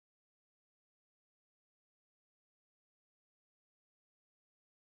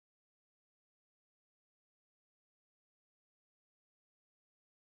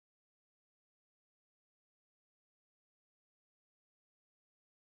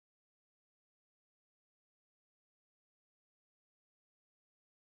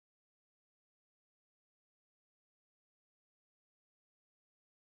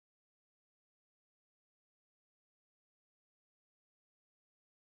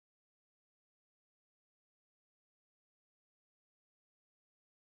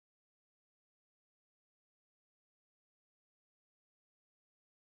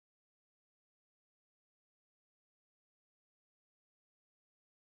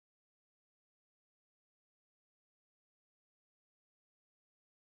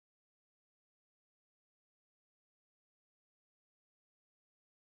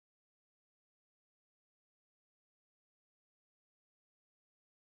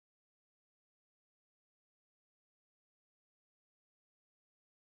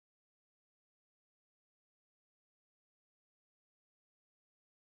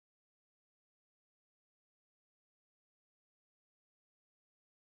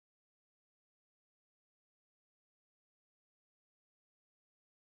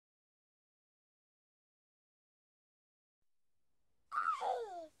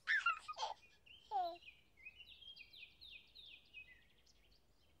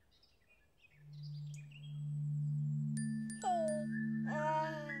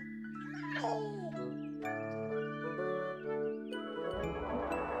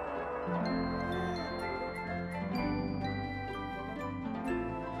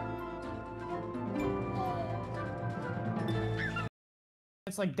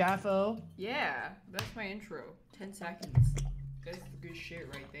It's like Daffo. Yeah, that's my intro. 10 seconds. That's the good shit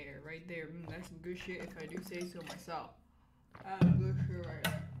right there. Right there. That's some good shit if I do say so myself. That's good shit right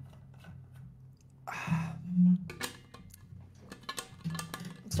there.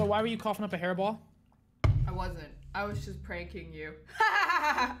 So why were you coughing up a hairball? I wasn't. I was just pranking you.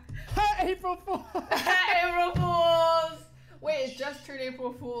 April Fool! April Fools! Wait, it just turned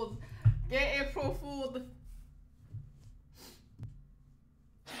April Fools. Get April Fooled.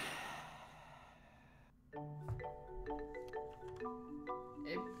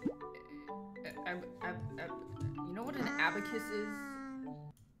 You know what an abacus is?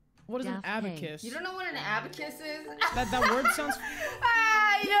 What is an abacus? You don't know what an abacus is? That word sounds...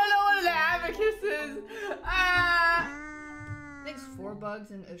 You don't know what an abacus is? I think it's 4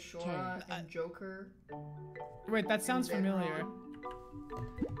 bugs and Ashura and Joker. Wait, that sounds familiar.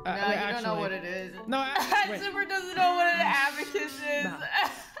 No, you don't know what it is. No, Super doesn't know what an abacus is.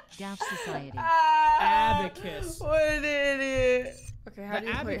 Gaff Society. Abacus. What an idiot. Okay, how do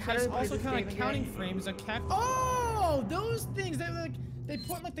you play? How do you play also this kind of game like counting again? frames. A cat. Oh, those things. They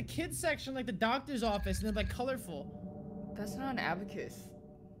put in like the kids section, like the doctor's office, and they're like colorful. That's not an abacus.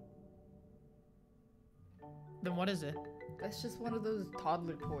 Then what is it? That's just one of those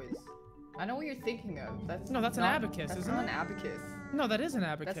toddler toys. I know what you're thinking of. That's an abacus, that's isn't not it? an abacus. No, that is an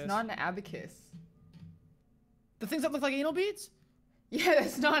abacus. That's not an abacus. The things that look like anal beads? Yeah,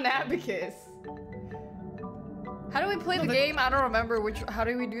 that's not an abacus. How do we play the game? I don't remember how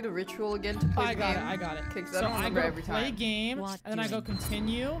do we do the ritual again to play the game? I got it. Okay, So I don't remember go every play time. game, and then I go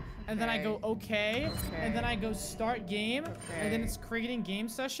continue, and then I go okay, and then I go start game, and then it's creating game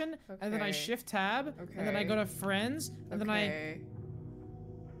session, and then I shift tab, and then I go to friends, and then I...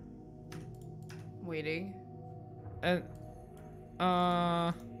 Waiting. And,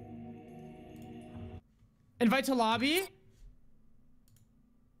 invite to lobby?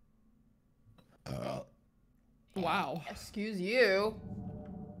 Wow. Excuse you.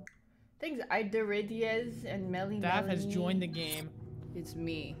 Thanks, Ideridiez and Daff has joined the game. It's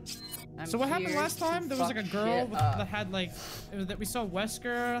me. So what happened last time? There was like a girl that had like, that we saw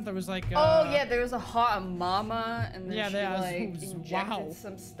Wesker. There was like. Oh yeah, there was a hot mama, and then she like was, injected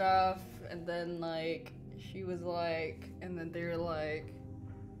some stuff, and then like she was like, and then they were like,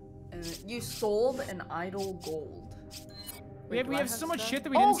 and you sold an idol gold. Wait, we have so much shit that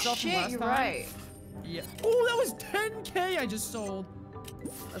we didn't sell from last time. You're right. Yeah. Oh, that was 10K I just sold.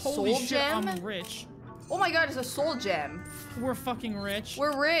 Holy shit, gem? I'm rich. Oh my god, it's a soul gem. We're fucking rich.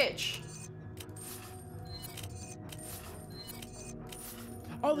 We're rich.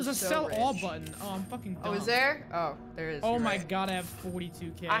 Oh, there's a sell all button. Oh, I'm fucking dumb. Oh, is there? Oh, there is. Oh my god, I have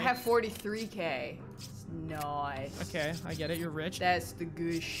 42K. I have 43K. Nice. Okay, I get it. You're rich. That's the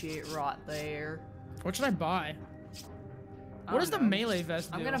good shit right there. What should I buy? What does the melee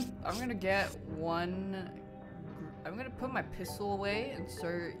vest do? I'm gonna get one. I'm gonna put my pistol away and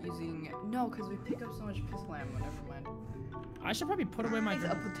start using. No, because we pick up so much pistol ammo. Never mind. I should probably put away my.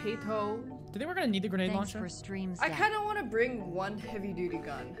 A potato. Do you think we're gonna need the grenade launcher? For streams, I kind of want to bring one heavy duty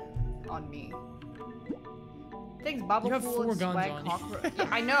gun on me. Thanks, Baba. You have 4 guns on you. Yeah,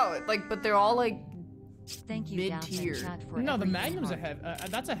 I know, like, but they're all like Thank you, mid-tier. No, the Magnum's a heavy.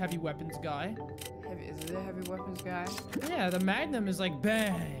 That's a heavy weapons guy. Is it a heavy weapons guy? Yeah, the Magnum is like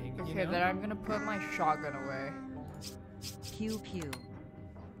bang. Okay, you know? then I'm gonna put my shotgun away. Pew pew.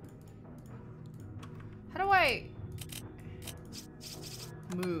 How do I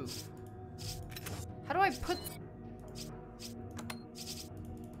move? How do I put?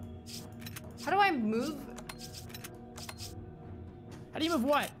 How do I move? How do you move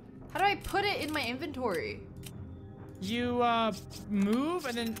what? How do I put it in my inventory? You move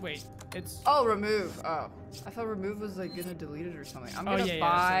and then wait. It's remove. Oh, I thought remove was like gonna delete it or something. I'm gonna yeah,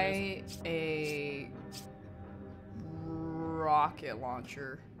 buy a rocket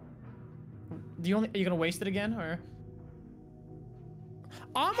launcher. are you gonna waste it again or?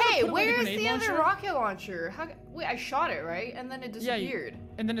 Hey, where's the other rocket launcher? Wait, I shot it right, and then it disappeared.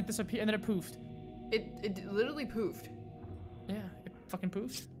 Yeah, and then it disappeared, and then it poofed. It literally poofed. Yeah, it fucking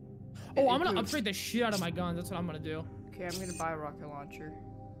poofed. I'm gonna upgrade the shit out of my guns. That's what I'm gonna do. Okay, I'm gonna buy a rocket launcher.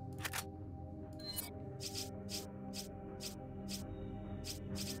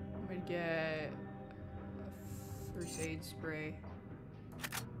 I'm gonna get a first aid spray.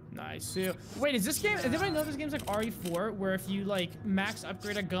 Nice. So, wait, is this game? Does anybody know this game's like RE4, where if you like max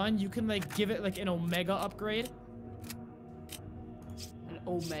upgrade a gun, you can like give it like an Omega upgrade? An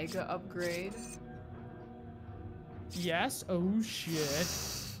Omega upgrade? Yes. Oh shit.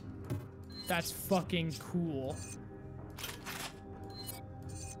 That's fucking cool.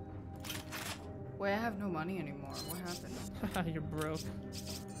 Wait, I have no money anymore. What happened? You're broke.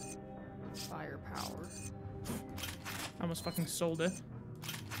 Firepower. I almost fucking sold it.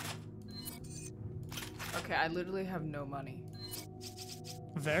 Okay, I literally have no money.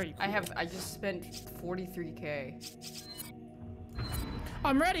 Very cool. I just spent 43k.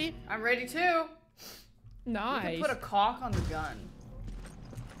 I'm ready. I'm ready too. Nice. You can put a cock on the gun.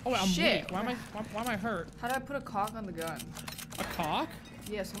 Oh, I'm Shit. weak. Why am I hurt? How do I put a cock on the gun? A cock?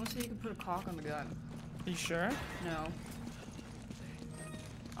 Yeah, someone said you can put a cock on the gun. Are you sure? No.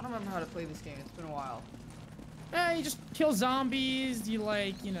 I don't remember how to play this game. It's been a while. You just kill zombies. You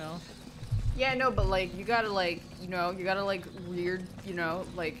like, you know. Yeah, no, but like, you gotta like, you gotta like weird,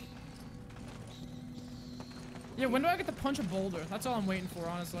 like. Yeah, when do I get to punch a boulder? That's all I'm waiting for,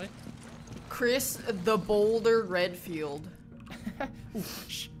 honestly. Chris the Boulder Redfield. Ooh,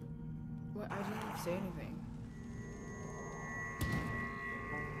 shh. What? I didn't even say anything.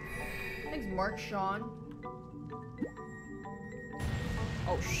 Thanks, Mark Sean.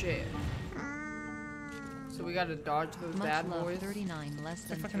 Oh shit. So we gotta dodge those Much bad love, boys. 39 less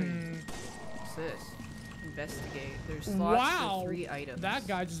than 3. Fucking... What's this? Investigate. There's slots for 3 items. That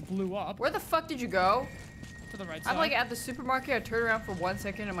guy just blew up. Where the fuck did you go? To the right side. I'm like at the supermarket. I turned around for 1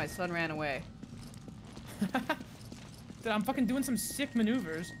 second and my son ran away. Dude, I'm fucking doing some sick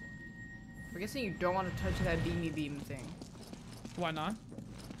maneuvers. I'm guessing you don't want to touch that beanie beam thing. Why not?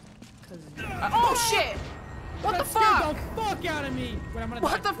 Cause oh shit! What the fuck? Scared the fuck out of me! Wait, I'm gonna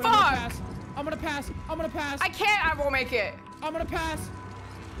What die. the Wait, I'm gonna fuck? pass. I'm gonna pass. I'm gonna pass. I can't. I won't make it. I'm gonna pass.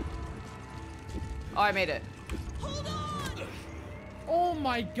 Oh, I made it. Oh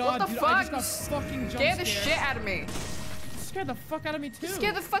my god, What the dude! fuck? I just got fucking jump Scared the scared. shit out of me. Scared the fuck out of me too.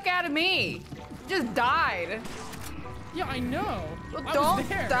 Scared the fuck out of me. You just died. Yeah, I know. Well, I don't was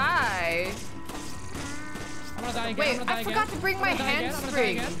there. die. I'm gonna die again. Wait, I'm gonna die I again. forgot to bring my I'm gonna die again. hand I'm gonna die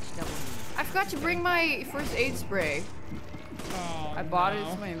spray. again. I forgot to bring my first aid spray. Oh, I bought it no.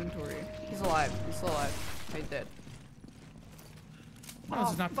 into my inventory. He's alive. He's still alive. He's dead. Oh,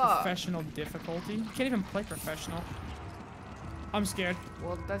 this is not fuck. professional difficulty. You can't even play professional. I'm scared.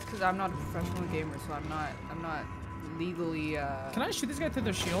 Well, that's because I'm not a professional gamer, so I'm not legally. Can I shoot this guy through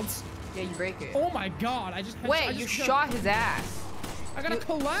their shields? Yeah, you break it. Oh my god! I just Wait, you shot his ass. I got a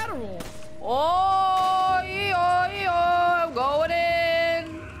collateral. Oh, I'm going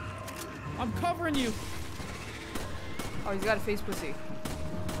in. I'm covering you. Oh, he's got a face pussy.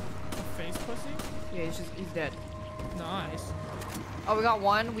 A face pussy? Yeah, he's dead. Nice. Oh, we got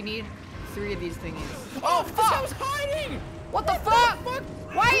one. We need 3 of these thingies. Oh, fuck! This guy was hiding. What the fuck?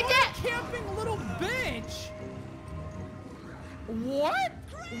 Why are you dead? Camping little bitch. What?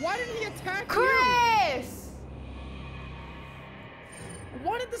 Why did he attack you? Chris!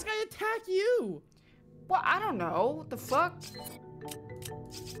 Why did this guy attack you? Well, I don't know. What the fuck?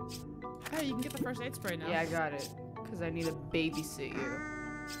 Hey, you can get the first aid spray now. Yeah, I got it. Because I need to babysit you.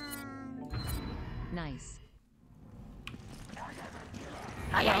 Nice.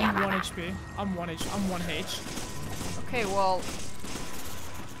 I'm 1 HP. I'm 1 H. Okay, well.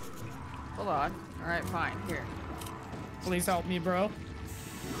 Hold on. Alright, fine. Here. Please help me, bro.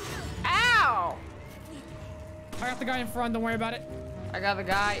 Ow! I got the guy in front. Don't worry about it. I got the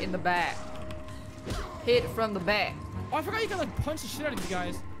guy in the back. Hit from the back. Oh, I forgot you can like punch the shit out of these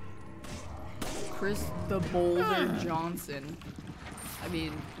guys. Chris the Boulder Johnson. I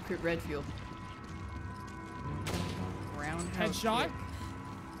mean, Redfield. Roundhouse Headshot. kick.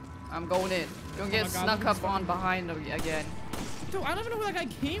 I'm going in. Don't get my God, snuck look at up this on behind them again. Dude, I don't even know where that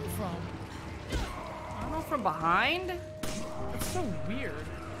guy came from. I don't know, from behind? That's so weird.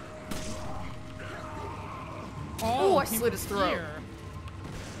 Ooh, I he came slit his from throat. here.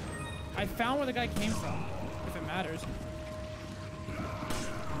 I found where the guy came from, if it matters.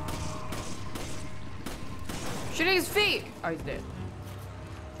 Shooting his feet! Oh, he's dead.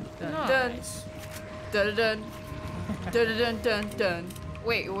 Dun Nice. dun. Dun dun dun. Dun dun dun dun.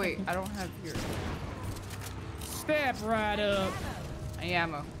 Wait, I don't have your Step right up.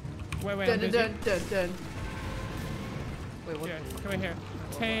 ammo. Wait, Dun I'm dun busy. dun dun dun. Wait, what? Here, come here.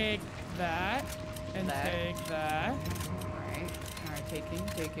 Take that, and That. take that. Alright,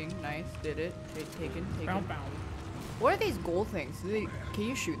 taking. Nice, did it. Taking. Bound, bound. What are these gold things? Can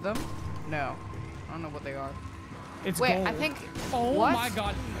you shoot them? No. I don't know what they are. It's Wait, gold. I think. Oh what? my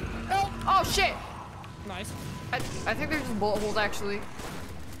god. Help! Oh shit! Nice. I think they're just bullet holes actually.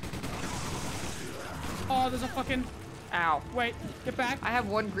 Oh, there's a fucking... Ow. Wait, get back. I have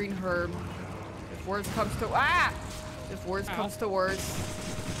one green herb. If worse comes to... Ah! If worse comes to worse.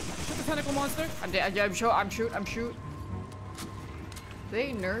 Shoot the tentacle monster. I'm shoot.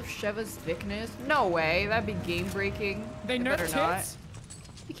 They nerf Sheva's thickness? No way. That'd be game breaking. They nerf tits? Not.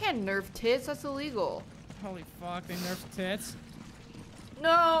 You can't nerf tits. That's illegal. Holy fuck, they nerfed tits.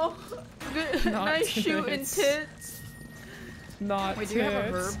 No. Nice tits. shooting tits. Not Wait, tits. do you have a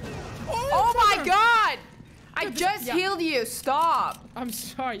herb? Oh, Oh my god! I Dude, just healed you. Stop. I'm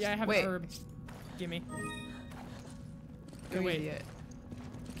sorry. Yeah, I have an herb. Gimme. Go wait. idiot.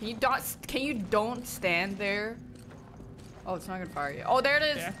 Can you don't stand there? Oh, it's not gonna fire you. Oh, there it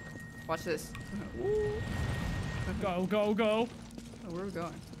is. Yeah. Watch this. Go, go, go. Oh, where are we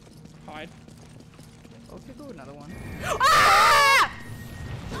going? Hide. Okay, go another one. Ah!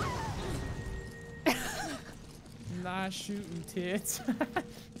 Not shooting tits.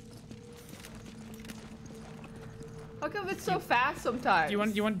 How come it's so fast sometimes? Do you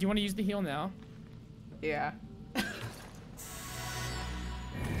want to use the heal now? Yeah.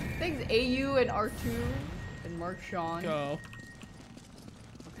 Thanks AU and R2 and Mark Sean. Go.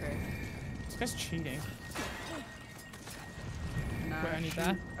 Okay. This guy's cheating. Nah, Wait, I need shoot.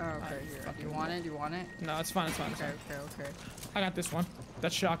 that. Oh, okay. Here. Do you want it? Do you want it? No, it's fine. It's fine. It's Okay, fine. okay. I got this one.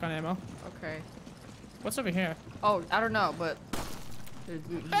 That's shotgun ammo. Okay. What's over here? Oh, I don't know, but there's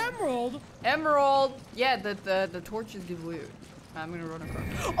loot here. Emerald. Emerald. Yeah, the torches give loot. I'm gonna run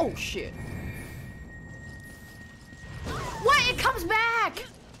across. Oh shit. What? It comes back.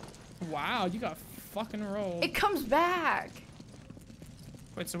 Wow, you got fucking rolled. It comes back.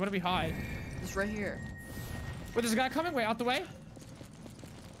 Wait, so where do we hide? It's right here. Wait, there's a guy coming. Wait, out the way.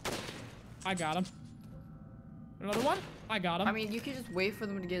 I got him. Another one? I got him. I mean, you could just wait for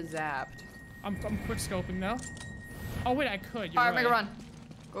them to get zapped. I'm quick scoping now. Oh wait, I could. All right, make a run.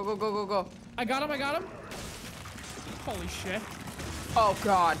 Go, go, go, go, go. I got him. I got him. Holy shit. Oh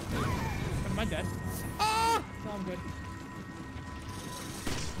god. Am I dead? Ah! No, I'm good.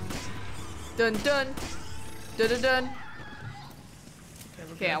 Dun dun. Dun dun dun.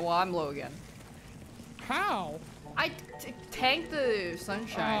 Okay, Okay, well I'm low again. How? I tanked the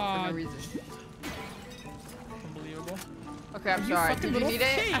sunshine for no reason. Unbelievable. Okay, I'm You sorry. fucking Did you little need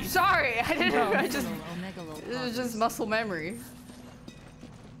it? thief. I'm sorry. I didn't. No. I just. Omega low It was just muscle memory.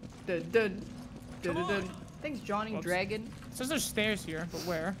 Dun dun. Dun dun dun. Thanks, Johnny Whoops. Dragon. It says there's stairs here, but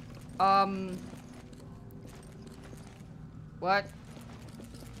where? What?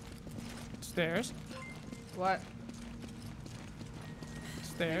 Stairs. What?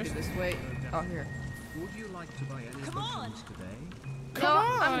 Stairs. Maybe this way. Oh, here. Would you like to buy any potions today? Come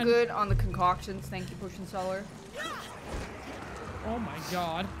No, on. I'm good on the concoctions. Thank you, Potion Seller. Oh my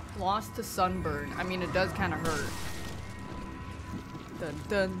god. Lost to sunburn. I mean, it does kind of hurt. Dun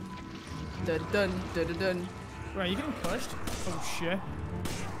dun. Dun dun dun dun dun. Wait, are you getting pushed? Oh shit.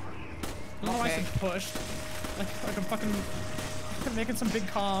 I don't know why I Okay. said pushed. Like I'm fucking making some big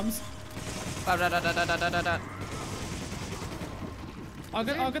comms. Da, da, da, da, da, da, da, da. I'll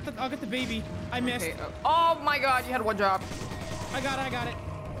get the baby. I missed. Okay. Oh my god, you had one drop. I got it.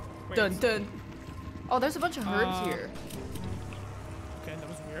 Wait, Dun dun. Oh, there's a bunch of herbs here. Okay, that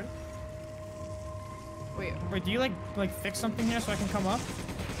was weird. Wait, Wait, do you like fix something here so I can come up?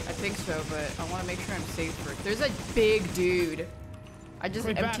 I think so, but I want to make sure I'm safe first. There's a big dude. I just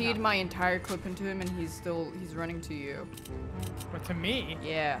Wait, back emptied up. my entire clip into him, and he's running to you. But to me?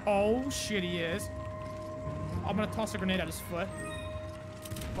 Yeah. Oh shit, he is. I'm gonna toss a grenade at his foot.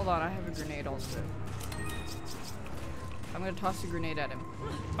 Hold on, I have a grenade also. I'm gonna toss a grenade at him.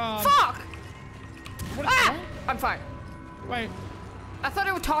 Fuck! What is Ah! I'm fine. Wait, I thought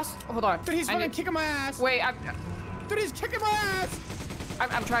it would toss. Hold on. dude, he's I fucking need- kicking my ass. Wait, Dude, he's kicking my ass.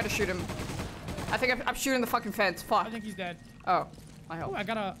 I'm trying to shoot him. I think I'm shooting the fucking fence. Fuck. I think he's dead. Oh, I Oh, helped. I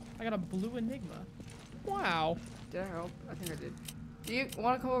got a blue enigma. Wow. Did I help? I think I did. Do you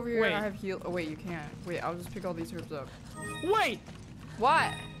want to come over here? Wait. I have heal. Oh wait, you can't. Wait, I'll just pick all these herbs up. Wait,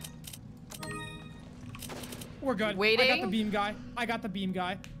 What? we're good. I got Waiting? the beam guy. I got the beam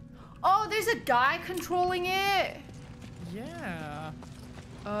guy. Oh, there's a guy controlling it. Yeah.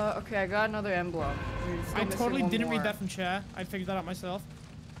 Okay, I got another emblem. We're still I missing totally one didn't more. read that from chat. I figured that out myself.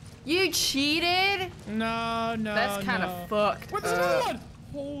 You cheated? No. That's kind of no. fucked. Wait, there's another one!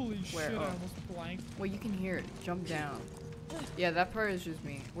 Holy where? shit, I Oh. almost blanked. Well, you can hear it. Jump down. Yeah, that part is just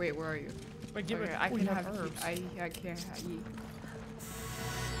me. Wait, where are you? Wait, give Okay, it. I Oh, can you have herbs. I can't have eat.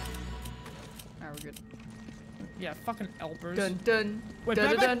 Alright, we're good. Yeah, fucking elpers. Dun dun. Wait, dun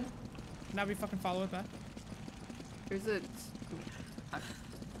back, dun back. dun. Now we fucking follow it back. There's a.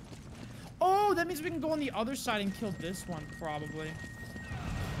 Oh, that means we can go on the other side and kill this one, probably.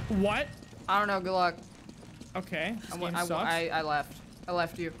 What? I don't know. Good luck. Okay. This game I sucks. left. I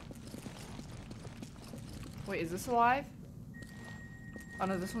left you. Wait, is this alive? Oh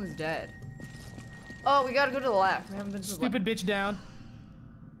no, this one's dead. Oh, we gotta go to the left. We haven't been to the left. Stupid bitch down.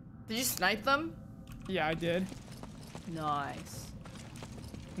 Did you snipe them? Yeah, I did. Nice.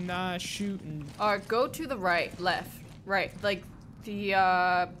 Nah, shooting. Alright, go to the right, left, right. Like the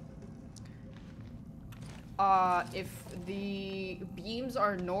if the beams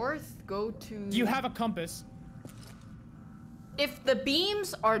are north, go to. Do you have a compass? If the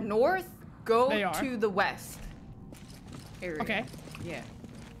beams are north, go They are. to the west area. Okay. Yeah.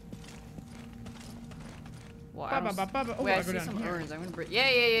 Well, I don't Oh, wait, I I go see down some here. urns. I'm gonna break.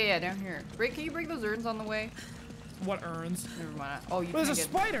 Yeah, down here. Can you break those urns on the way? What urns? Never mind. Oh, you There's a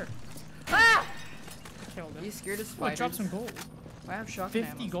can't get. spider. Ah! Killed Are you it. scared of Oh, I spiders? dropped some gold. I have shotgun 50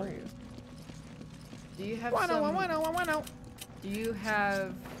 ammo for gold. you. Do you have Why some? no? Do you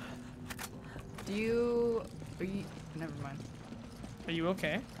have? Do you? Are you? Never mind. Are you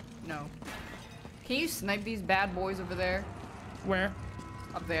okay? No. Can you snipe these bad boys over there? Where?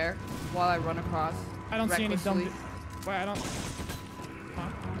 Up there, while I run across. I don't see any dumb. recklessly? Wait, I don't. Huh?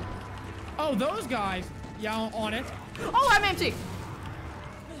 Oh, those guys. Yeah, on it. Oh, I'm empty.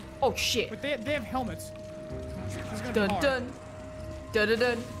 Oh shit. But they have helmets. This is gonna be Dun hard. dun. Dun dun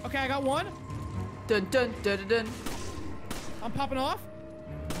dun. Okay, I got one. Dun dun dun dun dun. I'm popping off.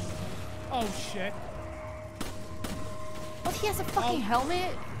 Oh shit. Oh, he has a fucking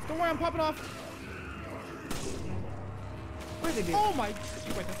helmet. Don't worry, I'm popping off. Where's it? Oh my. Wait,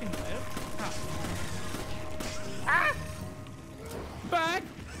 that thing lit. Ah. Ah! Back.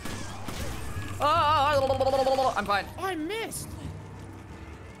 Oh, I'm fine. Oh, I missed.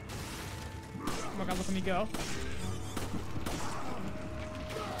 Oh my god, look at me go.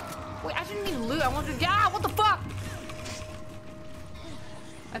 Wait, I didn't mean loot. I wanted to. Ah, what the fuck?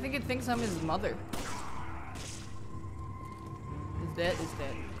 I think it thinks I'm his mother. Is dead. Is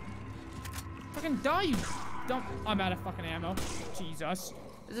dead. Fucking die, you dumb. I'm out of fucking ammo. Jesus.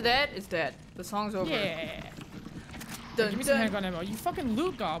 Is it dead? It's dead. The song's over. Yeah. Dun, Give me some dun. handgun ammo. You fucking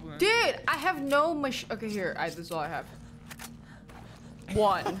loot goblin. Dude, I have no Okay, here. This is all I have.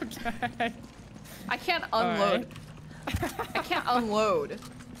 One. Okay. I can't unload. I can't unload.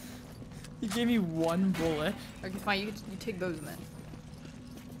 You gave me one bullet. Okay, fine. You take those then.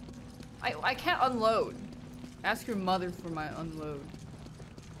 I can't unload. Ask your mother for my unload.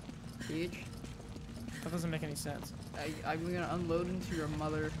 Bitch. That doesn't make any sense. I'm gonna unload into your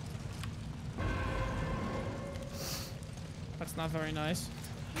mother. That's not very nice.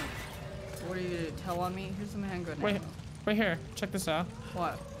 What are you gonna tell on me? Here's some handgun Wait, ammo. wait here. Check this out.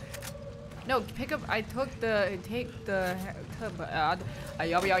 What? No, pick up. I took the. Take the.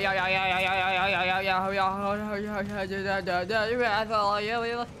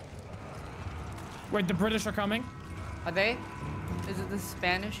 Wait, the British are coming? Are they? Is it the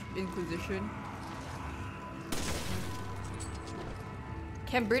Spanish Inquisition?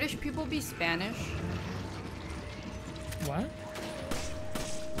 Can British people be Spanish? What?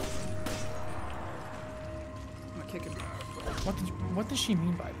 I'm gonna kick him. What does she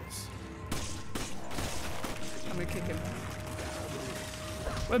mean by this? I'm gonna kick him.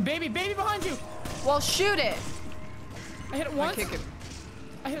 Wait, baby behind you! Well, shoot it! I hit it I'm once. gonna kick him.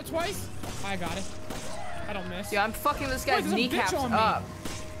 I hit it twice. I got it. I don't miss. Yeah, I'm fucking this guy's there's a bitch kneecaps on me. up.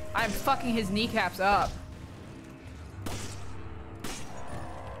 I'm fucking his kneecaps up.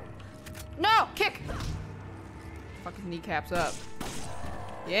 No! Kick! Fuck his kneecaps up.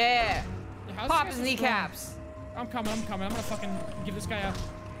 Yeah! Yeah, how's Pop this his guy so strong? kneecaps! I'm coming. I'm gonna fucking give this guy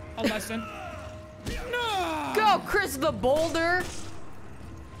a lesson. No! Go, Chris the Boulder!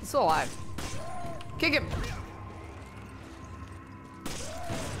 He's still alive. Kick him!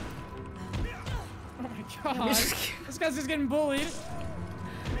 Oh my god. This guy's just getting bullied.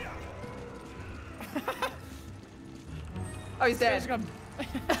 Oh, he's dead. This guy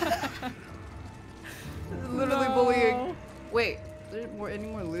Literally No. bullying. Wait, is there any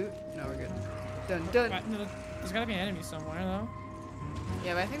more loot? No, we're good. Dun dun. Right, no, there's gotta be an enemy somewhere, though.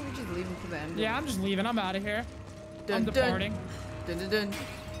 Yeah, but I think we just leave him to the end. Yeah, I'm just leaving. I'm out of here. Dun, I'm dun. departing. Dun dun dun.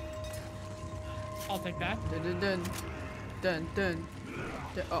 I'll take that. Dun dun dun. Dun dun.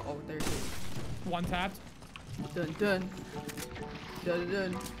 Dun. Uh oh, there he is. One tapped. Dun dun. Dun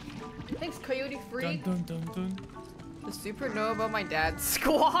dun. Thanks, Coyote Dun Freak. dun dun dun. Does Super know about my dad's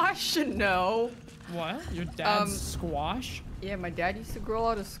squash? No. What? Your dad's squash? Yeah, my dad used to grow a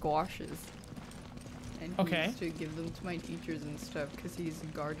lot of squashes. And he Okay. used to give them to my teachers and stuff because he's a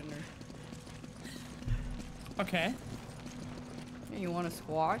gardener. Okay. Hey, you want a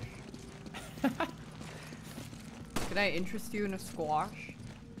squash? Can I interest you in a squash?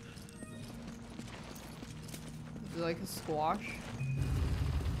 Is it like a squash?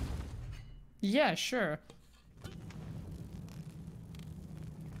 Yeah, sure.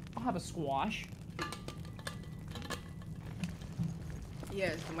 I'll have a squash.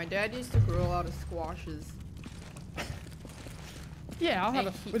 Yeah, so my dad used to grow a lot of squashes. Yeah, I'll have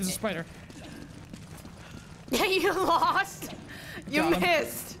a. Wait, there's a spider. Yeah, you lost! You Got him.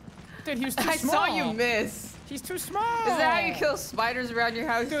 missed! Dude, he was too I small. saw you miss! He's too small! Is that how you kill spiders around your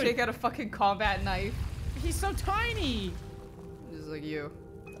house? Dude. Take out a fucking combat knife? He's so tiny! Just like you.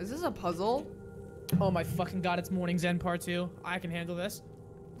 Is this a puzzle? Oh my fucking god, it's Morning Zen Part 2. I can handle this.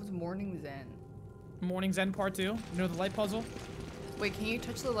 What's Morning Zen? Morning Zen Part 2. You know the light puzzle? Wait, can you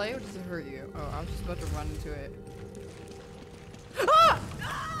touch the light or does it hurt you? Oh, I was just about to run into it. Ah!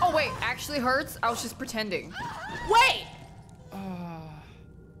 Oh wait, actually hurts? I was just pretending. Wait!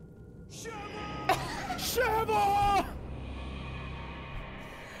 Shabba!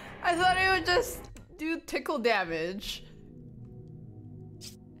 I thought it would just do tickle damage.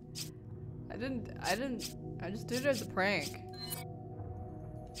 I just did it as a prank.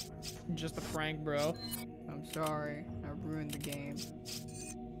 Just a prank, bro. I'm sorry, I ruined the game.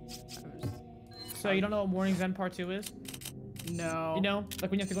 So you don't know what Morning Zen Part 2 is? No. You know,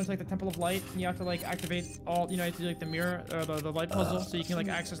 like when you have to go into like the Temple of Light, and you have to like activate all, you know, you have to do like the mirror or the light puzzle, so you can like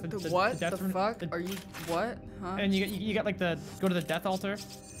access the what? death The room. fuck? Are you what? Huh? And you got like the go to the death altar,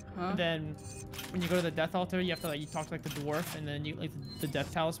 Huh? and then when you go to the death altar, you have to like you talk to like the dwarf, and then you like the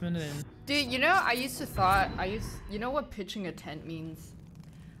death talisman, and then Dude, you know, you know what pitching a tent means?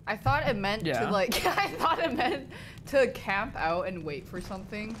 I thought it meant Yeah. to like, I thought it meant to camp out and wait for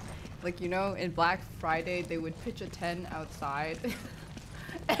something. Like, you know, in Black Friday, they would pitch a tent outside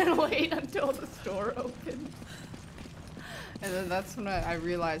and wait until the store opened. And then that's when I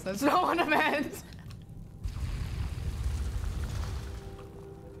realized that's not what I meant.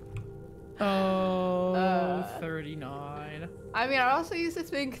 oh, 39. I mean, I also used to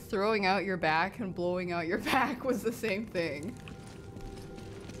think throwing out your back and blowing out your back was the same thing.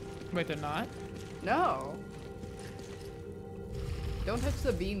 Wait, they're not? No. Don't touch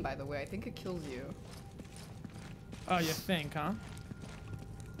the beam, by the way. I think it kills you. Oh, you think, huh?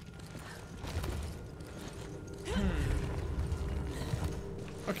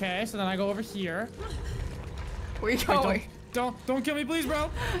 Okay, so then I go over here. Where you Wait, going? don't kill me, please, bro.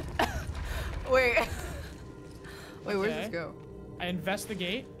 Wait. Wait, where's Okay. this go? I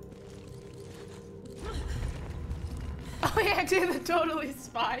investigate. Oh yeah, do the totally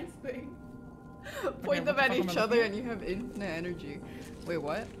spies thing. Point them what the at fuck am each I other looking and you have infinite energy. Wait,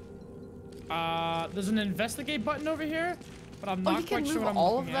 what? There's an investigate button over here, but I'm Oh, not you can quite sure move what I'm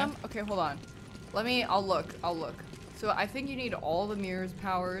all of looking them? at. Okay, hold on. I'll look. So I think you need all the mirrors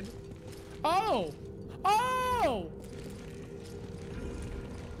powered. Oh! Oh!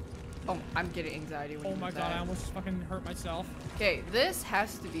 Oh, I'm getting anxiety when Oh you my do god, I that. almost fucking hurt myself. Okay, this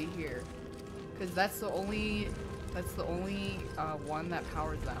has to be here. Because that's the only one that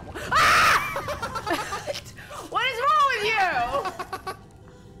powers that one. Ah! What is wrong with you?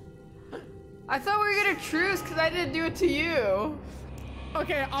 I thought we were gonna truce because I didn't do it to you.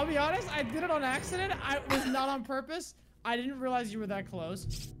 Okay, I'll be honest, I did it on accident. It was not on purpose. I didn't realize you were that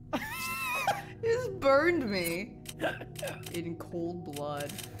close. You just burned me. In cold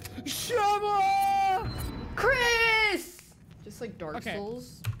blood. Shabba! Chris! Just like Dark Okay.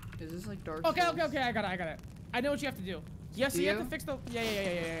 Souls? Is this like Dark Okay, Souls? okay, I got it. I know what you have to do. Yes, Do you have you? to fix the.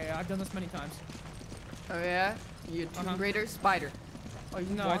 Yeah. I've done this many times. Oh yeah? You Tomb Raider spider. Oh,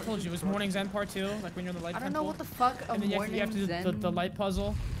 you No, I told you it was Morning Zen Part 2, like when you're in the light I don't temple. know what the fuck a And then you morning have to do zen. the light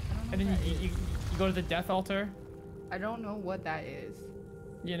puzzle, I and don't know then what that you go to the death altar. I don't know what that is.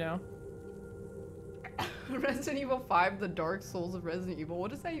 You know. Resident Evil 5, the Dark Souls of Resident Evil.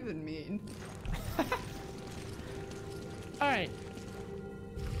 What does that even mean? All right.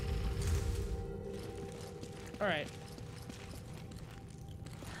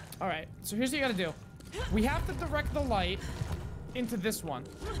 All right. So here's what you gotta do. We have to direct the light into this one.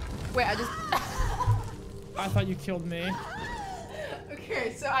 Wait, I just... I thought you killed me.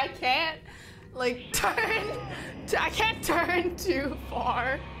 Okay, so I can't, like, turn... I can't turn too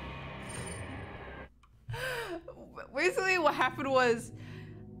far. Basically, what happened was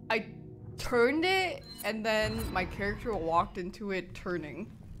I turned it, and then my character walked into it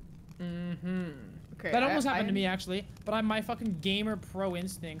turning. Mm-hmm. Okay, That almost happened to me, actually. But my fucking gamer pro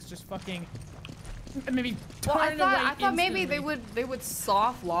instincts just fucking... Maybe turn Well, it away I thought maybe instantly. they would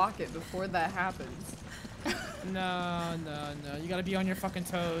soft lock it before that happens. No. You gotta be on your fucking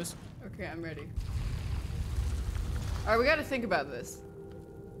toes. Okay, I'm ready. Alright, we gotta think about this.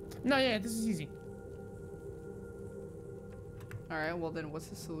 No, yeah, this is easy. Alright, well then what's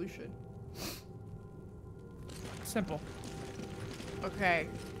the solution? Simple. Okay.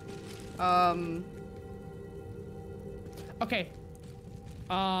 Okay.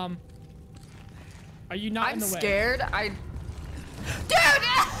 Are you not in the way? I'm scared.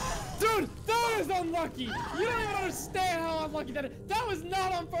 Dude, that was unlucky. You don't even understand how unlucky that is. That was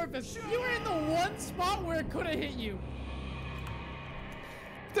not on purpose. You were in the one spot where it could have hit you.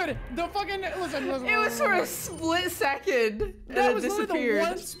 Dude, the fucking listen. It was for a split second. That and was it literally disappeared. the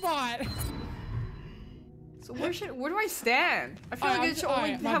one spot. So where do I stand? I feel like I should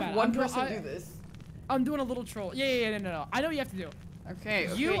only have one person do this. I'm doing a little troll. Yeah, no. I know what you have to do. Okay,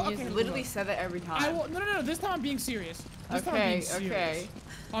 You literally said that every time. No. This time I'm being serious. This time I'm being serious. Okay.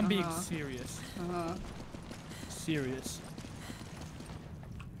 I'm being serious. Serious.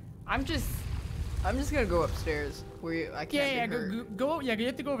 I'm just gonna go upstairs where I can't get hurt. Go. Yeah, you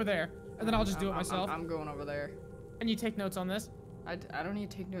have to go over there, and then I'll just do it myself. I'm going over there. And you take notes on this? I don't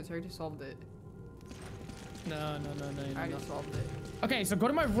need to take notes. I already solved it. No. I already solved it. Okay, so go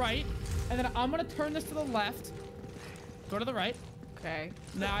to my right, and then I'm gonna turn this to the left. Go to the right. Okay.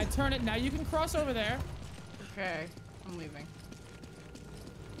 Now I turn it. Now you can cross over there. Okay. I'm leaving.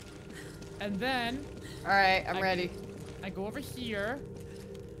 And then. All right, I'm ready. I go over here.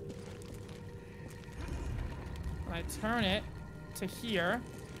 And I turn it to here.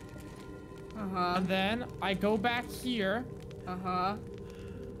 And then I go back here.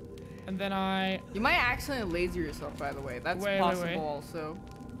 And then I... You might accidentally laser yourself, by the way. That's possible also.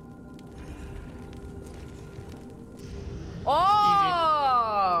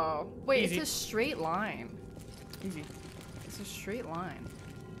 Oh! Wait, Easy. it's a straight line. Easy. It's a straight line.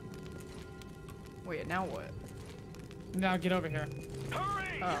 Wait, now what? Now get over here.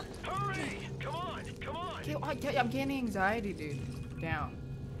 Hurry! Oh. Hurry! Come on! Okay, I'm getting anxiety, dude. Down.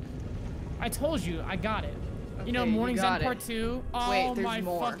 I told you, I got it. Okay, you know, Morning's End it. Part 2. Oh Wait, there's my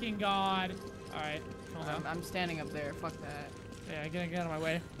more. fucking god. Alright, hold on. I'm standing up there. Fuck that. Yeah, get out of my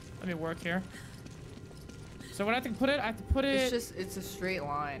way. Let me work here. So what I have to put it? I have to put it... It's a straight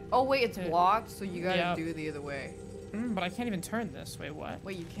line. Oh wait, it's blocked, so you gotta do it the other way. But I can't even turn this. Wait, what?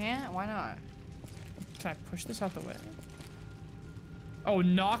 Wait, you can't? Why not? Can I push this out the way? Oh,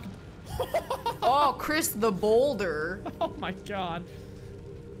 knock. Oh, Chris the Boulder. Oh my god.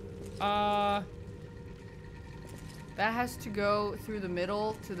 That has to go through the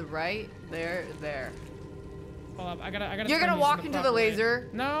middle to the right. There. Hold up, I gotta. You're gonna walk into the laser.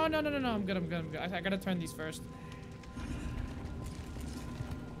 No. I'm good. I gotta turn these first.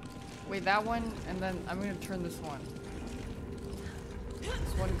 Wait, that one, and then I'm gonna turn this one. This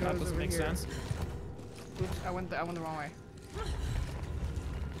one goes That doesn't over make here. sense. Oops, I went the wrong way.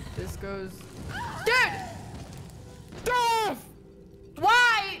 This goes. Dude!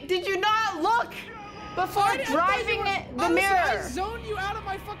 Why did you not look before driving the mirror? I zoned you out of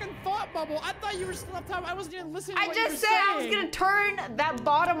my fucking thought bubble. I thought you were still up time. I wasn't even listening to what you were said saying. I was gonna turn that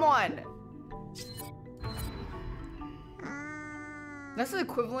bottom one. That's the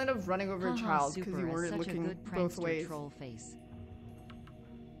equivalent of running over a child because you weren't looking both ways. Troll face.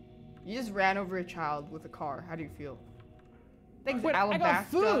 You just ran over a child with a car. How do you feel? Thanks, Wait, I got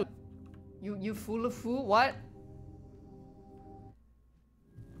food. You fool of fool? What?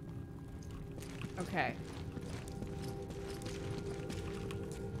 Okay.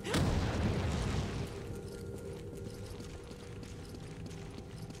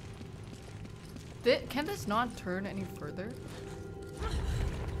 Can this not turn any further?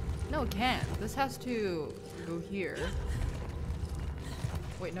 No, it can't. This has to go here.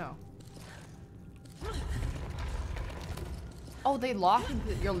 Wait, no. Oh, they lock in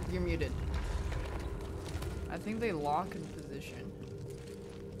you're muted. I think they lock in position.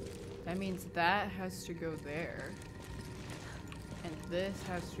 That means that has to go there. And this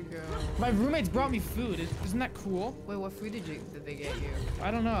has to go... My roommates brought me food. Isn't that cool? Wait, what food did they get you?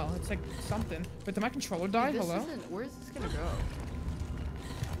 I don't know. It's like something. But did my controller die? Dude, Hello? Where is this gonna go?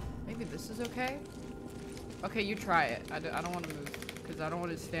 Maybe this is okay? Okay, you try it. I don't want to move. Because I don't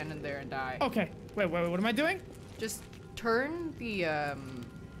want to stand in there and die. Okay. Wait. What am I doing? Just turn the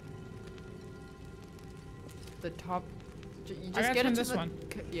top... You just get into this one.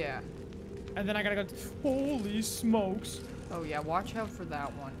 Yeah. And then I gotta go... Holy smokes. Oh yeah, watch out for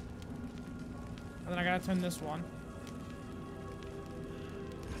that one. And then I gotta turn this one.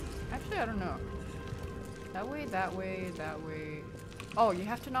 Actually, I don't know. That way, that way, that way. Oh, you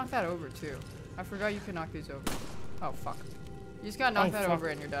have to knock that over too. I forgot you can knock these over. Oh, fuck. You just gotta knock that over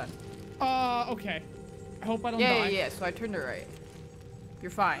and you're done. Okay. I hope I don't die. Yeah, so I turned it right.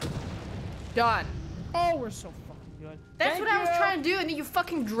 You're fine. Done. Oh, we're so fucking good. That's what I was trying to do, and then you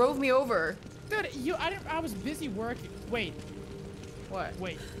fucking drove me over. Dude, I was busy working. Wait. What?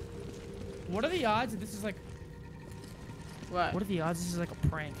 Wait. What are the odds that this is like What? What are the odds this is like a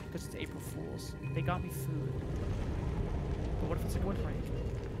prank? Because it's April Fool's. They got me food. But what if it's a good prank?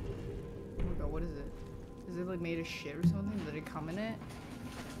 Oh my god, what is it? Is it like made of shit or something? Did it come in it?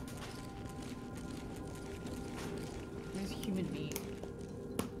 There's human meat.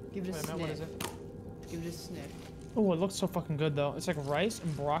 Give it a sniff. What is it? Give it a sniff. Oh, it looks so fucking good though. It's like rice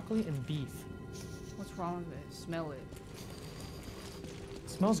and broccoli and beef. What's wrong with it? Smell it. It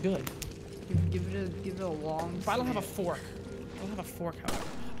smells good. Give it a long But I don't have a sniff. fork. I don't have a fork, however.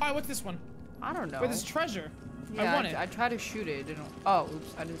 Alright, what's this one? I don't know. Wait, this treasure. Yeah, I want it. I tried to shoot it. It didn't. Oh,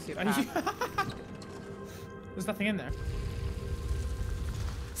 oops. I didn't see it. Are you- There's nothing in there.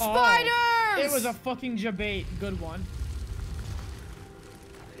 Spiders! Oh, it was a fucking jabate. Good one.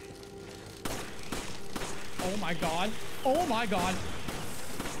 Oh my god. Oh my god.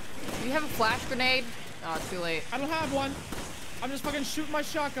 Do you have a flash grenade? Oh, too late. I don't have one. I'm just fucking shooting my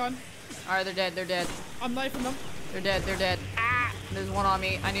shotgun. Alright, they're dead. They're dead. I'm knifing them. They're dead. They're dead. Ah! There's one on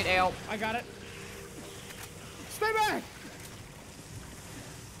me. I need help. I got it. Stay back!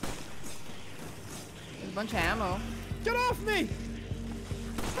 There's a bunch of ammo. Get off me!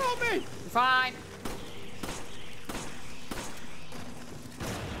 Help me! You're fine.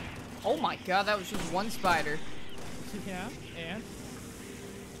 Oh my god, that was just one spider. Yeah, and?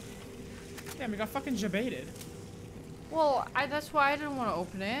 Damn, we got fucking jabated. Well, that's why I didn't want to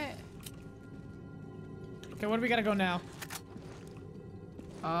open it. Okay, where do we gotta go now?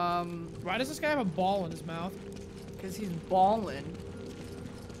 Why does this guy have a ball in his mouth? Because he's balling.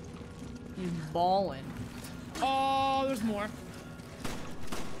 He's balling. Oh, there's more.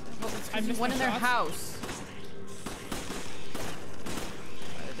 Well, it's 'cause I he missed went my in their shots. house.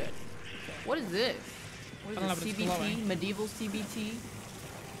 They're dead. What is this? What I don't know, is but this? it's CBT? glowing. Medieval CBT?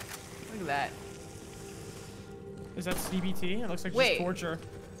 Look at that. Is that CBT? It looks like Wait. just torture.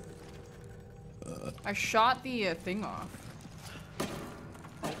 I shot the thing off.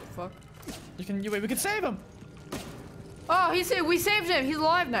 Oh, the fuck? Wait, we can save him! Oh, we saved him. He's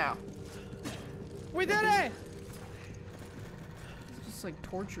alive now. We did it! It's just like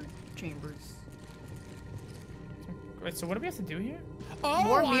torture chambers. Wait, so what do we have to do here? Oh,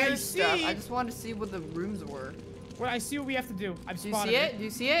 More I mirror see! stuff. I just wanted to see what the rooms were. Wait, I see what we have to do. I've Do you spotted see it? Do you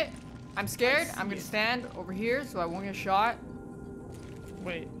see it? I'm scared. I'm see gonna it. stand over here so I won't get shot.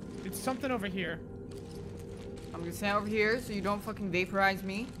 Wait, it's something over here. I'm gonna stand over here so you don't fucking vaporize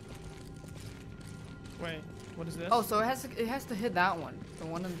me. Wait, what is this? Oh, so it has to hit that one. The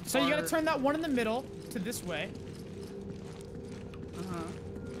one in the So you gotta far- turn that one in the middle to this way. Uh-huh.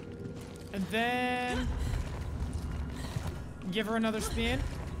 And then... give her another spin.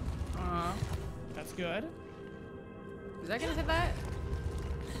 Uh-huh. That's good. Is that gonna hit that?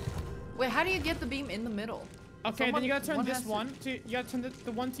 Wait, how do you get the beam in the middle? Okay, then you gotta turn this has to- one to... You gotta turn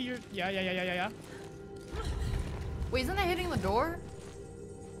the one to your... Yeah. Wait, isn't that hitting the door?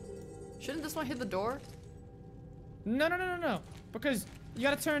 Shouldn't this one hit the door? No. Because you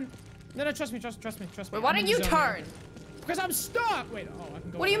gotta turn... No, trust me. Wait, why I'm don't in you the zone here. turn? Because I'm stuck! Wait, oh, I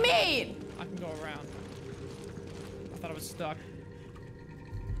can go What do you around. mean? I can go around. I thought I was stuck.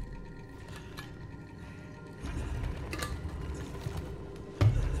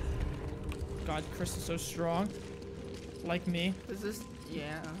 God, Chris is so strong. Like me. Is this?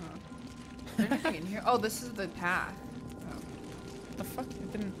 Yeah. Uh-huh. Is there anything in here? Oh, this is the path. Oh. What the fuck?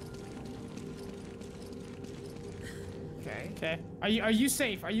 It didn't... Okay. Okay. Are you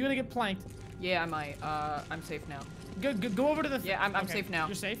safe? Are you gonna get planked? Yeah, I might. I'm safe now. Go over to the... Yeah, I'm okay. safe now.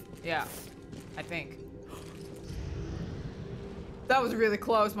 You're safe? Yeah, I think. That was really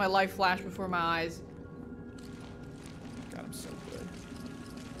close. My life flashed before my eyes. God, I'm so good.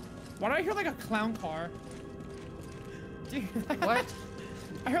 Why do I hear like a clown car? Dude, What?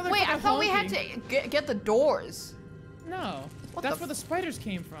 I heard like Wait, I fucking thought we had honking. to get the doors. No. What That's the where the spiders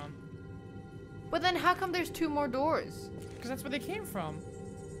came from. But then how come there's 2 more doors? Because that's where they came from.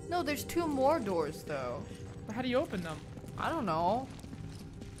 No, there's 2 more doors though. But how do you open them? I don't know.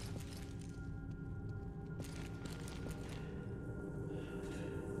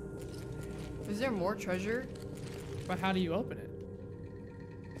 Is there more treasure? But how do you open it?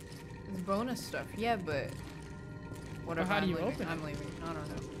 It's bonus stuff. Yeah, but whatever. how do I'm you leaving. open I'm it? leaving. I don't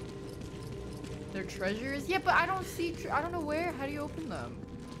know. Their treasures? Yeah, but I don't see. I don't know where. How do you open them?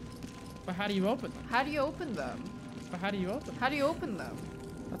 But how do you open them? How do you open them? But how do you open them? How do you open them?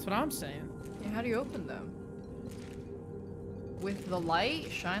 That's what I'm saying. Yeah, how do you open them? With the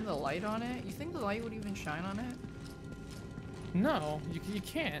light? Shine the light on it? You think the light would even shine on it? No, you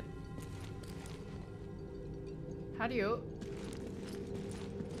can't. How do you?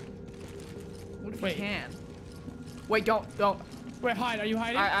 What if Wait. you can? Wait, don't. Wait, hide. Are you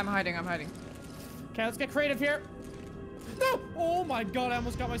hiding? I'm hiding. I'm hiding. Okay, let's get creative here. No! No! Oh my god, I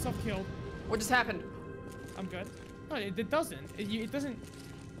almost got myself killed. What just happened? I'm good. No, it doesn't. It doesn't.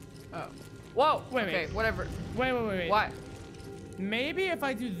 Oh. Whoa! Wait, okay, wait. whatever. Wait. What? Maybe if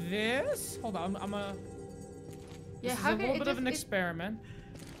I do this. Hold on, I'm a. Yeah, This is how a can little it bit of an just- experiment.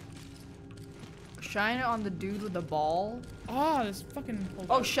 Shine it on the dude with the ball. Oh, this fucking. Hold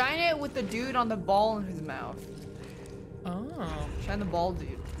Oh, on. shine it with the dude on the ball in his mouth. Oh. Shine the ball,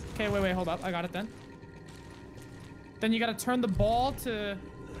 dude. Okay, wait, hold up. I got it then. Then you gotta turn the ball to.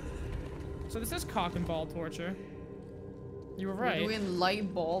 So this is cock and ball torture. You were right. We're doing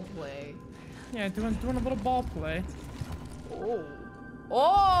light ball play. Yeah, doing a little ball play. Oh.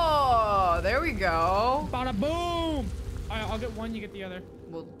 Oh, there we go. Bada boom! Alright, I'll get one, you get the other.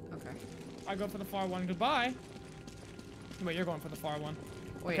 Well, okay. I go for the far one. Goodbye. Wait, you're going for the far one.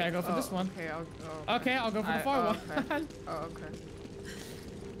 Wait, Okay, I go for this one. Okay, Okay, I'll go for the far one. Okay. Oh, okay.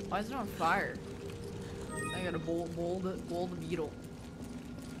 Why is it on fire? I gotta bowl the beetle.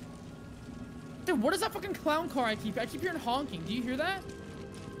 Dude, what is that fucking clown car I keep hearing honking? Do you hear that?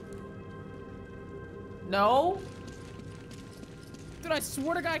 No? Dude, I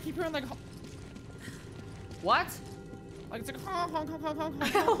swear to God, I keep hearing like, What? like it's like honk, honk, honk, honk, honk,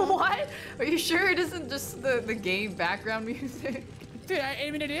 honk, honk. What? Are you sure it isn't just the game background music? Dude, I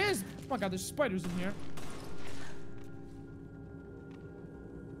mean it is. Oh my God, there's spiders in here.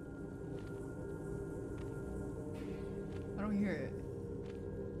 I don't hear it.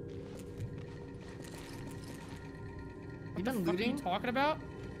 You done What are you looting? talking about?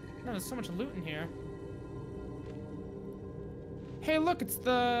 No, there's so much loot in here. Hey, look, it's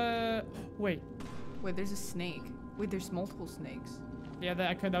the. Wait. Wait, there's a snake. Wait, there's multiple snakes. Yeah,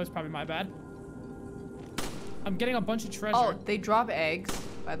 that was probably my bad. I'm getting a bunch of treasure. Oh, they drop eggs,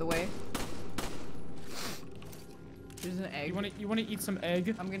 by the way. There's an egg. You wanna eat some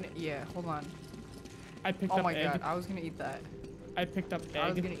egg? Yeah, hold on. I picked Oh up my egg. god, I was gonna eat that. I picked up egg. I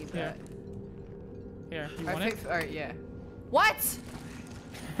was gonna eat that. Here, you want it? Alright, yeah. What?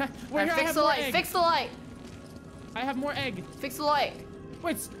 Wait, Alright, here, I fix have the more light, egg. fix the light! I have more egg. Fix the light!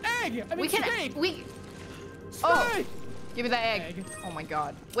 Wait, egg! I mean, We can- steak! we- Oh! Steak! Give me that egg. Egg. Oh my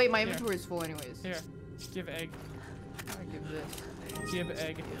god. Wait, my Here. inventory is full anyways. Here, give egg. I give this. Give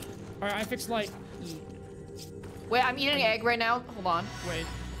egg. Alright, I fixed light. Eat. Wait, I'm eating egg right now. Hold on. Wait.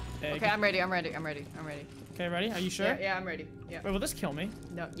 Egg. Okay, I'm ready. Okay, ready? Are you sure? Yeah, I'm ready. Yeah. Wait, will this kill me?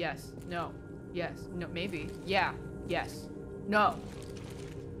 No, yes. No. Yes. No, maybe. Yeah. Yes. No.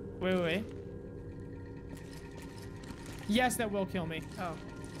 Wait. Yes, that will kill me. Oh.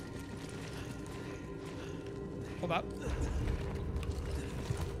 Hold up.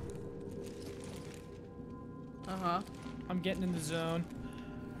 Uh-huh. I'm getting in the zone.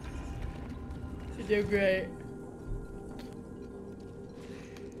 You do great.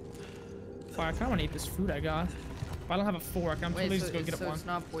 Fuck, I kinda wanna eat this food I got. But I don't have a fork. I'm too Wait, lazy so, to go get so one. it's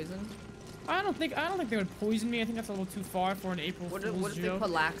not poisoned? I don't think they would poison me. I think that's a little too far for an April What Fool's if they joke. put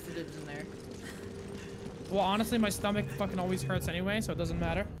laxatives in there? Well, honestly, my stomach fucking always hurts anyway, so it doesn't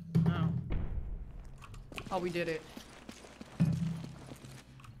matter. Oh. Oh, we did it.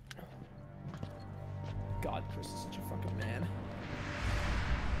 God, Chris is such a fucking man.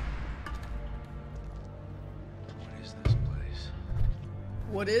 What is this place?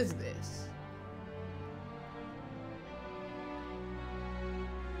 What is this?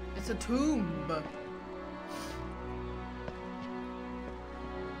 It's a tomb.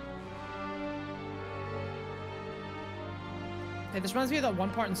 Hey, this reminds me of that one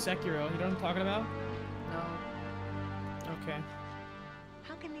part in Sekiro. You know what I'm talking about? No. Okay.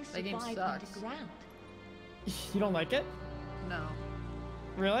 How can they That game survive sucks. underground? You don't like it? No.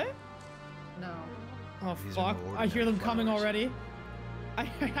 Really? No. Oh, These are fuck. no I hear them ordinary coming flowers. already.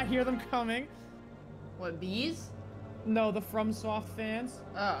 I hear them coming. What, bees? No, the FromSoft fans.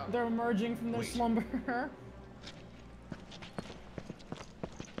 Oh. They're emerging from their Wait. slumber.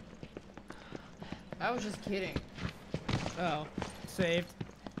 I was just kidding. Oh, saved.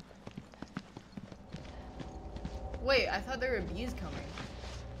 Wait, I thought there were bees coming.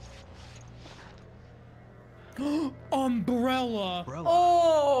 Umbrella! Umbrella.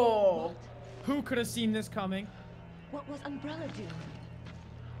 Oh! Who could have seen this coming? What was Umbrella doing?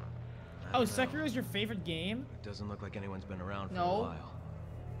 Oh, Sekiro is your favorite game? It doesn't look like anyone's been around for No. a while.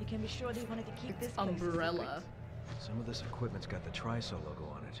 You can be sure they wanted to keep this It's place Umbrella. Some of this equipment's got the Tricell logo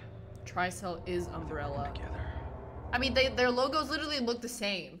on it. Tricell is Umbrella. Together. I mean, their logos literally look the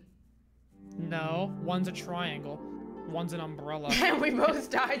same. No, one's a triangle. One's an umbrella. And we both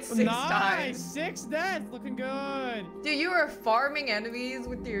died 6 Nice! times. 6 deaths! Looking good! Dude, you were farming enemies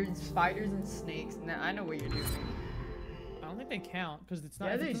with your spiders and snakes. Now I know what you're doing. I don't think they count because it's not.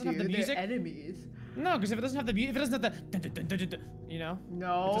 Yeah, If it they doesn't do. have the music. They're enemies. No, because if it doesn't have the music, if it doesn't have the, you know.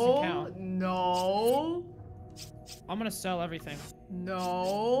 No. It doesn't count. No. I'm gonna sell everything.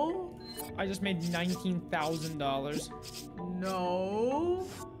 No. I just made $19,000. No.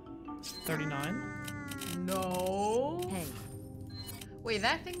 39. No. Hey, Wait,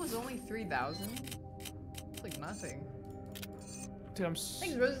 that thing was only 3,000. It's like nothing. Dude,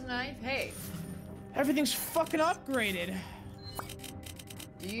 Thanks, Rose Knife. Hey, everything's fucking upgraded.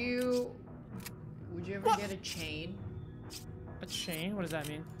 would you ever What? get a chain? A chain? What does that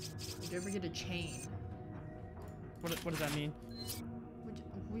mean? Would you ever get a chain? What does that mean?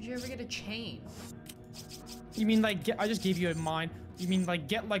 Would you ever get a chain? You mean like I just gave you a mine. You mean like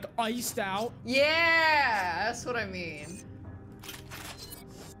get like iced out? Yeah, that's what I mean.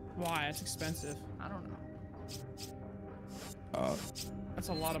 Why? It's expensive. I don't know. That's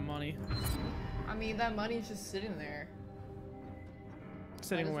a lot of money. I mean, that money's just sitting there.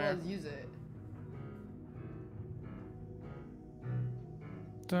 Sitting Might as where? well use it.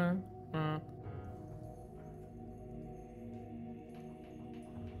 Dun,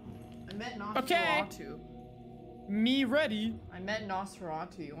 I met Okay. Nosferatu. Me ready. I met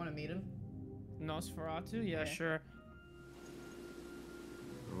Nosferatu. You want to meet him? Nosferatu? Yeah, Yeah. sure.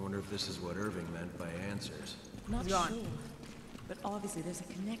 I wonder if this is what Irving meant by answers. not He's gone. sure. But obviously there's a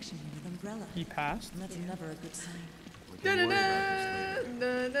connection here with Umbrella. He passed. And that's never a good sign. We can worry about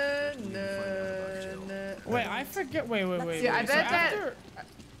this later. Wait, I forget. Wait. See, I wait. bet that- after...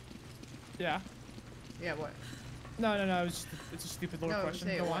 Yeah. Yeah, what? No. It's a stupid little No, question.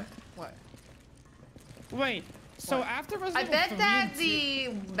 say Go what? on. What? Wait. So What? after I Resident Evil bet 3 that and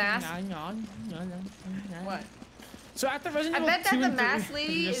the mask. What? So after Resident I Evil bet that 2 the and 3, mask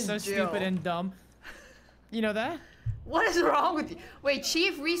lady you're is so Jill. stupid and dumb. You know that? What is wrong with you? Wait,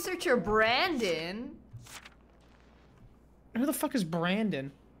 Chief Researcher Brandon. Who the fuck is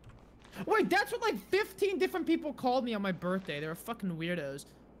Brandon? Wait, that's what like 15 different people called me on my birthday. They were fucking weirdos.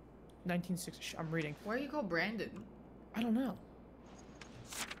 1960. I'm reading. Why are you called Brandon? I don't know.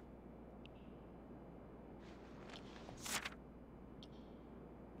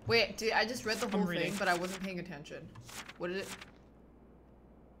 Wait, dude, I just read the whole reading. thing, but I wasn't paying attention. What did it?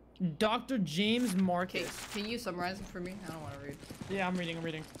 Dr. James Okay, Marcus. can you summarize it for me? I don't want to read. Yeah, I'm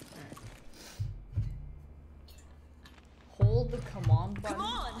reading. Hold the command button Come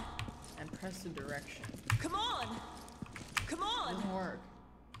on! and press the direction. Come on! Come on! Doesn't work.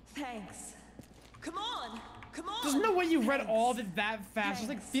 Thanks. Come on! Come on! There's no way you read all of it that fast. There's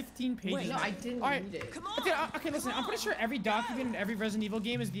like Thanks. 15 pages. Wait. No, I didn't Alright. read it. Come on! Okay, listen, I'm pretty sure every document in every Resident Evil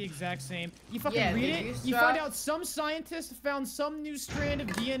game is the exact same. You fucking Yeah, read they it, do you stuff. find out some scientist found some new strand of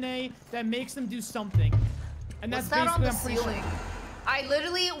DNA that makes them do something. And What's that's that on basically, the I'm pretty ceiling? I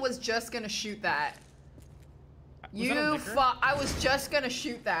literally was just gonna shoot that. Was that a liquor? I was just gonna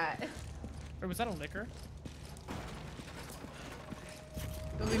shoot that. Or was that a liquor?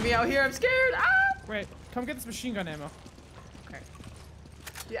 Don't leave me out here, I'm scared. Ah! Wait, come get this machine gun ammo. Okay.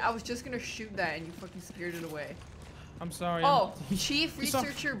 Yeah, I was just gonna shoot that and you fucking scared it away. I'm sorry. Oh, Chief You saw-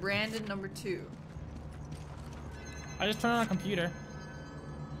 Researcher Brandon number 2. I just turned on a computer.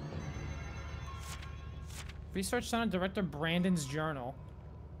 Research Center Director Brandon's journal.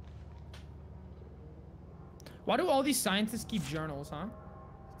 Why do all these scientists keep journals, huh?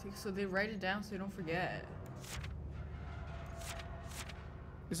 So they write it down so you don't forget.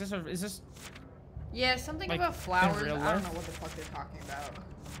 Is this Yeah, something Like, about in flowers. real I don't life? know what the fuck they're talking about.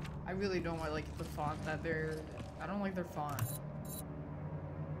 I really don't like the font that they're. I don't like their font.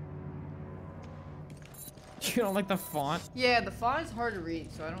 you don't like the font? Yeah, the font is hard to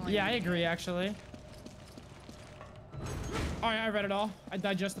read, so I don't like. Yeah, I reading agree it. actually. Alright, I read it all. I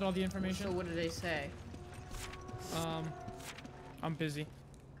digested all the information. So what did they say? I'm busy.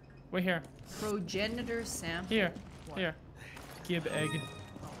 Wait here. Progenitor sample. Here. What? Here. Give egg.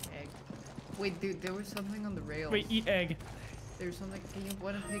 Oh, egg. Wait, dude, there was something on the rails. Wait, eat egg. There's something. Can you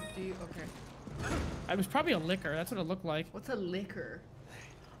what a pig do you? Okay. It was probably a liquor. That's what it looked like. What's a liquor?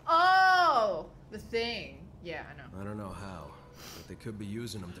 Oh, the thing. Yeah, I know. I don't know how, but they could be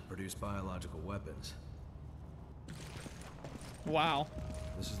using them to produce biological weapons. Wow.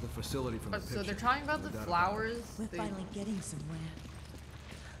 This is the facility from the picture. So they're talking about No the doubt flowers. We're They- finally getting somewhere.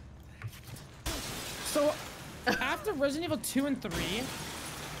 So, after Resident Evil 2 and 3,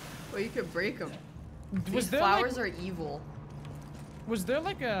 Well, you could break them. was These there flowers like, are evil. was there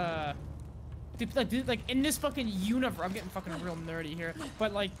like a, like in this fucking universe, I'm getting fucking real nerdy here,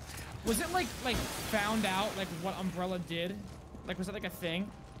 but like, was it like found out like what Umbrella did? Like, was that like a thing?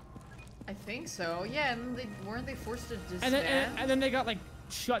 I think so. Yeah, and weren't they forced to disband? And then they got like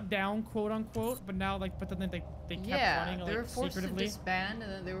shut down, quote unquote. But now but then they kept Yeah, running they were like forced secretively. to disband,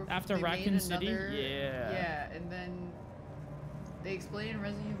 and then After they Raccoon made City? another, Yeah. Yeah, and then they explained in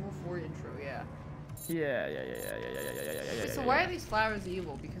Resident Evil 4 intro. Yeah. Yeah. Wait, so why are these flowers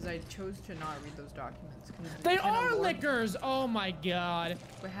evil? Because I chose to not read those documents. They are liquors! Oh my god.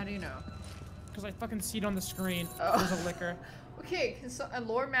 Wait, how do you know? Because I fucking see it on the screen. Oh. There's a liquor. Okay, can a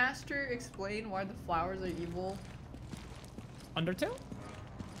lore master explain why the flowers are evil? Undertale?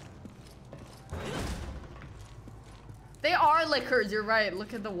 They are liquors, you're right.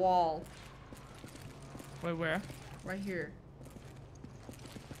 Look at the wall. Wait, where? Right here.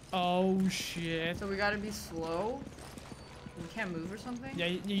 Oh shit. So we gotta be slow? We can't move or something? Yeah,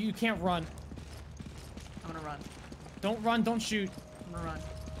 you can't run. I'm gonna run. Don't run, don't shoot. I'm gonna run.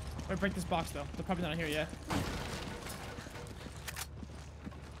 Wait, break this box though. They're probably not here yet.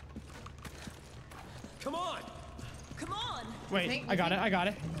 Come on! Come on! Wait, I got it. I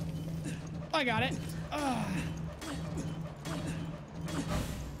got it. Ugh.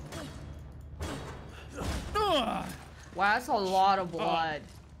 Ugh. Wow, that's a lot of blood.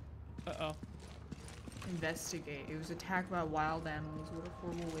 Uh-oh. Investigate. It was attacked by wild animals. What a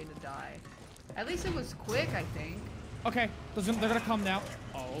horrible way to die. At least it was quick, I think. Okay, they're gonna come now.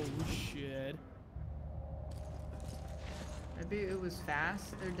 Oh shit. Maybe it was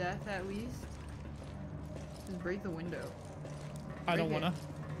fast, their death at least. Just break the window. I don't Break it. wanna.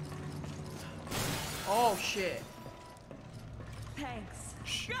 Oh shit. Thanks.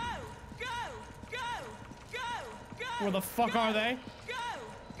 Shh. Go! Go! Go! Go! Go! Where the fuck are they? Go!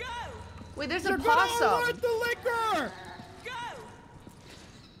 Go! Wait, there's They're a gonna possum. unload the liquor! Go!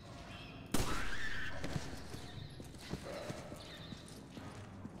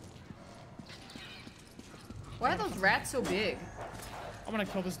 Why are those rats so big? I'm gonna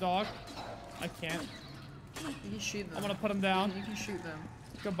kill this dog. I can't. You can shoot them. I'm gonna put him down. You can shoot them.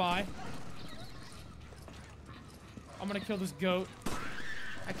 Goodbye. I'm gonna kill this goat.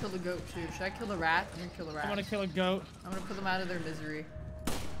 I killed the goat too. Should I kill the rat? I'm gonna kill the rat. I'm gonna kill a goat. I'm gonna put them out of their misery.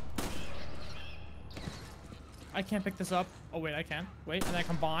 I can't pick this up. Oh wait, I can. Wait, and I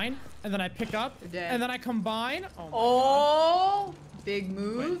combine, and then I pick up, They're dead. and then I combine. Oh my god. Oh, big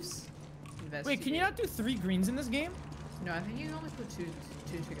moves. Wait, can you not do 3 greens in this game? No, I think you can only put two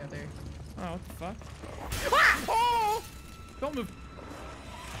together. Oh, what the fuck? Ah! Oh! Don't move.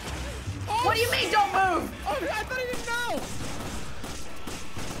 Oh, What do you mean, don't move? Oh, I thought he didn't know!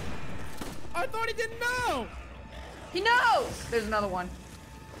 I thought he didn't know! He knows! There's another one.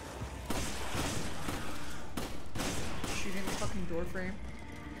 Shooting the fucking door frame.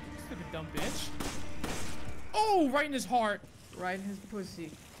 Look at dumb bitch. Oh, right in his heart. Right in his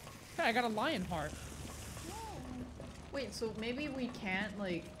pussy. Hey, I got a lion heart. Wait, so maybe we can't,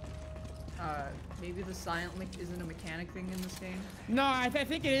 like, maybe the silent lick isn't a mechanic thing in this game? No, I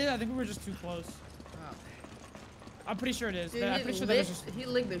think it is. I think we were just too close. Oh. I'm pretty sure it is. Dude, I'm pretty sure that was just... he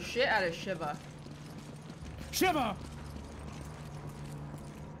licked the shit out of Shiva. Shiva!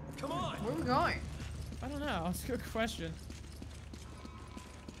 Come on! Where are we going? I don't know. That's a good question.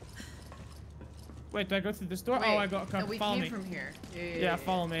 Wait, do I go through this door? Wait, Oh, I go. no, we follow came me. from here. Yeah,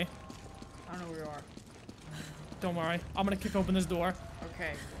 follow me. I don't know where you are. Don't worry. I'm gonna kick open this door.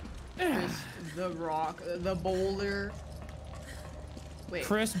 Okay. There's the rock, the boulder. Wait.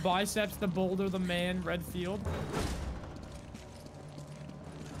 Chris, biceps, the boulder, the man, Redfield.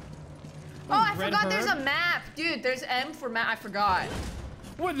 Oh, I Red forgot there's a herb. map. Dude, there's M for map. I forgot.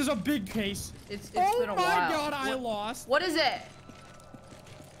 Wait, there's a big case. It's Oh been a my while. god, I lost. What is it?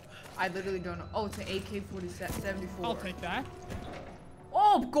 I literally don't know. Oh, it's an AK-74. I'll take that.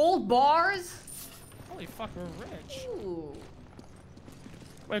 Oh, gold bars? Holy fuck, we're rich. Ooh.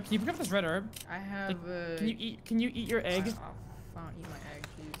 Wait, can you pick up this red herb? I have, Can you eat your egg? I'll eat my egg,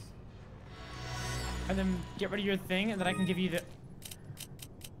 please. And then get rid of your thing, and then I can give you the...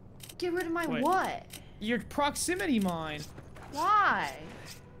 Get rid of my Wait. what? Your proximity mine. Why?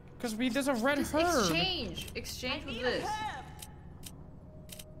 Because there's a red Just herb. exchange. Exchange with this.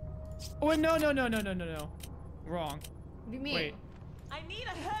 Oh, wait, no. Wrong. What do you mean? Wait. I need a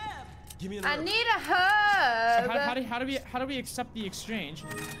herb! Give me an I herb. need a herb. How do we accept the exchange?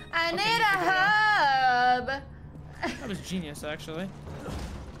 I Okay, need you a herb. That was genius, actually.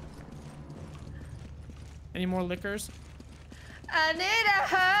 Any more liquors? I need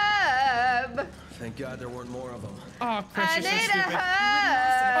a herb. Thank God there weren't more of them. Oh, Chris, I you're so need a stupid.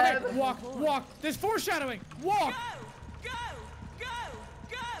 herb. Okay, walk. There's foreshadowing. Walk. Go! Go!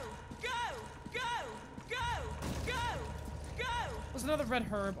 Go! Go! Go! Go! Go! Go! There's another red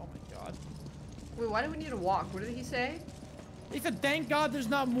herb. Oh my god. Wait, why do we need to walk? What did he say? He said, thank God there's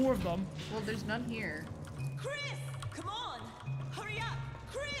not more of them. Well, there's none here. Chris! Come on! Hurry up!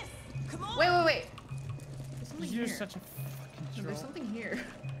 Chris! Come on! Wait. Is something You're here. such a fucking troll. There's something here.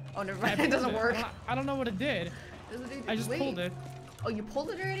 Oh, never I mind. It pulled doesn't work. I don't know what it did. Does it do- I just wait. pulled it. Oh, you pulled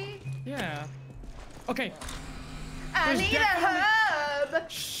it already? Yeah. Okay. I There's need a definitely- hub.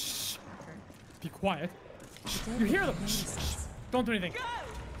 Shh. Be quiet. You hear them? Shh, shh. Don't do anything. Go!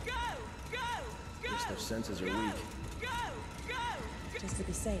 Go! Go! Go! Guess their senses are weak. Go! Go! Just to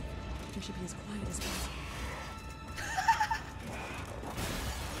be safe, we should be as quiet as possible.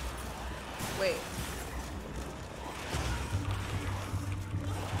 Wait.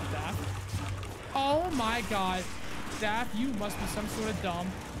 Daff. Oh my god. Daff, you must be some sort of dumb.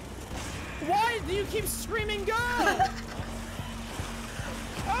 Why do you keep screaming go?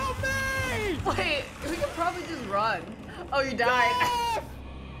 Help me! Wait, we could probably just run. Oh, you died. Daff!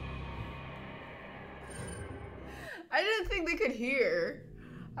 I didn't think they could hear.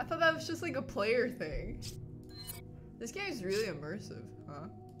 I thought that was just like a player thing. This game is really immersive, huh?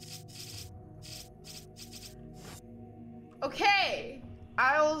 Okay,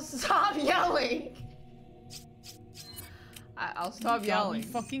 I'll stop yelling. I'll stop You yelling.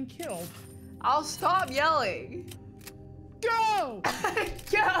 fucking killed. I'll stop yelling. Go!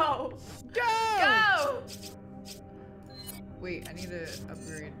 Go! Go! Go! Wait, I need to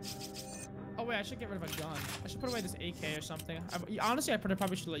upgrade. Oh wait, I should get rid of a gun. I should put away this AK or something. Honestly, I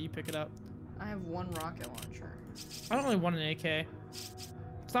probably should let you pick it up. I have one rocket launcher. I don't really want an AK.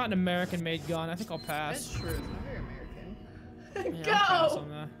 It's not an American-made gun. I think I'll That's pass. true. It's not very American. Yeah, I'll pass Go! on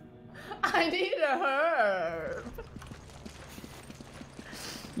that. I need a herb.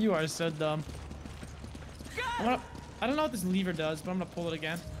 You are so dumb. I don't know what this lever does, but I'm gonna pull it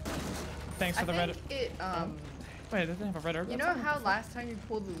again. Thanks for the red. It Wait, it doesn't have a red herb. you know how last time you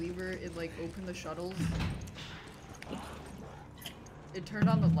pulled the lever, it like opened the shuttles? It turned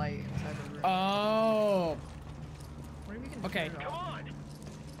on the light inside the room. Oh. What if you can Okay. turn it Come off? on!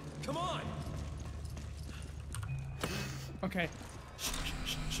 Come on! Okay.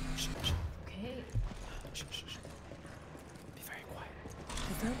 Okay. Be very quiet.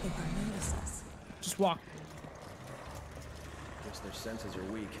 I don't think they'll notice us. Just walk. Guess their senses are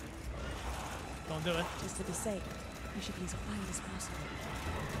weak. Don't do it. Just to be safe, we should be as quiet as possible.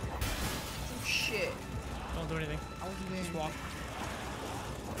 Oh, shit. Don't do anything. I wasn't doing Just walk.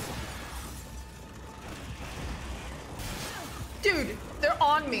 Dude, they're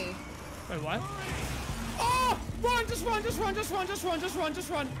on me. Wait, what? Oh! Run! Just run! Just run! Just run! Just run! Just run! Just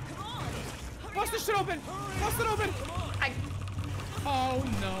run! Bust this shit open! Bust it open! I Oh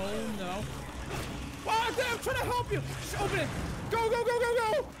no, no. Oh, damn, I'm trying to help you! Just open it! Go, go, go, go,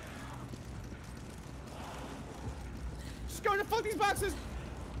 go! Just go to fuck these boxes!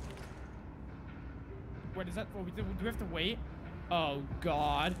 Wait, is that what we do? Do we have to wait? Oh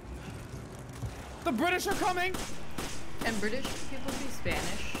god. The British are coming! and British people speak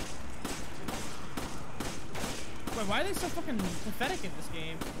Spanish. Wait, why are they so fucking pathetic in this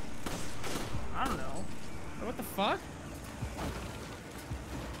game? I don't know. Wait, what the fuck?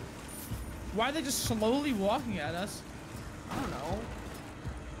 Why are they just slowly walking at us? I don't know.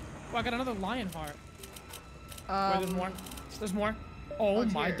 Oh, I got another lion heart. Wait, there's more. There's more. Oh, Oh,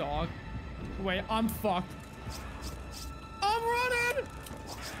 it's my here. dog. Wait, I'm fucked. I'm running!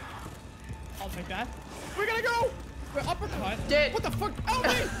 I'll take that. We're gonna go! Wait, uppercut? Dead. What the fuck? Help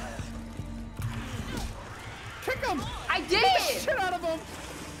me! Kick him! I Beat the did! shit out of him!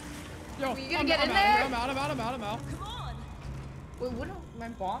 Yo, Were you gonna I'm get out, in I'm out, there? I'm out, I'm out, I'm out, I'm out. Come on! Wait, what? My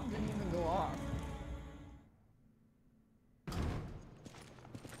bomb didn't even go off.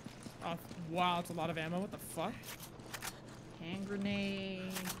 Oh, wow, it's a lot of ammo. What the fuck? Hand grenade,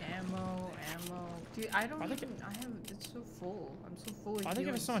 ammo. Dude, I don't Why they even. I have. It's so full. I'm so full of. Why they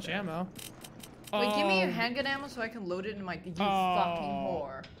give us so much healing stuff. ammo? Wait, give me your Oh, handgun ammo so I can load it in my. You fucking Oh.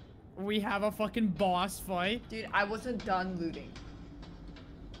 whore. We have a fucking boss fight. Dude, I wasn't done looting.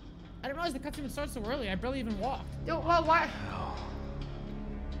 I didn't realize the cutscene would start so early. I barely even walked. Yo, well, why?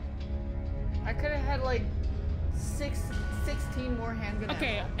 I could have had like 16 more handgun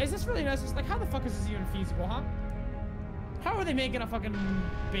Okay, ammo. is this really necessary? Like, how the fuck is this even feasible, huh? How are they making a fucking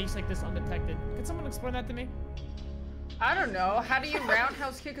base like this undetected? Can someone explain that to me? I don't know. How do you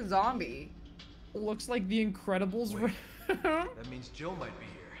roundhouse kick a zombie? Looks like the Incredibles. That means Jill might be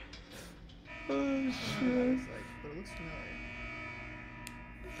here. Oh, shit. It's like, but it looks familiar.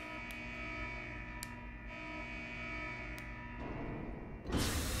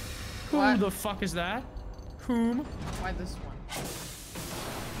 Who What? the fuck is that? Whom? Why this one?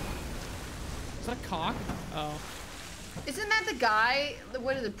 Is that a cock? Oh. Isn't that the guy?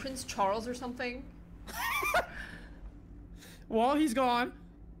 What is it, Prince Charles or something? Well, he's gone.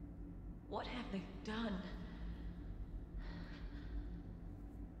 What have they done?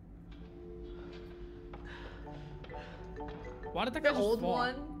 Why did that guy The just old fall?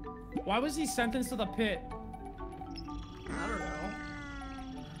 one? Why was he sentenced to the pit? I don't know.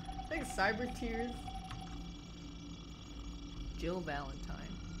 I think cyber tears. Jill Valentine.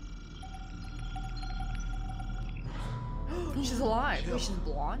 She's alive. Wait, she's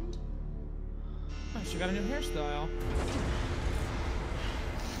blonde? Oh, she got a new hairstyle.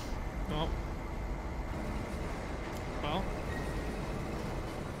 Well. Well.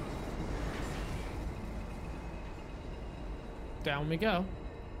 Down we go.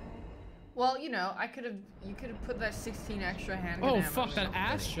 Well, you know, you could have put that 16 extra handgun Oh, ammo. fuck that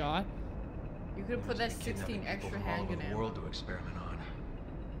ass shot. You could have put that 16 extra handgun the ammo. world to experiment on.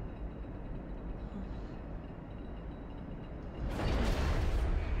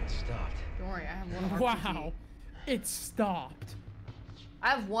 It stopped. Don't worry, I have one RPG. Wow. It stopped. I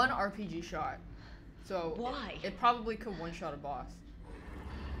have one RPG shot. So Why? it probably could one-shot a boss.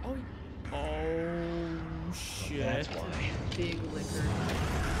 Oh. Oh shit. That's why. Big liquor.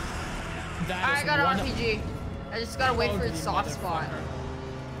 That I is got an one- RPG. I just gotta wait for its you soft spot.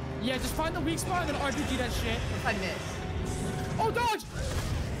 motherfucker. Yeah, just find the weak spot and then RPG that shit. If I miss. Oh, dodge!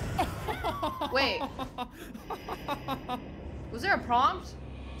 Wait. Was there a prompt?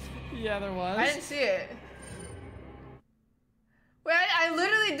 Yeah, there was. I didn't see it. Wait, I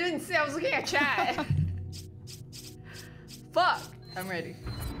literally didn't see it. I was looking at chat. Fuck. I'm ready.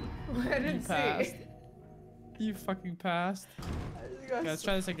 I didn't see passed. it. You fucking passed. Okay, let's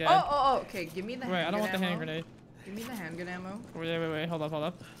try this again. Oh, okay. Give me the Wait, I don't want the hand ammo. grenade. Give me the handgun ammo. Wait, hold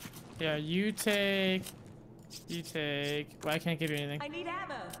up. Yeah, you take. Wait, I can't give you anything. I need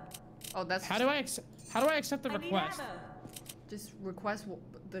ammo. Oh, that's How do I accept the I need request? ammo. just request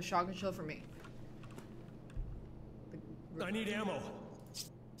the shotgun shell for me. I need ammo.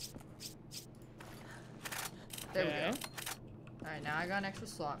 There we Okay. go. Alright, now I got an extra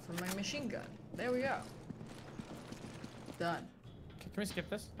slot for my machine gun. There we go. Done. Can we skip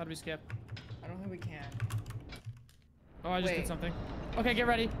this? How do we skip? I don't think we can. Oh, I just Wait. did something. Okay, get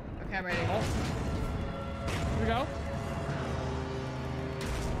ready. Okay, I'm ready. Oh. Here we go.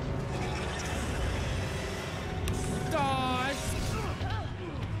 Dodge!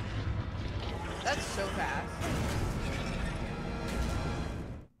 That's so fast.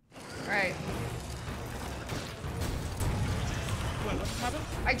 Alright. Wait, what happened?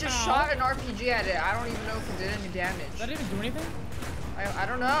 I just Ow. shot an RPG at it. I don't even know if it did any damage. That didn't do anything? I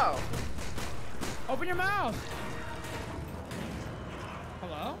don't know. Open your mouth!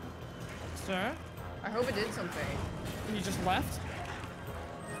 Hello? Sir? I hope it did something. And you just left?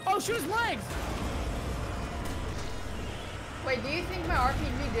 Oh, shoot his legs! Wait, do you think my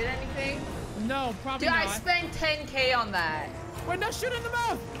RPG did anything? No, probably Dude, not. I spent 10K on that. Wait, no, shoot in the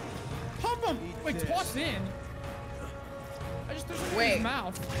mouth! Pump him! Eat Wait, this. toss in. I just threw something in Wait. his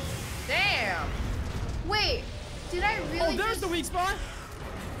mouth. Damn. Wait, did I really Oh, there's just, the weak spot!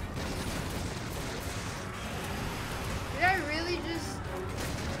 Did I really just...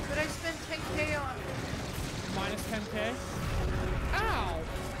 Did I spend 10K on... Minus 10k. Ow!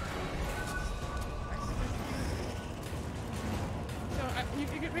 No, we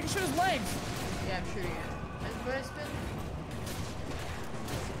can shoot his legs. Yeah, I'm shooting it. But I spent...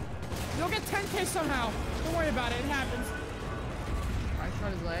 You'll get 10k somehow. Don't worry about it. It happens. I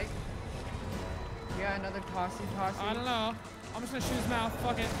shot his leg. Yeah, another tossy. I don't know. I'm just gonna shoot his mouth.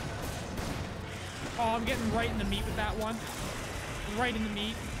 Fuck it. Oh, I'm getting right in the meat with that one. Right in the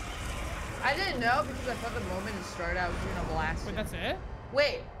meat. I didn't know because I thought the moment it started I was gonna blast Wait, it. that's it?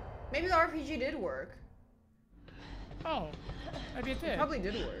 Wait, maybe the RPG did work. Oh. Maybe it did. Probably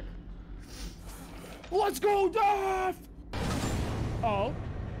did work. Let's go, Death! Oh.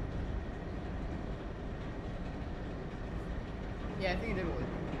 Yeah, I think it did work.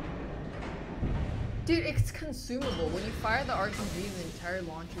 Dude, it's consumable. When you fire the RPG, the entire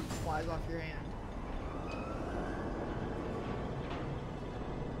launcher flies off your hand.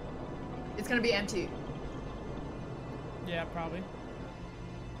 It's gonna be empty. Yeah, probably.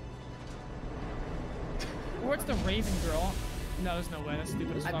 Or it's the Raven Girl. No, there's no way. That's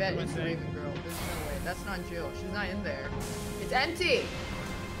stupid as I fuck. bet What am it's the saying? Raven Girl. There's no way. That's not Jill. She's not in there. It's empty!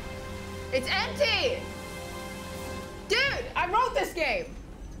 It's empty! Dude, I wrote this game!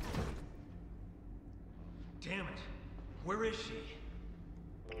 Damn it. Where is she?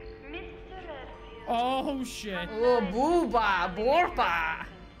 Oh, shit. Oh, booba, borpa!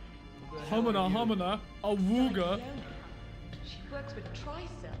 Humana, awooga. She works with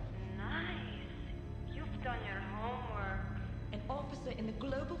Tricell, Nice. You've done your homework. an officer in the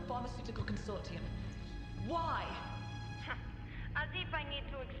Global Pharmaceutical Consortium. Why? As if I need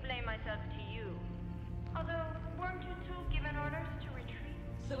to explain myself to you. Although, weren't you two given orders to retreat?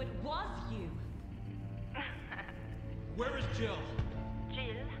 So it was you. Where is Jill?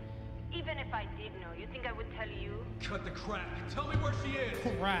 Jill, even if I did know, you think I would tell you? Cut the crap. Tell me where she is.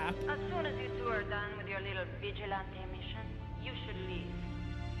 Crap. As soon as you two are done with your little vigilante mission, you should leave.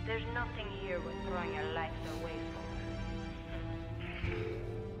 There's nothing here worth throwing your lives away for.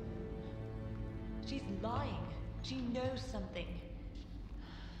 She's lying. She knows something.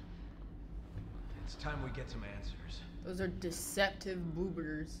 It's time we get some answers. Those are deceptive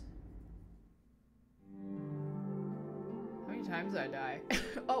boobers. How many times did I die?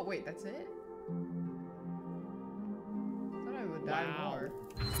 Oh wait, that's it? I thought I would die more.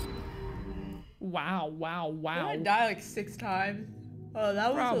 Wow, wow, wow. Did I die like 6 times? Oh, that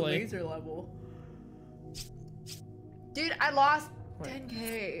was Probably. a laser level. Dude, I lost Wait.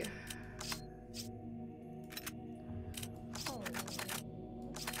 10K. Oh.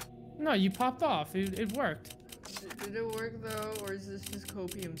 No, you popped off. It worked. Did it work though, or is this just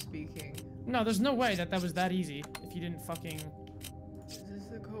copium speaking? No, there's no way that was that easy if you didn't fucking... Is this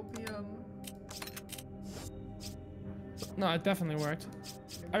the copium? No, it definitely worked.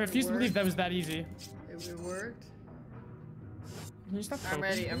 I It refuse to believe worked? that was that easy. It worked? Can you stop I'm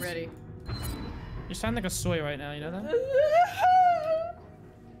ready, focusing, I'm please? ready. You sound like a soy right now, you know that?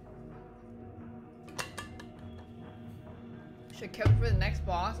 Should have kept it for the next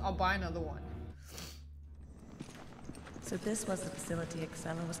boss. I'll buy another one. So this was the facility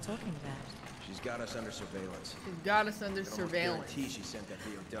Excella was talking about. She's got us under surveillance. She's got us under I can almost surveillance. guarantee she sent that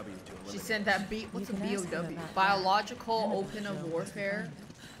BOW to eliminate. She sent that B. What's a You can ask her BOW? about that. Biological None of open that of show was warfare.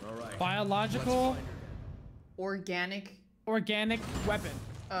 All right. Biological Let's find her. Organic. organic weapon.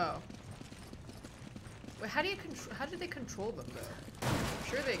 Oh. Wait, how do you control? How do they control them though? I'm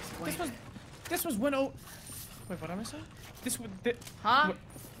sure they explain. This was when wait, what am I saying? This would Huh?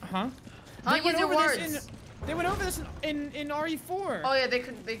 Huh? Huh? They went Use your over this words. they went over this in RE4. Oh yeah, they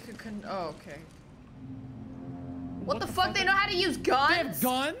could. Oh okay. What the fuck? They know how to use guns? They have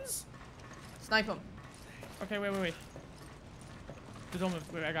guns? Snipe them. Okay, wait. Don't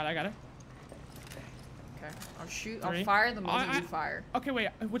move. Wait, I got it. Okay. I'll shoot. Three. I'll fire the moment you fire. Okay, wait.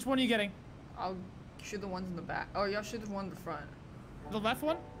 Which one are you getting? I'll shoot the ones in the back. Oh, y'all shoot the one in the front. The left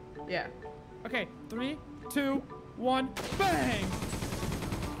one? Yeah. Okay, 3, 2, 1, bang!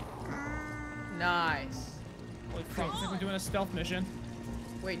 Nice. Holy fuck, it's like we're doing a stealth mission.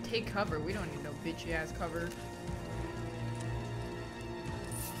 Wait, take cover. We don't need no bitchy ass cover.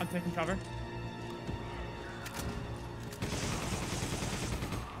 I'm taking cover.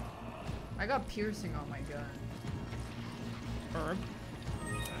 I got piercing on my gun. Herb.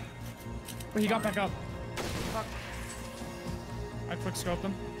 Wait, he got back up. Fuck. I quick scoped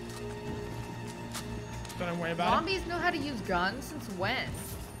him. Don't worry about Zombies know how to use guns since when?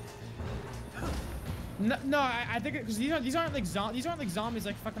 it. No, I think because these aren't like zombies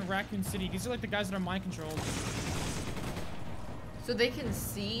like fucking Raccoon City. These are like the guys that are mind controlled. So they can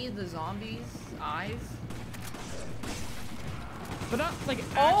see the zombies' eyes? But not like.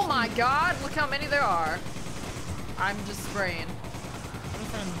 Oh my god, look how many there are. I'm just spraying. I'm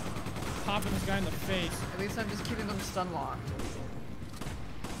just trying to pop this guy in the face. At least I'm just keeping them stun locked.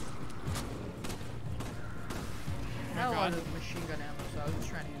 I had a lot of machine gun ammo, so I was just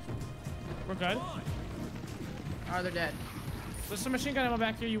trying to use them. We're good. Oh, they're dead. There's some machine gun ammo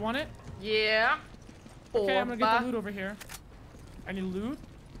back here. You want it? Yeah. Okay, I'm gonna get the Orba. loot over here. Any loot?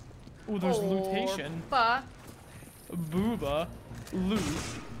 Ooh, there's lootation. Orba. Booba. Loot.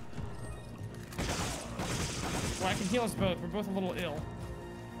 Well, I can heal us both. We're both a little ill.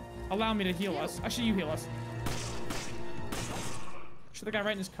 Allow me to heal us. Actually, you heal us. Shoot the guy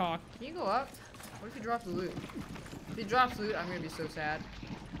right in his cock. Can you go up? What if he drops the loot? If he drops loot, I'm gonna be so sad.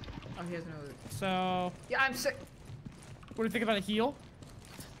 Oh, he has no loot. So, Yeah, I'm sick. what do you think about a heal?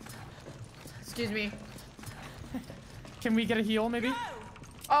 Excuse me. Can we get a heal, maybe?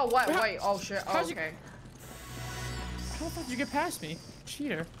 Oh, what? Wait, Wait. Oh, shit. Oh, how'd you- okay. How the fuck did you get past me?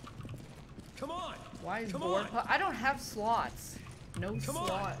 Cheater. Come on. Why is Come board? on. I don't have slots. No Come on.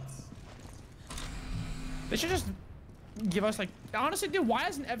 slots. They should just give us like. Honestly, dude, why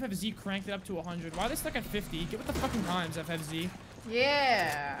hasn't FFZ cranked it up to 100? Why are they stuck at 50? Get with the fucking times, FFZ.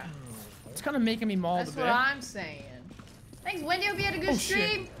 Yeah. It's kind of making me mauled That's a bit. what I'm saying. Thanks, Wendy. Hope you had a good Oh, shit.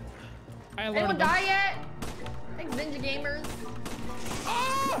 stream. I Anyone alerted them. die yet? Thanks, Ninja Gamers.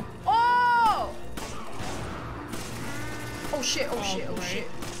 Ah! Oh! Oh shit, oh shit, oh great. shit.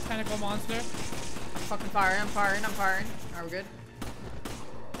 Tentacle monster. I'm fucking firing, I'm firing. Alright, we're good.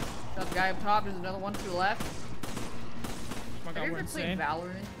 Shot the guy up top, there's another one to the left. Oh my Have god, you we're ever played insane.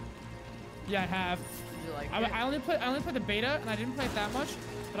 Valorant? Yeah, I have. Did you like it? I only played the beta, and I didn't play it that much,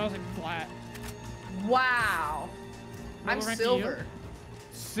 but I was like flat. Wow. What I'm rank are you? silver.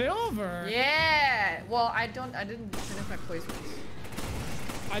 Silver? Yeah. Well, I didn't finish my placements.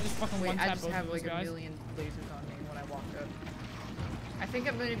 I just fucking Wait, one-tap I just both have of like those a guys. million lasers on me when I walked up. I think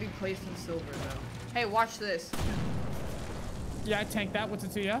I'm gonna be placed in silver though. Hey, watch this. Yeah, I tanked that. What's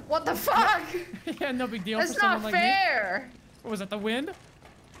it to you? What the fuck? Yeah, no big deal That's for someone not like me. fair. What was that, the wind?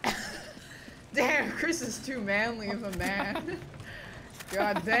 Damn, Chris is too manly of a man.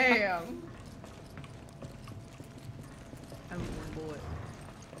 God damn. I have one bullet.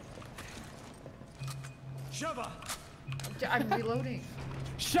 Sheva! I'm reloading.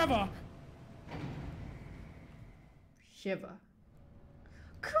 Shiva! Shiva.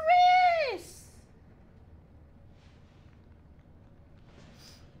 Chris!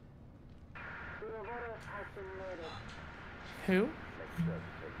 Who?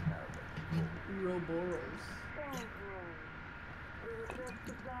 Ouroboros.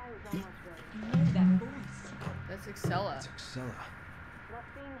 Know that voice. That's Excella. It's Excella.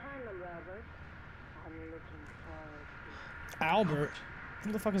 Albert?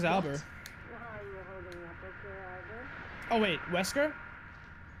 Who the fuck is Albert? Oh wait, Wesker?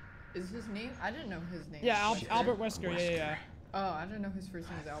 Is his name? I didn't know his name. Yeah, was Wesker. Albert Wesker. Yeah. Oh, I didn't know his first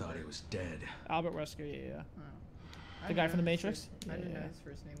name was I thought Albert. he was dead. Albert Wesker. Yeah. Oh. I The didn't guy know from The his Matrix? I didn't know Yeah. his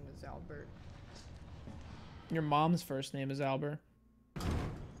first name was Albert. Your mom's first name is Albert.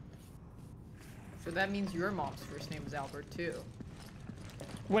 So that means your mom's first name is Albert too.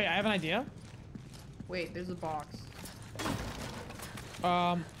 Wait, I have an idea. Wait, there's a box.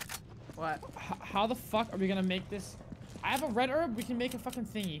 What? How the fuck are we gonna make this? I have a red herb. We can make a fucking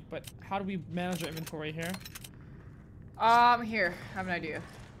thingy, but how do we manage our inventory here? Here. I have an idea.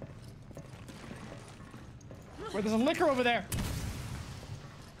 Wait, there's a liquor over there.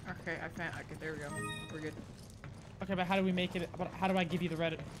 Okay, I found. Okay, there we go. We're good. Okay, but how do we make it? But how do I give you the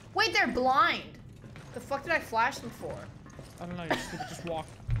red? Wait, they're blind. The fuck did I flash them for? I don't know. You're stupid. Just walk.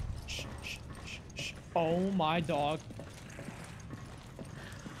 Shh, shh, shh, shh. Oh my dog.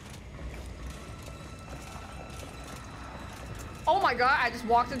 Oh my god! I just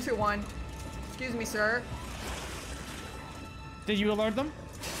walked into one. Excuse me, sir. Did you alert them?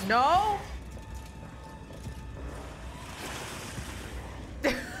 No.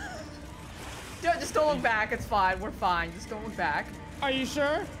 Just don't look back. It's fine. We're fine. Just don't look back. Are you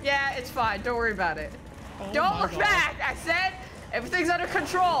sure? Yeah, it's fine. Don't worry about it. Oh Don't my look God. back. I said everything's under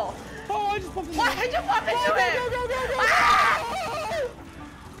control. Oh, I just bumped into Why him. did you bump into Go, him? go, go, go, go, go. Ah!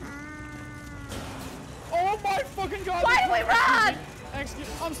 Oh my fucking god. Why did we run? Excuse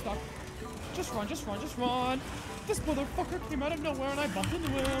me. I'm stuck. Just run, just run, just run. This motherfucker came out of nowhere and I bumped into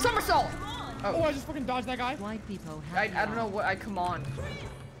him. Somersault. Oh, I just fucking dodged that guy. White people have I don't know what I come on.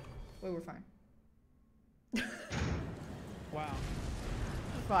 Wait, we're fine. Wow.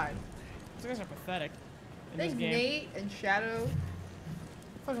 We're fine. These guys are pathetic in I this think game. Nate and Shadow.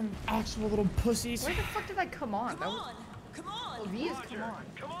 Fucking actual little pussies. Where the fuck did I come on? That was, Come on! oh, V is come on.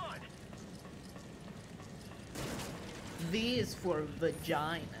 Come on! V is for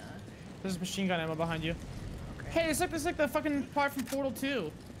vagina. There's machine gun ammo behind you. Okay. Hey, it's like the fucking part from Portal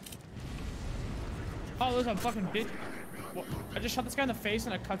 2. Oh, there's a fucking bitch. What? I just shot this guy in the face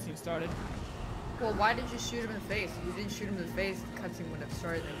and a cutscene started. Well, why did you shoot him in the face? If you didn't shoot him in the face, the cutscene wouldn't have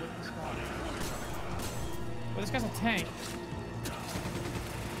started and it wouldn't have spawned. Well, this guy's a tank.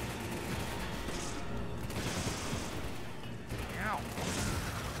 Ow.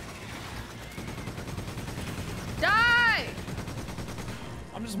 Die!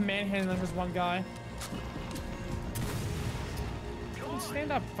 I'm just manhandling this one guy.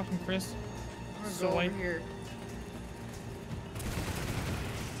 Stand up, fucking Chris. I'm gonna go Soy. over here.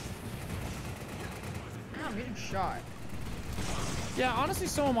 Ah, I'm getting shot. Yeah, honestly,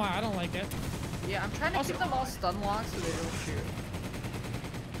 so am I. I don't like it. Yeah, I'm trying to Also- keep them all stun locked so they don't shoot.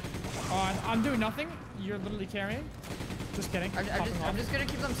 I'm doing nothing. You're literally carrying. Just kidding. Popping off. I'm just gonna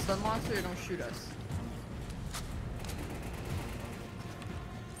keep them stun locked so they don't shoot us.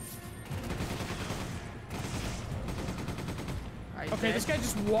 Alright, Okay, dead. this guy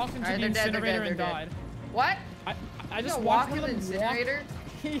just walked into Alright, the they're dead, they're incinerator dead, and they're died. dead. What? I just You walked walk in the into the incinerator?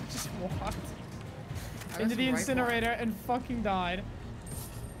 He just walked I into was the right incinerator and fucking died.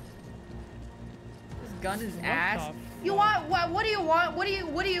 This gun is What ass. the You fuck? want what do you want? What do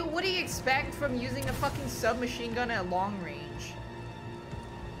you expect from using a fucking submachine gun at long range?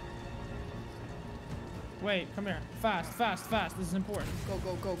 Wait, come here. Fast, fast, fast. This is important. Go,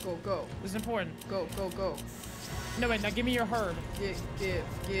 go, go, go, go. This is important. Go, go, go. No, wait, now give me your herb. Give.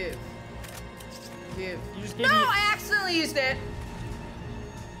 You just gave No, me. I accidentally used it.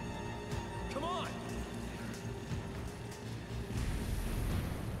 Come on!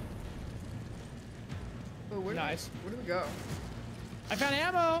 Wait, Nice. Where do we go? I found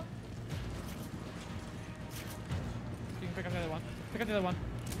ammo. You can pick up the other one. Pick up the other one.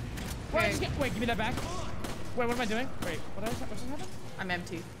 Okay. Wait, give me that back. Wait, what am I doing? Wait, what just happened? I'm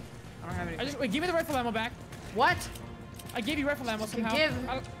empty. I don't have anything. Wait, give me the rifle ammo back. What? I gave you rifle ammo somehow.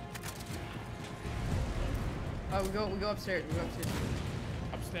 Oh, we go upstairs. We go upstairs.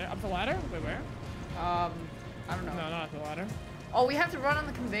 Upstairs? Up the ladder? Wait, where? I don't know. No, not up the ladder. Oh, we have to run on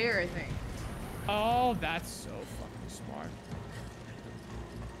the conveyor, I think. Oh, that's so fucking smart.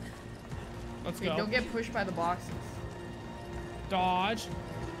 Let's go. Don't get pushed by the boxes. Dodge.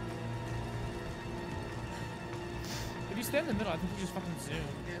 If you stand in the middle, I think you just fucking zoom.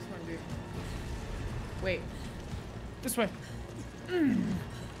 Yeah, that's what I'm doing. Wait. This way. I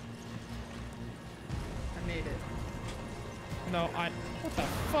made it. No, what the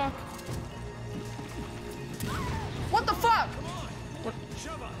fuck? What the fuck? What?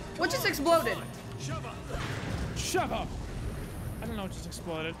 What just exploded? Shove up. I don't know what just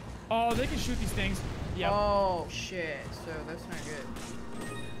exploded. Oh, they can shoot these things. Yep. Oh, shit. So that's not good.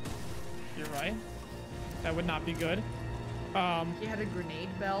 You're right. That would not be good. He had a grenade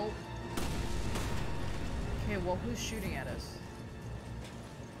belt. Okay, well, who's shooting at us?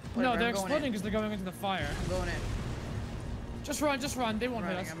 No, they're exploding because they're going into the fire. I'm going in. Just run, just run. They won't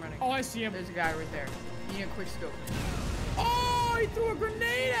hit us. I'm running. Oh, I see him. There's a guy right there. You need a quick scope. Oh, he threw a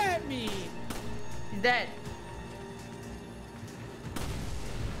grenade at me. He's dead.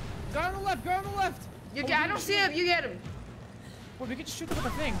 Go on the left, go on the left. I don't see him. You get him. Well, we can just shoot them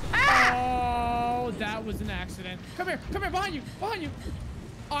with a thing. Ah! Oh, that was an accident. Come here, behind you, behind you.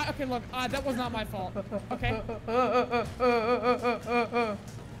 Okay, look, that was not my fault. Okay.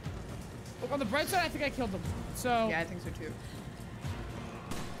 Look, on the bright side, I think I killed them. So. Yeah, I think so too.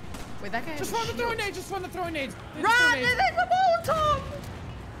 Wait, that guy. Just run the throwing nades. Just run the throwing nades. Run! There's a Molotov.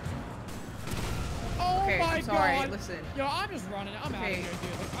 Oh okay, my I'm sorry. god. Listen. Yo, I'm just running. I'm out of here,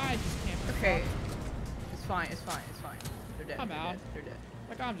 dude. Like, I just can't. Okay. It's fine. It's fine. It's fine. They're dead. I'm out. They're dead.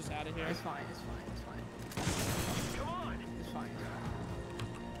 Like, I'm just out of here. It's fine. It's fine. It's fine. Come on. It's fine.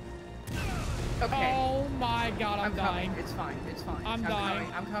 Okay. Oh my god, I'm dying. Coming. It's fine. It's fine. I'm dying.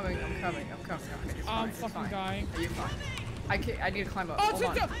 I'm coming. It's fine. I'm It's fucking fine. dying. Are you fine? I need to climb up. Oh, Hold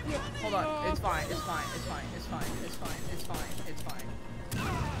on. Hold on. No. It's fine. It's fine. It's fine. It's fine. It's fine. It's fine. It's fine.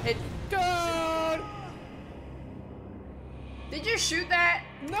 It. Dude! Did you shoot that?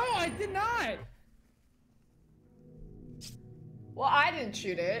 No, I did not. Well, I didn't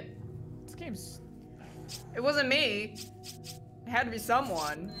shoot it. This game's. It wasn't me. It had to be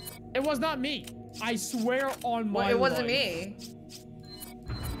someone. It was not me. I swear on my Well, it wasn't life. me.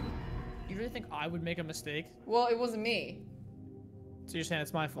 You really think I would make a mistake? Well, it wasn't me. So you're saying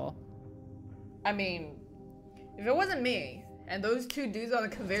it's my fault? I mean, if it wasn't me, and those two dudes on the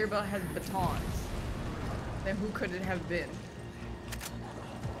conveyor belt had batons, then who could it have been?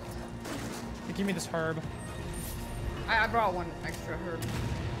 Hey, give me this herb. I brought one extra herb.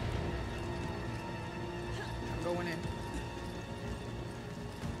 I'm going in.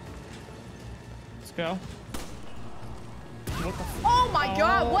 Let's go. What the f— Oh my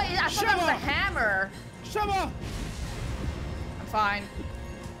god, what? I thought that was a Shut up. hammer. Shava! I'm fine.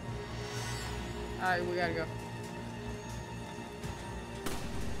 Alright, we gotta go.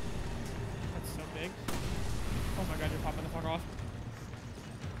 That's so big. Oh my god, you're popping the fuck off.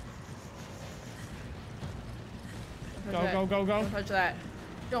 Go, go, go, go. Don't touch that.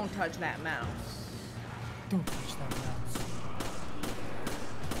 Don't touch that mouse. Don't touch that mouse.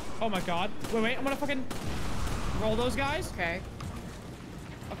 Oh my god. Wait, I'm gonna fucking roll those guys. Okay.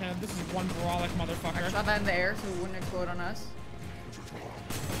 Okay, this is one brawlic motherfucker. I shot that in the air so it wouldn't explode on us.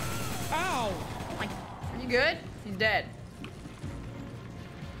 Ow! Are you good? He's dead.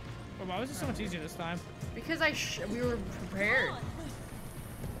 Wait, why was it so much easier this time? Because we were prepared.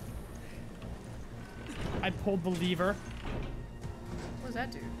 I pulled the lever. What does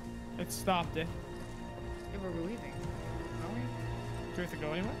that do? It stopped it. Yeah, we're leaving. Aren't we? Do we have to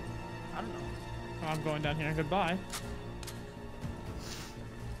go anywhere? I don't know. Oh, I'm going down here. Goodbye.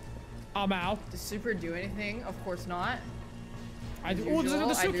 I'm out. Does Super do anything? Of course not. I do. As Oh, there's usual,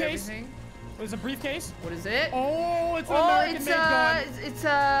 a I do suitcase. everything. There's a briefcase. What is it? Oh, it's an American-made gun. It's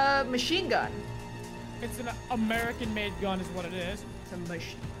a machine gun. It's an American-made gun, is what it is. It's a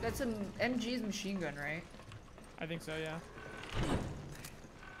machine. That's an MG's machine gun, right? I think so, yeah.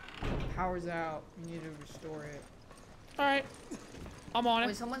 Power's out. You need to restore it. All right, I'm on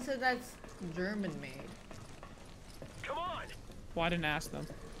Wait, it. someone said that's German made. Come on! Well, I didn't ask them.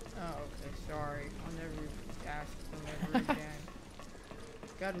 Oh, okay. Sorry. I'll never ask them ever again.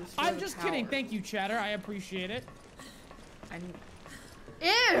 God, restore I'm the just power. kidding. Thank you, Chatter. I appreciate it.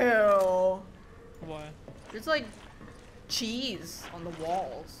 Ew. What? There's like cheese on the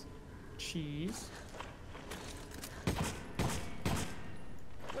walls. Cheese.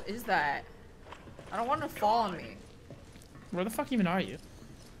 What is that? I don't want to fall on me. Where the fuck even are you?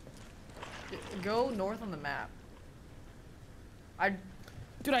 Go north on the map.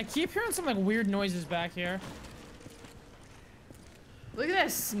 Dude, I keep hearing some like weird noises back here. Look at that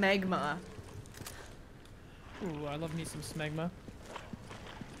smegma. Ooh, I love me some smegma.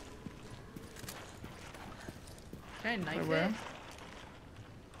 Can I knife Where? it?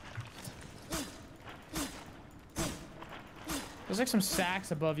 There's like some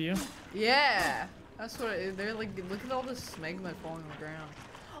sacks above you. Yeah, that's what they're like. Look at all the smegma falling on the ground.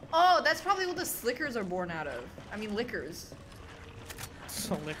 Oh, that's probably what the slickers are born out of. I mean, lickers.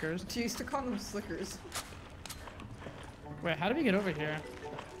 So lickers. She used to call them slickers. Wait, how do we get over here?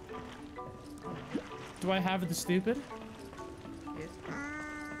 Do I have the stupid? Yes.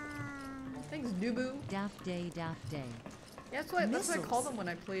 Thanks, Dubu. Daft day, daft day. Yeah, that's what I called them when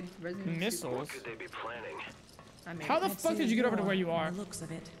I played Resident Evil. Missiles? What could they be planning? I mean, How the fuck did you get over to where you are? Looks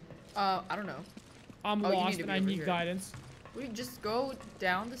of it. I don't know. I'm Oh, you need lost to and be I over need here. guidance. We just go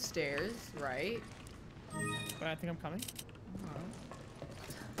down the stairs, right? But I think I'm coming.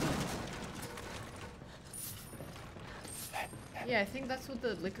 Yeah, I think that's what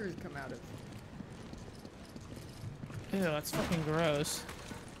the liquors come out of. Ew, that's fucking gross.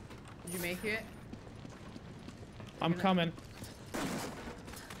 Did you make it? I'm coming.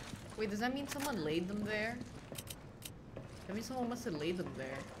 Wait, does that mean someone laid them there? That means someone must have laid them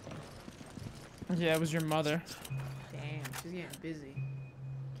there. Yeah, it was your mother. Damn, she's getting busy.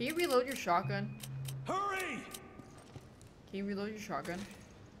 Can you reload your shotgun? Hurry! Can you reload your shotgun?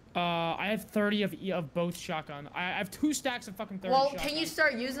 I have 30 of both shotgun. I have 2 stacks of fucking 30 Well, shotgun. can you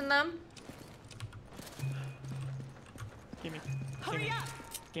start using them? Gimme. Hurry up!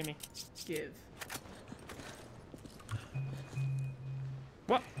 Gimme. Give.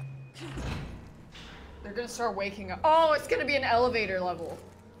 What? They're gonna start waking up. Oh, it's gonna be an elevator level.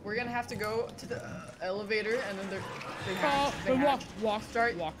 We're gonna have to go to the elevator and then they hatch. They hatch. Walk.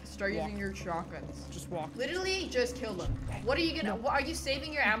 Start walk. using your shotguns. Just walk. Literally, just kill them. What are you gonna? What, are you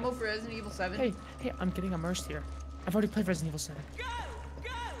saving your ammo for Resident Evil 7? Hey, I'm getting immersed here. I've already played Resident Evil 7. Go! Go!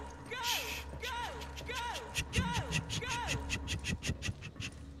 Go! Go! Go! Go!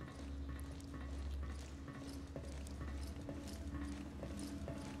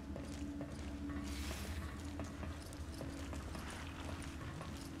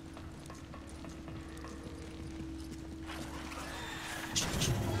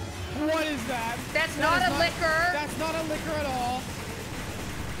 What is that? That's That not is a liquor. That's not a liquor at all.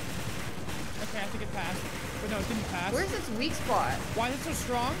 Okay, I think it passed. But no, it didn't pass. Where's its weak spot? Why is it so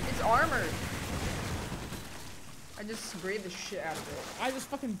strong? It's armored. I just sprayed the shit out of it. I just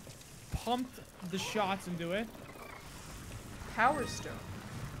fucking pumped the shots into it. Power Stone.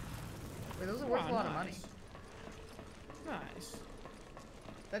 Wait, those are worth a lot of money. Nice.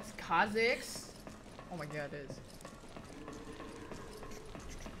 That's Kazakhs. Oh my god, it is.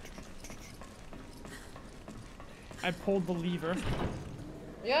 I pulled the lever.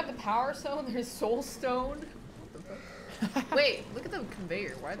 You have the Power Stone, there's Soul Stone. What the fuck? Wait, look at the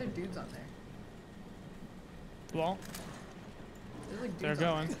conveyor. Why are there dudes on there? Well, There's like they're dudes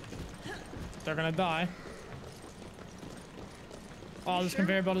on going. They're gonna die. Oh, You this sure?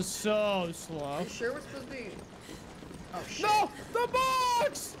 conveyor belt is so slow. Are you sure we're supposed to be? Oh shit. No! The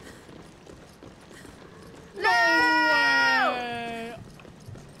box! No! way!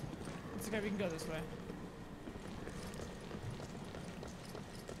 It's okay, we can go this way.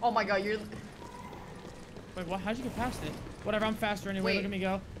 Oh my god, you're. Wait, what? How'd you get past it? Whatever, I'm faster anyway. Wait. Look at me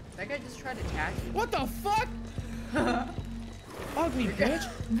go. That guy just tried to attack you. What the fuck? Ugly bitch!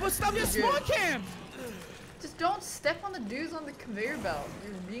 But stop your You're spawn good. camp! Just don't step on the dudes on the conveyor belt.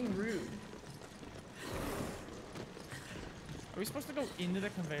 You're being rude. Are we supposed to go into the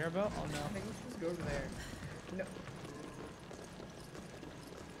conveyor belt? Oh I no. think we're supposed to go over there.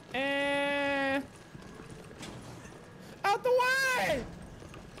 No. And out the way!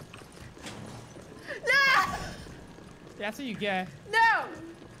 No! That's what you get. No!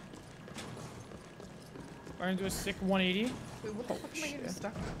 We're gonna do a sick 180. Wait, what the fuck am I getting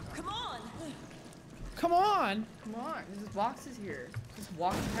stuck on? Come on! Come on! Come on, there's boxes here. Just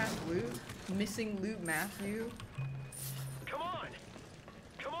walking past loot. Missing loot Matthew. Come on!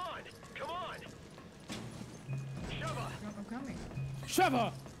 Come on! Come on! Shove I'm coming.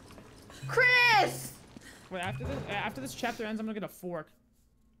 Sheva! Chris! Wait, after this chapter ends, I'm gonna get a fork.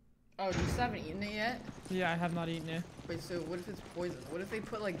 Oh, you just haven't eaten it yet? Yeah, I have not eaten it. Wait, so what if it's poison? What if they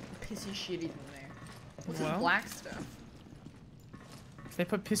put like pissy shitties in there? What's Well. this black stuff? If they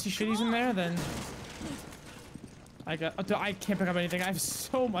put pissy shitties in there, then I can't pick up anything. I have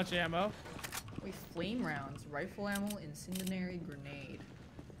so much ammo. Wait, flame rounds, rifle ammo, incendiary grenade.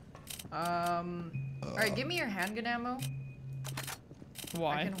 Alright, give me your handgun ammo.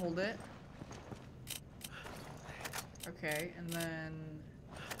 Why? I can hold it. Okay, and then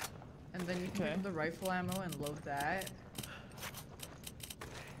you can pick up the rifle ammo and load that.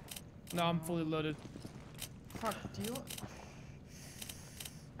 No, I'm fully loaded. Fuck, do you?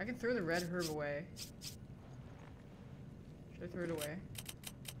 I can throw the red herb away. Should I throw it away?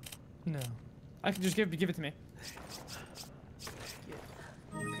 No. I can just give it to me.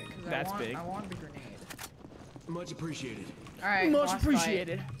 Okay, 'cause That's big. I want the grenade. Much appreciated. Alright, Much boss fight.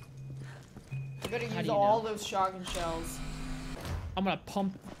 appreciated. You better How use do you all know? those shotgun shells. I'm gonna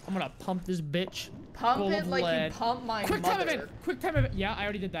pump this bitch. Pump full it of like lead. you pump my Quick mother. time event. Quick time event. Yeah, I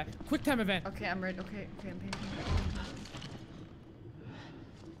already did that. Quick time event. Okay, I'm ready. Okay, I'm paying attention.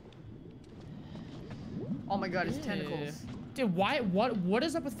 Oh my god, it's tentacles. Dude, why? What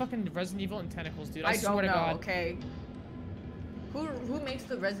is up with fucking Resident Evil and tentacles, dude? I don't swear know. to God. Okay. Who makes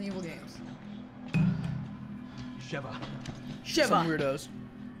the Resident Evil games? Sheva. Shiva. Some weirdos.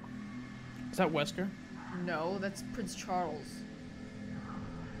 Is that Wesker? No, that's Prince Charles.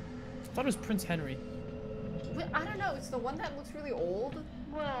 I thought it was Prince Henry. Wait, I don't know. It's the one that looks really old.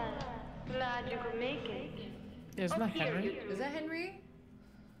 Well, glad you could make it. Yeah, isn't that Henry? Is that Henry?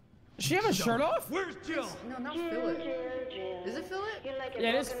 Does she have a shirt off? Where's Jill? No, not Philip. Is it Philip? You're like a Yeah,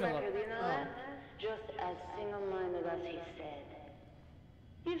 it is broken Philip. record, you know that? Just as single-minded as he said.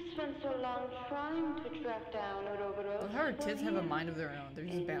 You've spent so long trying to track down a I love how her kids have a mind of their own. They're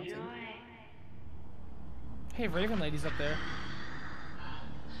just bouncing. Hey, Raven Lady's up there.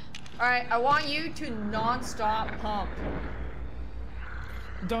 Alright, I want you to non-stop pump.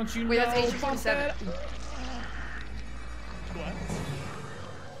 Don't you Wait, know? that's Agent 47. What?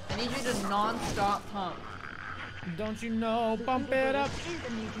 I need you to non-stop pump. Don't you know? Bump it up. Is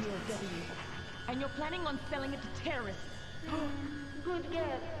a new DOW, and you're planning on selling it to terrorists. Good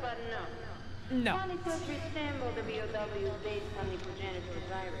guess, but no. No. While it does resemble the BOW based on the progenitor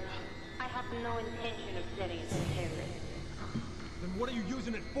virus, I have no intention of setting it to terrorists. Then what are you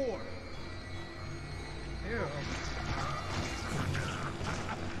using it for? Ew. Ew.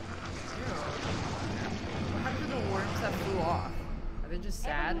 What happened to the worms that flew off? Are they just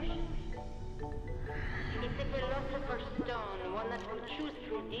sad? It's a philosopher's stone, one that will choose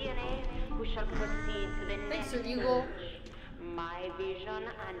through DNA who shall proceed to the Thanks, next Sir Eagle. stage. My vision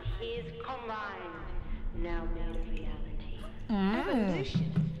and his combined, now made a reality.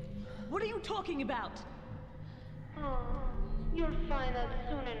 Evolution? What are you talking about? Oh, you'll find out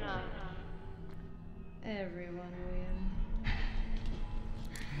soon enough. Everyone will.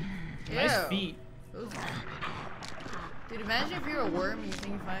 Nice Ew. feet. Those- Dude, imagine if you're a worm and you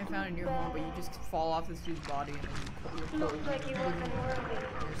think you finally found a new home, but you just fall off this dude's body and then you're cold. Looks like he wasn't worthy.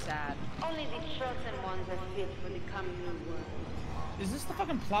 You're sad. Only the chosen ones are fit for the coming new world. Is this the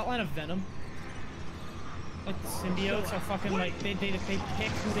fucking plotline of Venom? Like the symbiotes are fucking like they pick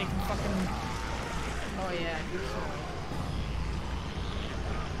who they can fucking. Oh yeah, you're so.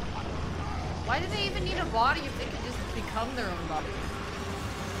 Why do they even need a body if they could just become their own body?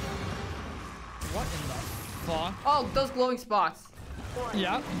 What in the fuck? Oh, those glowing spots.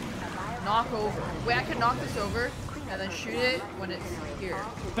 Yeah. Knock over. Wait, I can knock this over and then shoot it when it's here.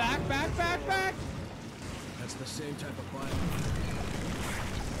 Back. That's the same type of bio.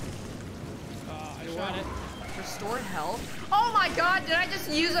 I shot it. Restore health. Oh my god, did I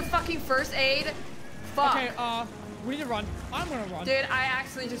just use a fucking first aid? Fuck. Okay, we need to run. I'm gonna run. Dude, I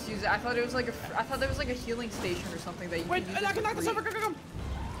accidentally just used it. I thought it was like I thought there was like a healing station or something that you Wait, could use. I can knock this over. Come.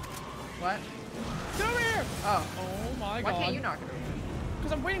 What? Get over here. Oh. Oh my Why god. can't you knock it over?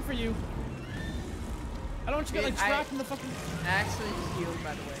 Because I'm waiting for you. I don't want you to get like Dude, trapped in the fucking. I actually just healed,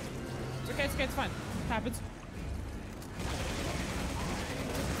 by the way. It's okay. It's fine. It happens.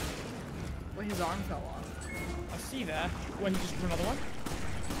 Wait, his arm fell off. I see that. Wait, he just drew another one.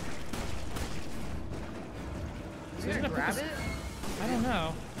 You So he's gonna put grab this- it? I don't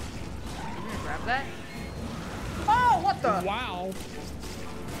know. You gonna grab that? Oh, what the? Wow.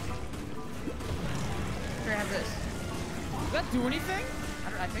 Here, have this. Does that do anything?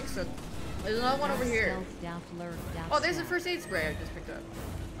 I think so. There's another one over here. Oh, there's a first aid spray I just picked up.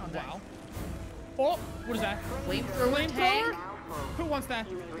 Oh, nice. Wow. Oh, what is that? Flamethrower tank? Who wants that?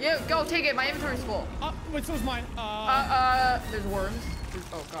 Yeah, go take it. My inventory's full. Wait, so is mine. There's worms.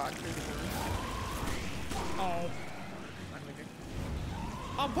 Oh god, there's worms. Oh.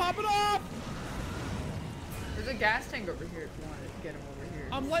 I'm popping up! There's a gas tank over here if you want to get him over here.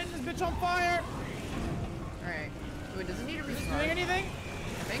 I'm lighting this bitch on fire! Alright. Wait, does it need to Is this restart? doing anything?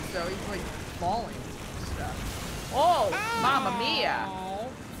 I think so. He's like falling and stuff. Oh, Ow. mamma mia.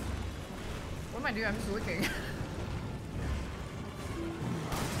 What am I doing? I'm just looking.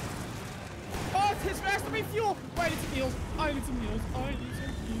 Oh, it's faster than fuel. I need some heals. I need some heals. I need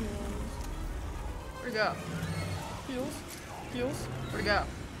some heals. Where'd it go? Heals. Heals. Where'd it go?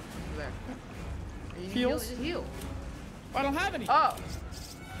 Over there. You need Heals? Just heal. I don't have any. Oh.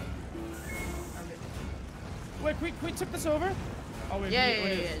 Wait, can we tip this over? Oh, wait.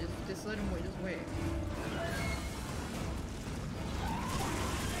 Yeah. Just let him wait. Just wait.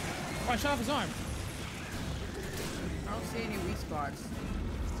 Oh, I shot off his arm. I don't see any weak spots.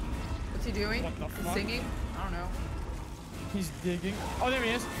 What's he doing? What the He's fuck? singing? I don't know. He's digging. Oh, there he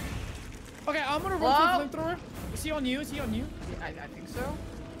is. Okay, I'm gonna run for the flamethrower. Is he on you? Is he on you? Yeah, I think so.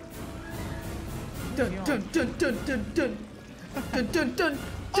 Dun, dun, dun, dun, dun, dun. Dun, dun, dun,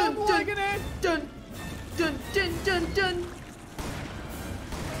 dun, dun, dun, dun, dun, dun, dun.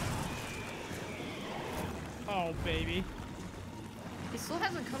 Oh, baby. He still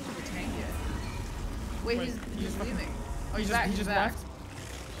hasn't come to the tank yet. Wait, Wait, he's leaving. Oh, He he's just, back. he He's just back. left.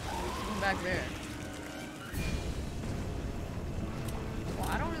 He's going back there. Well,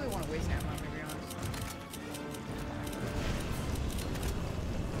 I don't really want to waste ammo, to be honest.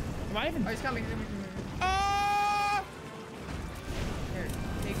 Am I even? Oh, he's coming. Ah! Here,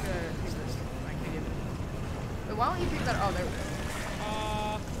 take this. I can't give it. Wait, why don't you pick that? Oh, there we go.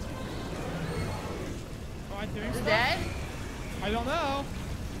 Am I doing Is it stuff? dead? I don't know.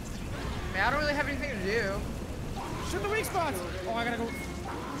 I mean, I don't really have anything to do. Shoot the weak spots. Oh, I gotta go.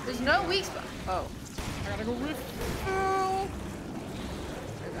 There's no weak spot. Oh. I gotta go refill.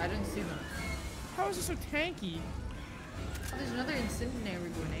 I didn't see them. How is it so tanky? Oh, there's another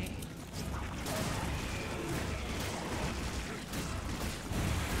incendiary grenade.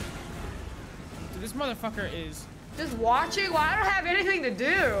 Dude, this motherfucker is. Just watching? Well, I don't have anything to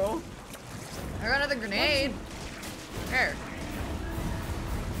do. I got another grenade. Here.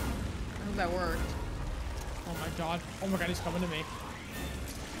 I hope that worked. Oh my god. Oh my god, he's coming to me.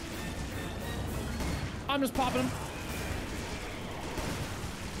 I'm just popping him.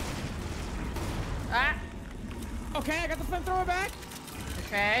 Ah. Okay, I got the flamethrower back.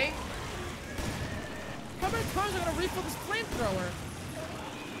 Okay. How many times am I gonna refill this flamethrower?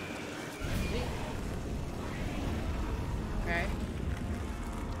 Okay.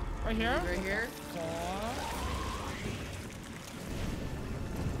 Right here? Right here.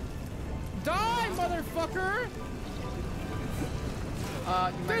 Die, motherfucker! You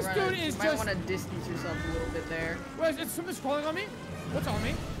might, This dude is you might just- want to distance yourself a little bit there. Wait, is something's crawling on me? What's on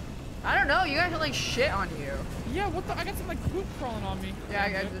me? I don't know. You guys have like shit on you. Yeah, what the? I got some like poop crawling on me. Yeah, I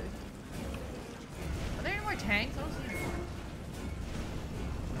got. Are there any more tanks? I don't see any more.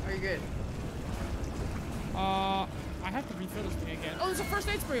 Are you good? I have to refill this thing again. Oh, there's a first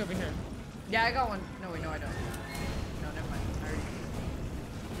aid spray over here. Yeah, I got one. No, wait, no, I don't. No, never mind.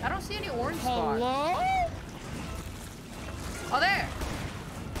 I don't see any orange spots. Hello? Oh, there.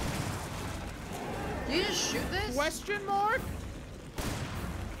 Did you just shoot this? Question mark?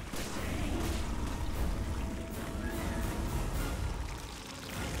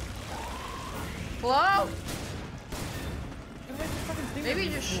 Hello? Maybe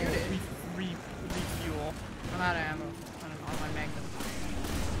just shoot it. Refuel. I'm out of ammo on my magnum.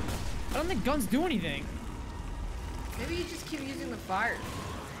 I don't think guns do anything. Maybe you just keep using the fire.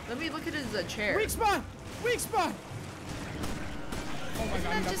 Let me look at his chair. Weak spot! Weak spot! Oh my Isn't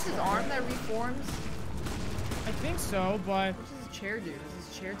god. that just his arm that reforms? I think so, but What does his chair do? Does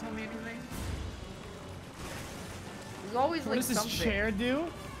his chair tell me anything? There's always what like does this something. chair do?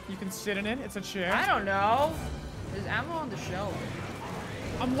 You can sit in it. It's a chair. I don't know. There's ammo on the shelf.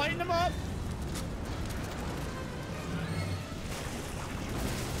 I'm lighting them up.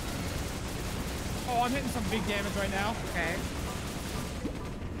 Oh, I'm hitting some big damage right now. Okay.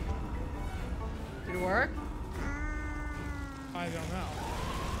 Did it work? I don't know.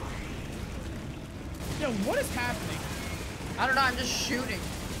 Yo, what is happening? I don't know. I'm just shooting.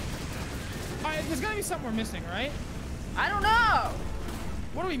 There's gotta be something we're missing, right? I don't know.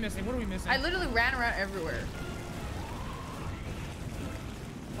 What are we missing? What are we missing? I literally ran around everywhere.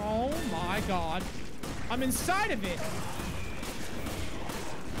 Oh my god. I'm inside of it.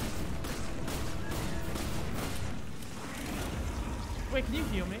 Wait, can you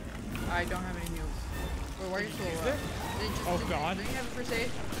heal me? I don't have any heals. Wait, why are you so Is low? there? Oh, God. Do you have a first aid?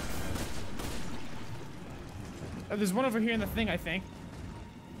 There's one over here in the thing, I think.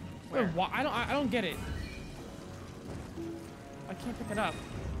 Where? Wait, why? I don't get it. I can't pick it up.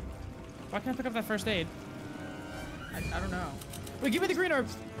 Why can't I pick up that first aid? I don't know. Wait, give me the green herb.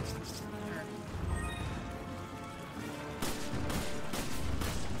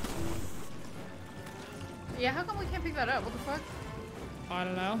 Yeah, how come we can't pick that up? What the fuck? I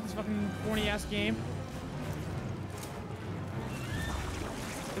don't know. This fucking corny ass game.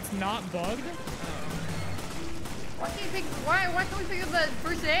 It's not bugged. Why can't you pick? Why can't we pick up the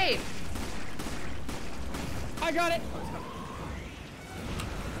first aid? I got it.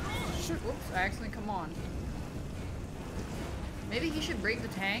 Shit. Whoops! I accidentally come on. Maybe he should break the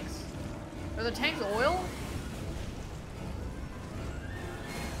tanks. Are the tanks oil?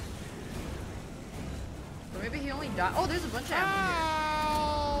 Or maybe he only died. Oh, there's a bunch of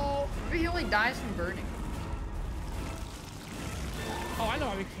ammo here. Maybe he only dies from burning. Oh, I know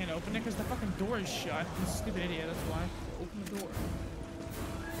why we can't open it, because the fucking door is shut. You stupid idiot, that's why. Open the door.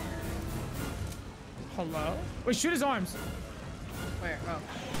 Hello? Wait, shoot his arms. Where? Oh.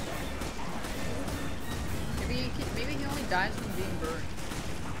 Maybe he only dies from being burned.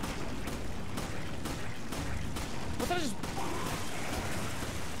 What did I just...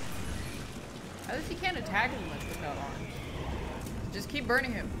 At least he can't attack him much without arms. Just keep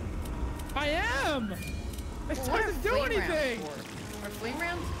burning him. I am! It Well, what are doesn't do flame anything! rounds for? Are flame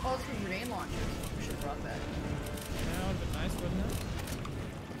rounds? Oh, it's for grenade launchers. We should have brought that. Yeah, that would've been nice, wouldn't it?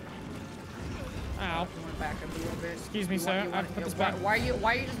 Ow. You want to back up a little bit? Excuse me, sir. I have to put this back. Why are you just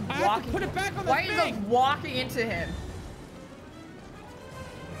walking? I have to put it back on the Why are you thing! just walking into him?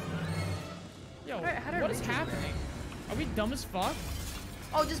 Yo, How do I what is reach this happening? Are we dumb as fuck?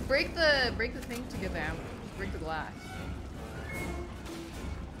 Oh, just break the thing to get the ammo. Just break the glass.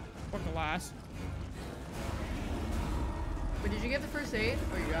 What glass? But did you get the first aid?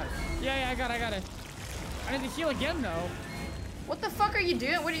 Oh, you got it. Yeah, I got it. I need to heal again, though. What the fuck are you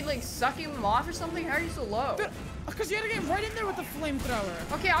doing? What are you, like, sucking them off or something? How are you so low? Because you had to get right in there with the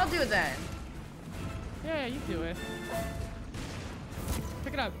flamethrower. Okay, I'll do it then. Yeah, you do it.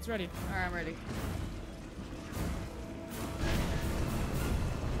 Pick it up. It's ready. Alright, I'm ready.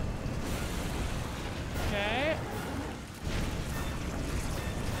 Okay.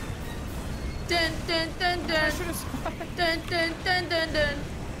 Dun dun dun dun. Dun dun dun dun dun.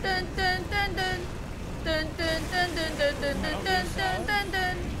 Dun dun dun dun. Dun dun dun dun dun dun dun dun dun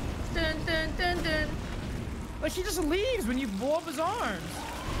dun. Dun dun dun dun. Like, he just leaves when you blow up his arms.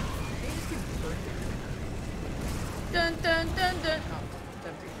 Dun dun dun dun. Oh, it's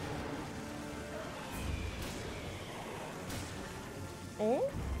empty. Oh?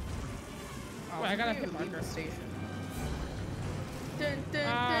 Oh, Wait, I gotta maybe hit leave marker. the station. Dun dun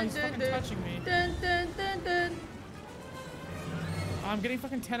Ah, dun he's dun fucking dun. touching me. Dun dun dun dun. I'm getting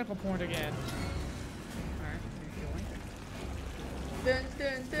fucking tentacle porn again. Alright, you're healing. Dun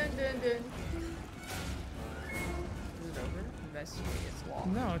dun dun dun dun. Is it over? Investigate its wall.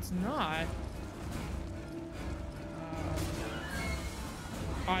 No, it's not.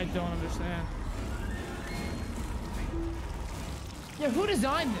 I don't understand. Yeah, who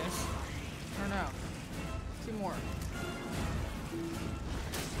designed this? I don't know. 2 more.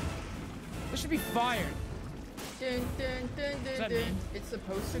 This should be fired. Dun dun dun dun that dun. mean? It's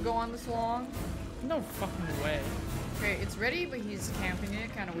supposed to go on this long. No fucking way. Okay, it's ready, but he's camping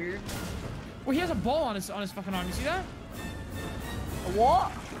it. Kind of weird. Well, he has a ball on his fucking arm. You see that? A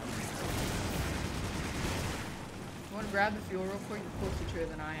what? You want to grab the fuel real quick? You're closer to it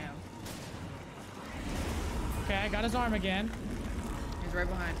than I am. Okay, I got his arm again. He's right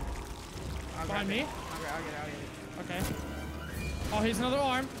behind me. I'll Behind grab me? it. I'll get out of here. Okay. Oh, here's another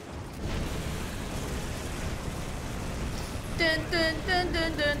arm. Dun dun dun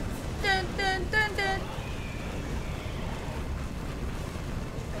dun dun dun dun dun dun.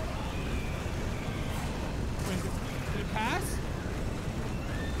 Wait, did it pass?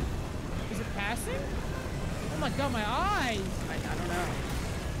 Is it passing? Oh my god, my eyes! I don't know.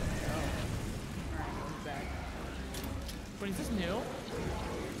 Oh. Alright, going back. Wait, is this new?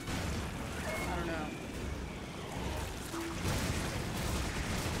 I don't know.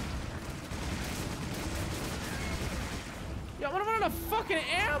 Yeah, I'm running out of fucking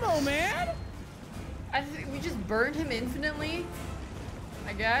ammo, man! I think we just burned him infinitely.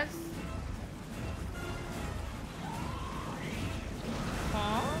 I guess.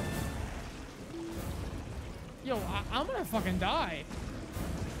 Huh? Yo, I'm gonna fucking die.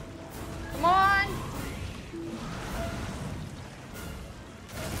 Come on!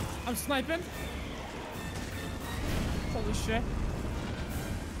 I'm sniping. Holy shit.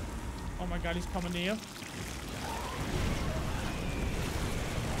 Oh my god, he's coming to you.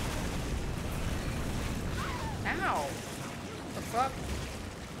 Ow! What the fuck?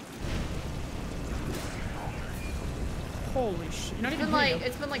 Holy shit. You're not It's even been like hitting him.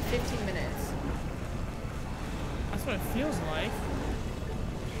 it's been like 15 minutes. That's what it feels like.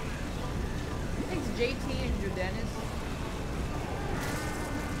 Thanks, JT and Jordanis.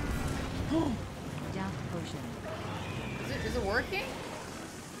 Doubt potion. Is it working?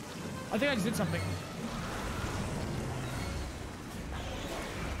 I think I just did something.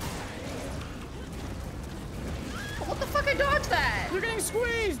 Oh, what the fuck? I dodged that! You're getting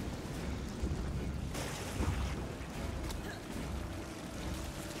squeezed!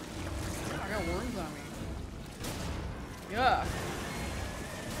 I got worms on me. Yeah.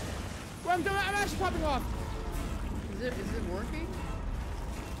 Well, I'm actually popping off. Is it working?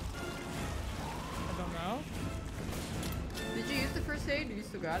 I don't know. Did you use the first aid? You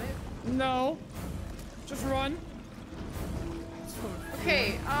still got it? No. Just run.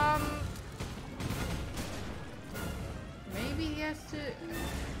 Okay, maybe he has to...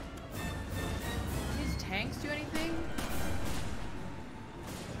 These tanks do anything?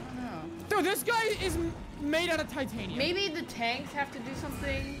 I don't know. Dude, this guy is made out of titanium. Maybe the tanks have to do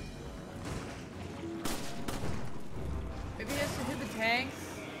something. Maybe he has to hit the tanks.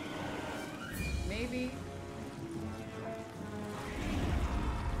 Maybe.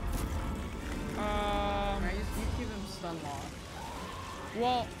 Right, you keep him stun locked.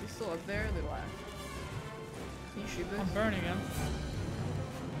 Well, He's still up there, they left. Can you shoot this? I'm burning him.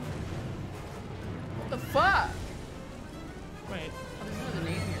 What the fuck? Wait, Oh, there's another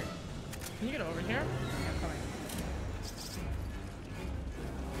name here. can you get over here? Yeah, I'm coming.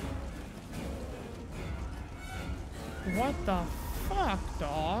 What the fuck,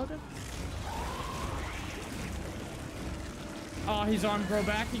 dog? Oh, his arm grow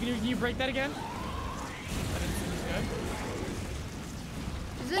back. Can you break that again? That didn't seem good.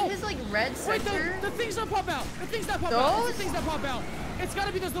 Is it his like red Wait, sector? the things that pop out. The things that pop out. It's Those? the things that pop out. It's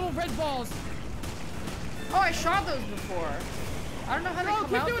gotta be those little red balls. Oh, I shot those before. I don't know how they No, come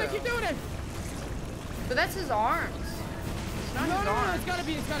keep out doing though. it. Keep doing it. But that's his arms. It's not No, his no, no, arms. it's gotta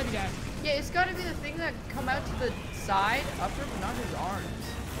be that. Yeah, it's gotta be the thing that come out to the side, upper, but not his arms.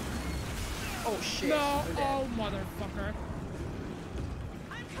 Oh shit. No, They're dead. oh motherfucker.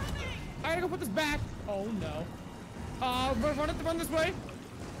 I gotta go put this back. Oh no. Run this way.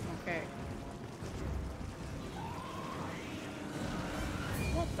 Okay.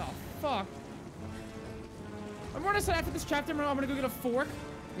 What the fuck? I'm gonna say after this chapter, I'm gonna go get a fork.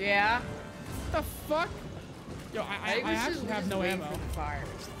 Yeah. What the fuck? Yo, I think we should actually have just no wait ammo. for the fire.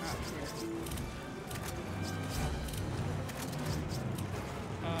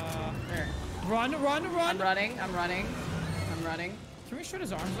 Oh, here. There. Run. I'm running. Can we shoot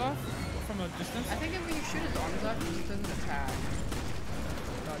his arms off from a distance? I think if you shoot his arms off, he just doesn't attack.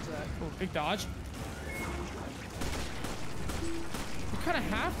 Dodge that. Oh, big dodge. You kind of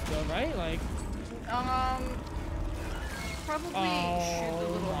have to, though, right? Like, Probably Oh, shoot the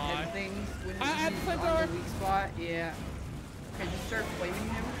little my. head things when I have he's to on flamethrower. the weak spot. Yeah. Okay, just start flaming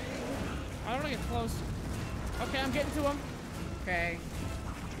him. I don't want to get close. Okay, I'm getting to him. Okay.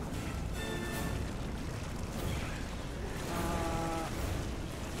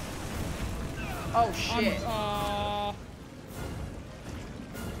 Oh shit. Oh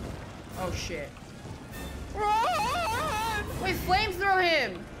shit. Run! Wait, flamethrow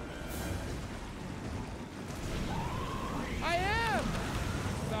him! I am.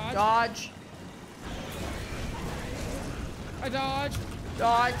 Dodge. I dodge.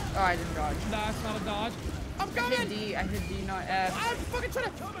 Dodge. Oh, I didn't dodge. That's not a dodge. I'm I coming. hit D. I hit D, not F. I'm fucking trying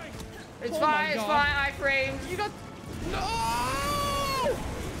to. It's Oh fine. my It's God. fine. I framed. You got. No!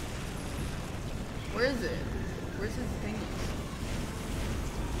 Where is it? Where's his thingy?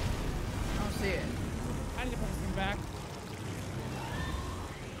 I don't see it. I need to put this thing back.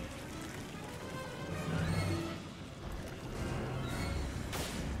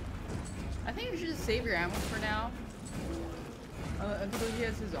 I think you should just save your ammo for now. Until he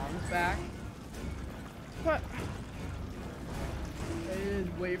has his arms back. What?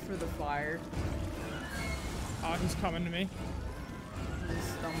 And wait for the fire. Oh, he's coming to me. He's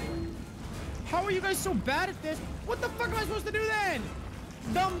stumbling. How are you guys so bad at this? What the fuck am I supposed to do then?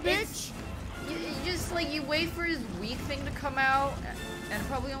 Dumb bitch! You just like you wait for his weak thing to come out, and it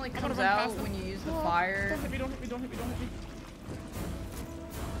probably only I'm gonna comes run out past him. when you use the Oh, fire. Don't hit me, don't hit me, don't hit me, don't hit me.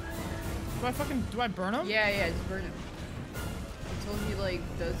 Do I burn him? Yeah, just burn him. Until he like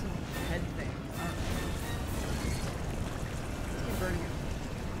does some head thing. I don't know. Let's keep burning him.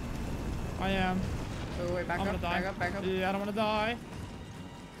 I am. Wait, back I'm up, gonna die. back up. Yeah, I don't want to die.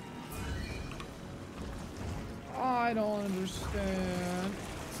 I don't understand.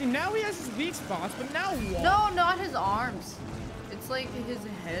 See, now he has his weak spots, but now what? No, not his arms. It's like his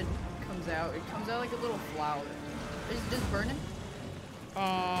head comes out. It comes out like a little flower. Just burn him.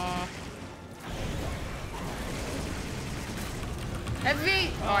 Heavy!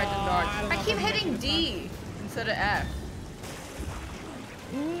 Oh, I didn't dodge. I don't know I if keep I'm hitting making D instead of F.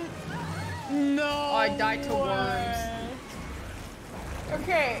 No! Oh, I died to worms.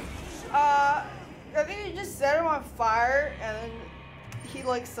 Okay, I think you just set him on fire, and then he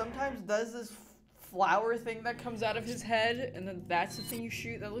like sometimes does this flower thing that comes out of his head, and then that's the thing you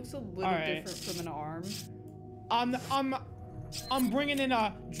shoot. That looks a little different from an arm. I'm bringing in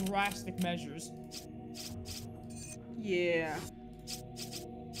drastic measures. Yeah.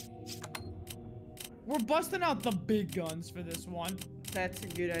 We're busting out the big guns for this one. That's a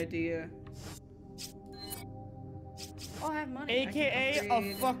good idea. Oh, I have money. AKA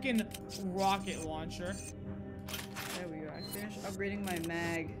a fucking rocket launcher. There we go. I finished upgrading my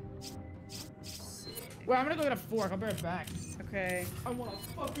mag. Sick. Well, I'm gonna go get a fork. I'll be right back. Okay. I want a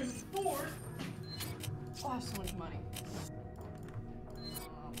fucking fork. Oh, I have so much money.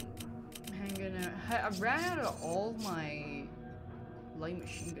 I ran out of all my light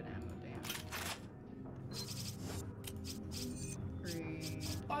machine gun ammo. Damn.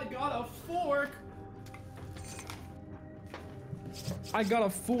 Great. I got a fork. I got a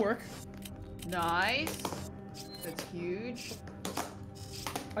fork. Nice. That's huge.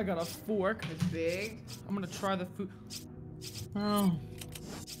 I got a fork. It's big. I'm gonna try the food. Oh.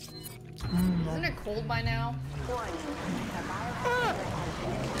 Isn't it cold by now?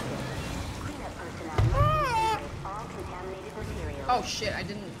 Oh shit, I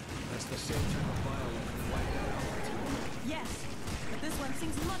didn't. That's the same type of bile wiped out. Yes, but this one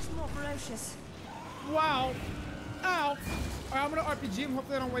seems much more ferocious. Wow. Ow. Alright, I'm gonna RPG him.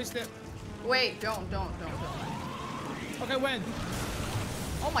 Hopefully I don't waste it. Wait, don't. Okay, when?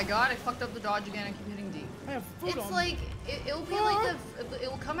 Oh my god, I fucked up the dodge again. I keep hitting D. I have food It's on. like, it'll be like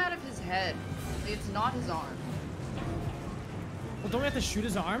it'll come out of his head. It's not his arm. Well, don't we have to shoot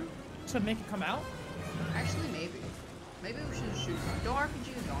his arm to make it come out? Actually, maybe. Maybe we should shoot his arm. Don't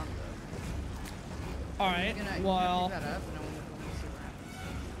RPG his arm though. Alright, You're gonna well. pick that up and I want to see what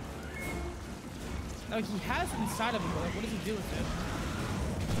happens. Like, he has it inside of him, but like, what does he do with it?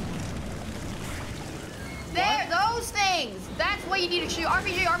 There, those things! That's what you need to shoot.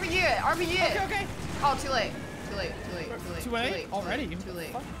 RPG it! Okay. Oh, too late. Too late. Already? Too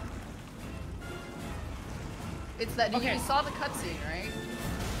late. It's that, you saw the cutscene, right?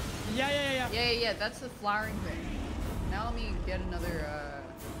 Yeah. That's the flowering thing. Now let me get another,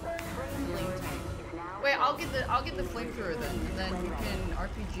 flame tank. Wait, I'll get the flamethrower then, and then you can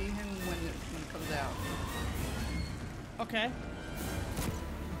RPG him when it comes out. Okay.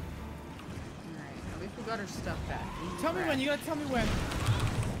 Alright, at least we got our stuff back. Tell me when. You gotta tell me when.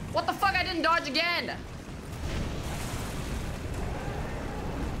 What the fuck? I didn't dodge again!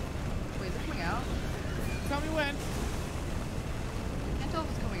 Wait, is it coming out? Tell me when. I can't tell if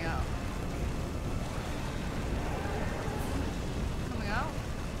it's coming out. Coming out?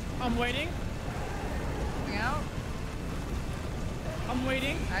 I'm waiting. Coming out? I'm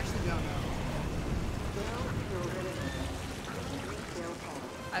waiting. I actually don't know.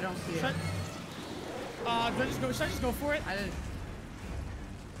 I don't see it. Should I just go for it? I didn't.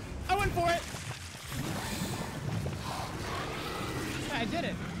 I went for it. I did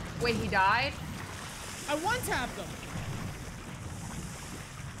it. Wait, he died? I one-tapped him.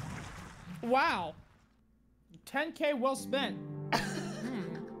 Wow. 10K well spent.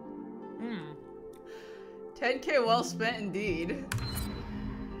 10K well spent indeed.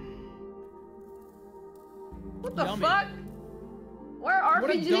 What the Yummy. fuck? Where are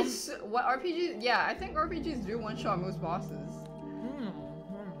What a RPGs? What RPGs? Yeah, I think RPGs do one-shot most bosses.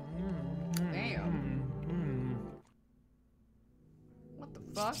 Damn. What the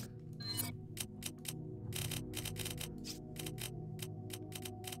fuck?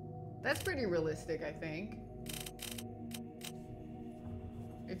 That's pretty realistic, I think.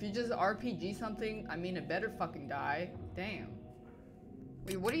 If you just RPG something, I mean, it better fucking die. Damn.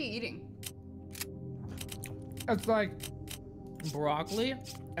 Wait, what are you eating? It's like broccoli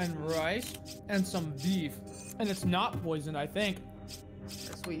and rice and some beef. And it's not poisoned, I think.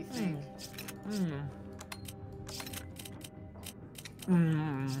 That's what you think.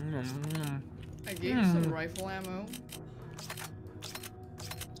 I gave you some rifle ammo.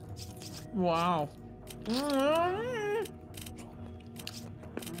 Wow.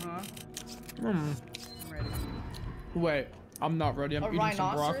 I'm ready. Wait, I'm not ready. I'm A eating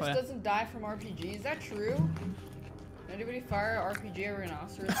some rhinoceros broccoli. doesn't die from RPG. Is that true? Anybody fire RPG a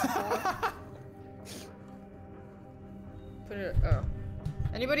rhinoceros before? Put it. Oh.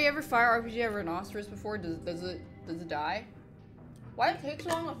 Anybody ever fire RPG at a rhinoceros before? Does it die? Why it take so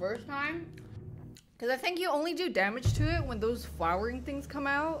long the first time? Because I think you only do damage to it when those flowering things come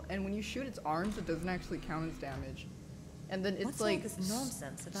out, and when you shoot its arms, it doesn't actually count as damage. And then it's What's all like this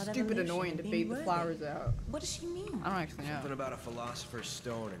nonsense about stupid evolution annoying to being fade the worthy? flowers out. What does she mean? I don't actually know. Something about a philosopher's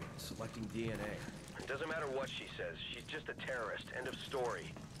stone and selecting DNA. It doesn't matter what she says. She's just a terrorist. End of story.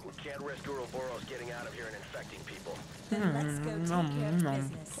 We can't risk Ouroboros getting out of here and infecting people. Then let's go take care of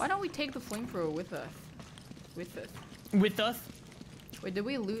business. Why don't we take the flamethrower with us? With us. With us? Wait, did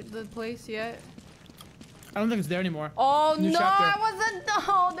we loot the place yet? I don't think it's there anymore. Oh New no, chapter. I wasn't.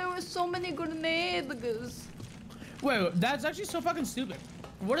 No, there were so many grenades. Wait, that's actually so fucking stupid.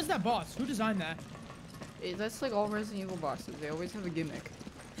 What is that boss? Who designed that? That's like all Resident Evil bosses. They always have a gimmick.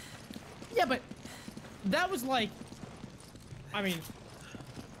 Yeah, but that was like, I mean,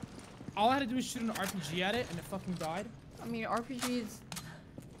 all I had to do was shoot an RPG at it and it fucking died. I mean, RPGs.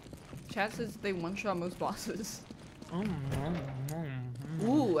 Chat says they one-shot most bosses.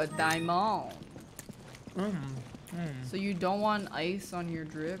 Ooh, a diamond. So you don't want ice on your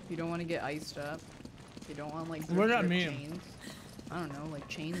drip. You don't want to get iced up. You don't want like What does that drip mean? chains. I don't know, like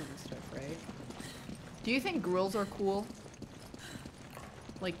chains and stuff, right? Do you think grills are cool?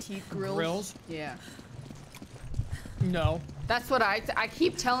 Like teeth grills? Grills? Yeah. No. That's what I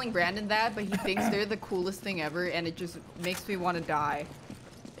keep telling Brandon that, but he thinks they're the coolest thing ever, and it just makes me want to die.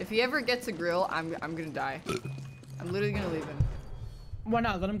 If he ever gets a grill, I'm gonna die. I'm literally gonna leave him. Why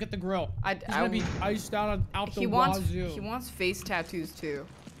not? Let him get the grill. He's gonna be iced out the wazoo. He wants face tattoos too.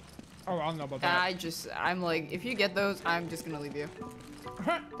 Oh, I don't know about And that. I'm like, if you get those, I'm just gonna leave you.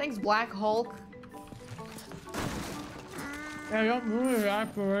 Thanks, Black Hulk. I don't really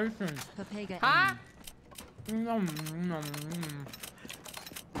aspirations. Huh?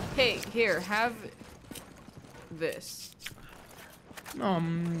 Hey, here, have this.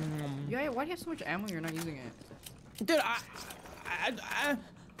 Yeah, why do you have so much ammo? You're not using it. Dude,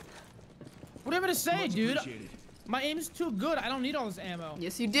 what am I to say, dude? My aim is too good. I don't need all this ammo.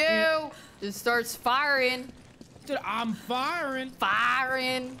 Yes, you do. Just starts firing. Dude, I'm firing.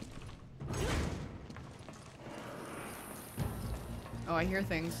 Firing. Oh, I hear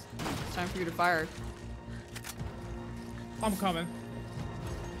things. It's time for you to fire. I'm coming.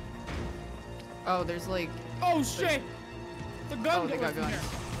 Oh, there's like. Oh shit! The gun. Oh, they got guns.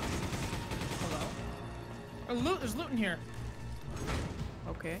 Hello. There's loot in here.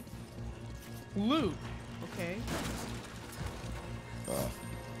 Okay. Loot. Okay.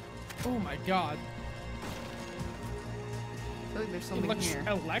 Oh my god. I feel like there's something here.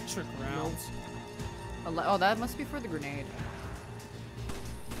 Electric rounds. Oh, that must be for the grenade.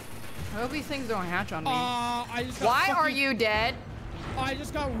 I hope these things don't hatch on me. I just got Why are you dead? I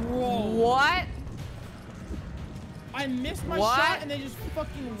just got rolled. What? I missed my What? shot and they just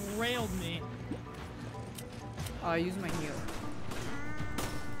fucking railed me. Oh, I used my heal.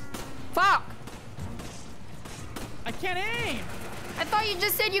 Fuck! I can't aim. I thought you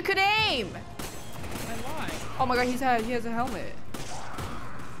just said you could aim. I lied. Oh my god, he has a helmet.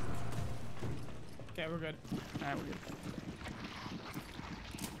 Okay, we're good. Alright, we're good.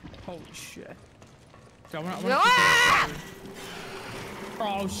 Holy shit. So Ah!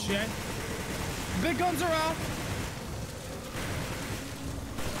 Oh shit. Big guns are out.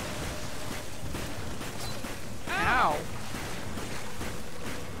 Ow.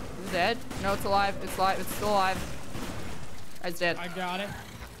 Is it dead? No, it's alive. It's alive. It's still alive. It's dead. I got it.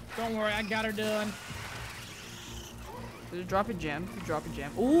 Don't worry, I got her done. Did it drop a gem? Did it drop a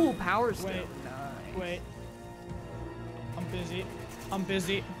gem? Ooh, power stone. Wait. Nice. Wait. I'm busy. I'm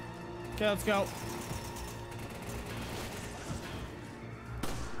busy. Okay, let's go.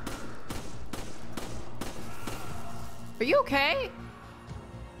 Are you okay?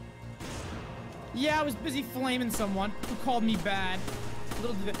 Yeah, I was busy flaming someone who called me bad.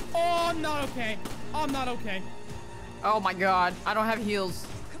 Little did they- Oh, I'm not okay. I'm not okay. Oh my god. I don't have heals.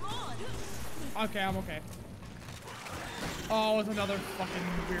 Okay, I'm okay. Oh, it's another fucking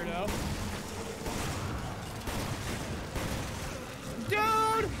weirdo.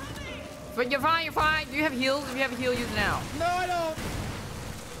 Dude! But you're fine, you're fine. Do you have heals? If you have a heal, use it now. No, I don't.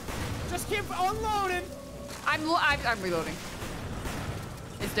 Just keep unloading. I'm reloading.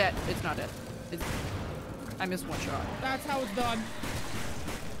 It's dead. It's not dead. I missed one shot. That's how it's done.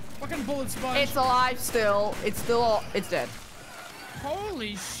 Fucking bullet sponge. It's alive still. It's dead.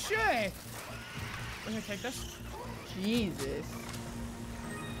 Holy shit. We're gonna take this. Jesus.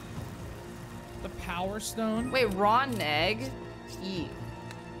 The power stone. Wait, raw egg? Eat.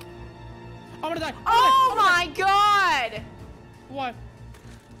 I'm gonna die. Oh my god! What?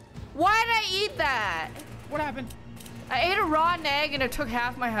 Why did I eat that? What happened? I ate a raw egg and it took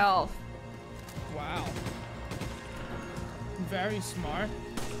half my health. Wow. Very smart.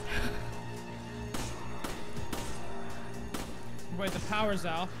 Wait, the power's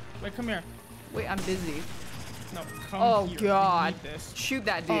out. Wait, come here. Wait, I'm busy. No, come Oh here. god. Eat this. Shoot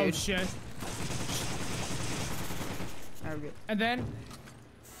that dude. Oh shit. Alright, we're good. And then.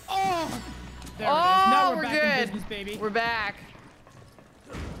 Oh! There Oh, it is. Now we're back good. in business, baby. We're back.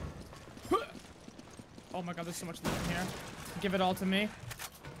 Oh my god, there's so much loot in here. Give it all to me.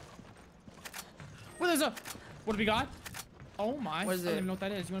 Well, there's a. What do we got? Oh my. What is I don't it? even know what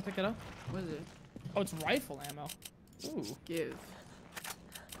that is. You wanna pick it up? What is it? Oh, it's rifle ammo. Ooh. Give.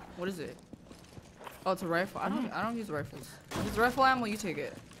 What is it? Oh, it's a rifle. I don't use rifles. If it's rifle ammo, you take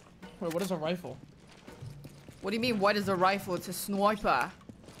it. Wait, what is a rifle? What do you mean, what is a rifle? It's a sniper.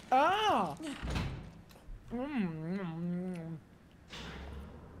 Ah!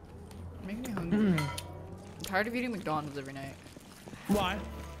 Making me hungry. I'm tired of eating McDonald's every night. Why?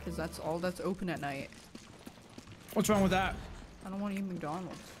 Because that's all that's open at night. What's wrong with that? I don't want to eat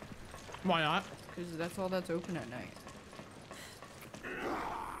McDonald's. Why not? Because that's all that's open at night.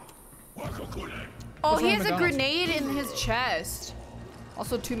 Oh, What's he wrong has with a McDonald's? grenade in his chest.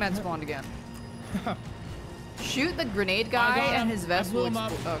 Also, 2 men spawned again. Shoot the grenade guy got and him. his vest I blew will him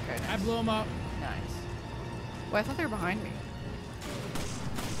up. Okay, I nice. blew him up. Nice. Wait, I thought they were behind me.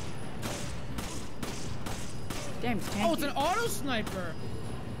 Damn, it's tanky. Oh, it's an auto sniper.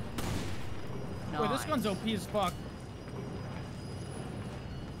 Nice. Wait, this gun's OP as fuck.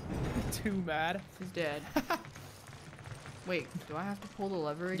 Too bad. He's dead. Wait, do I have to pull the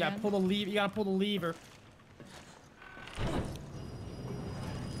lever again? Yeah, pull the lever. You gotta pull the lever.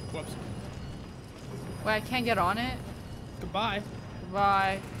 Whoops. Wait, I can't get on it? Goodbye.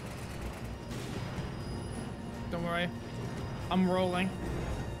 Bye. Don't worry. I'm rolling.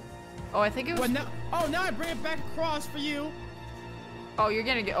 Oh, I think it was... Well, now, oh, now I bring it back across for you. Oh, you're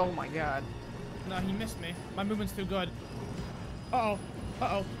gonna get... Oh my god. No, he missed me. My movement's too good. Uh-oh.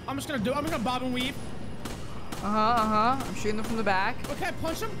 Uh-oh. I'm just gonna bob and weave. I'm shooting them from the back. Okay,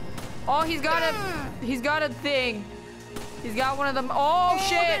 punch him. Oh, he's got a... He's got a thing. He's got one of them. Oh,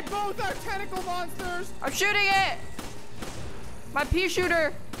 shit. They both are tentacle monsters. I'm shooting it. My pea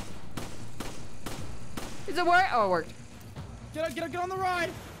shooter. Is it work? Oh, it worked. Get on the ride.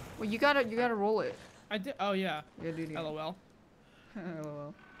 Well, you gotta roll it. I did. Oh, yeah. You gotta do it. LOL.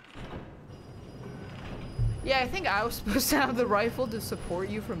 LOL. Yeah, I think I was supposed to have the rifle to support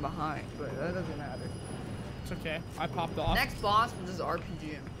you from behind, but that doesn't matter. It's okay. I popped off. Next boss was this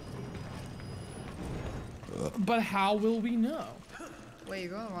RPG. But how will we know? Wait,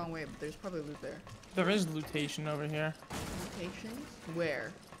 you're going the wrong way, but there's probably loot there. There is lootation over here. Locations?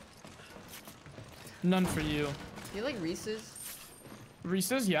 Where? None for you. Do you like Reese's?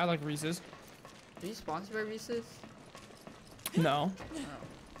 Reese's? Yeah, I like Reese's. Are you sponsored by Reese's? No. Oh.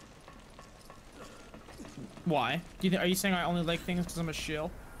 Why? Are you saying I only like things because I'm a shill?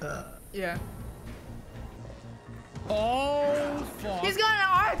 Yeah. Oh, fuck. He's got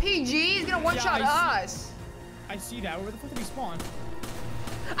an RPG. He's gonna one-shot us. I see that. Where the fuck did he spawn?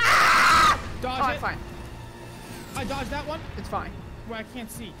 Ah! Dodge Oh, it. fine. I dodged that one. It's fine. Where I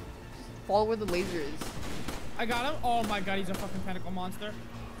can't see. Follow where the laser is. I got him. Oh my god, he's a fucking tentacle monster.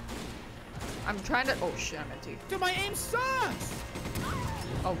 I'm trying to. Oh shit, I'm at two. Dude, my aim sucks.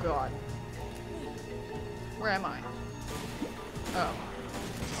 Oh god. Where am I? Oh.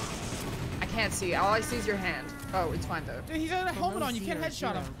 I can't see. All I see is your hand. Oh, it's fine though. Dude, he's got a helmet on. You can't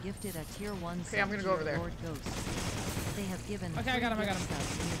headshot him. Gifted a tier 1 Okay, I'm gonna go over there. Lord Ghost. They have given Okay, I got him. I got him.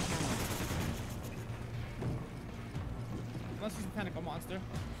 subs in your channel. Unless he's a tentacle monster.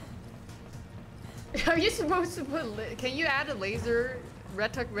 Are you supposed to put? Can you add a laser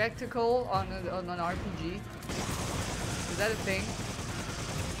reticle on an RPG? Is that a thing?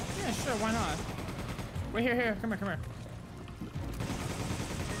 Yeah, sure. Why not? Wait, here. Come here.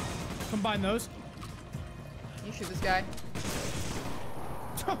 Combine those. You shoot this guy.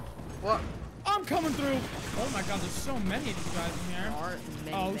 What? I'm coming through. Oh my god, there's so many of these guys in here.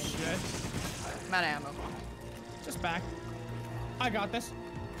 Oh shit. I'm out of ammo. Just back. I got this.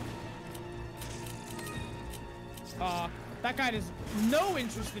 That guy has no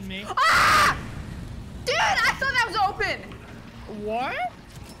interest in me. Ah! Dude, I thought that was open. What?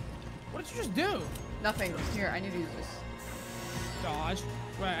 What did you just do? Nothing. Here, I need to use this. Dodge.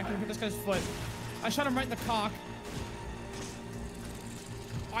 Right, I can hit this guy's foot. I shot him right in the cock.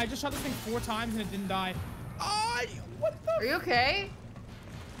 I just shot this thing 4 times and it didn't die. What the? Are you okay?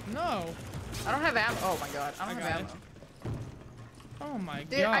 No. I don't have ammo. Oh my god, I don't I have got ammo. it. Oh my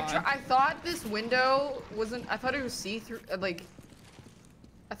Dude, god. I thought this window wasn't. I thought it was see-through. Like,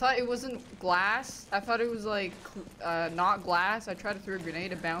 I thought it wasn't glass. I thought it was like not glass. I tried to throw a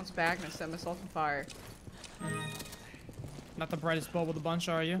grenade, it bounced back, and I set myself on fire. Not the brightest bulb of the bunch,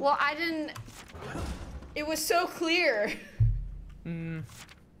 are you? Well, I didn't. It was so clear. Yeah.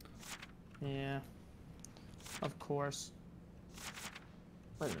 Of course.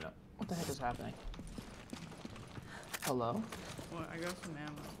 Wait a minute. What the heck is happening? Hello? Well, I got some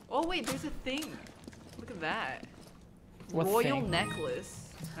ammo. Oh wait, there's a thing. Look at that. What Royal thing? necklace.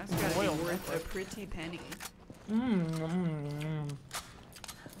 That's gotta Royal be worth necklace. a pretty penny.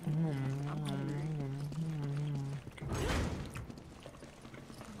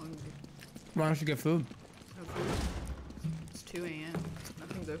 Why don't you get food? No food. It's 2 a.m.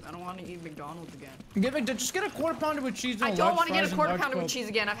 Nothing's open. I don't want to eat McDonald's again. Just get a quarter pounder with cheese. And I a don't large want to get fries a and quarter large pounder with Coke. cheese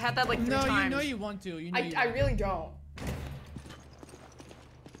again. I've had that like 3 times. No, you know you want to. You know you I want. really don't.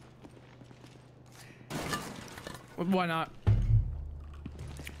 Why not?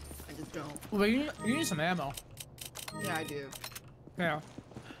 I just don't. Well, you need some ammo. Yeah, I do. Yeah.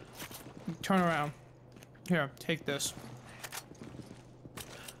 Turn around. Here, take this.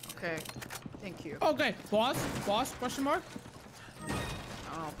 Okay. Thank you. Okay, boss? Boss? Question mark?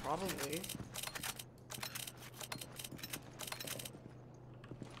 Oh, probably.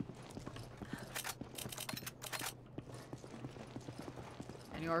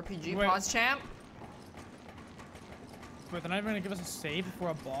 Any RPG Wait. pause, champ? Wait, they're not even gonna give us a save before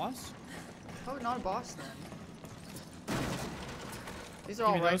a boss? Oh, not a boss then. These are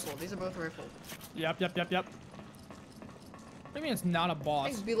all Give me those. rifle. These are both rifle. Yep. What do you mean it's not a boss?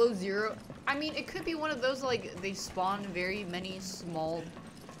 It's below 0. I mean, it could be one of those like they spawn very many small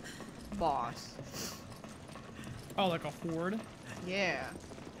boss. Oh, like a horde? Yeah.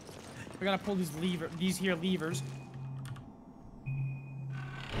 We gotta pull these here levers.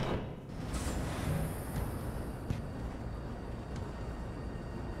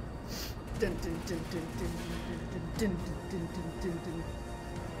 Dun, dun, dun, dun, dun, dun, dun, dun, dun, dun, dun.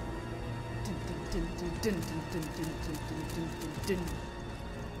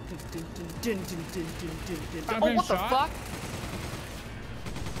 I'm Oh, getting what the shot. fuck?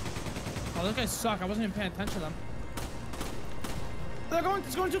 Oh, those guys suck. I wasn't even paying attention to them.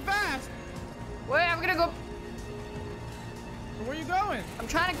 It's going too fast. Wait, I'm gonna go. Where are you going? I'm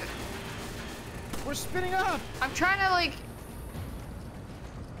trying to. We're spinning up. I'm trying to like.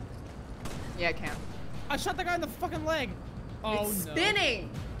 Yeah, I can. I shot the guy in the fucking leg. Oh It's no. spinning.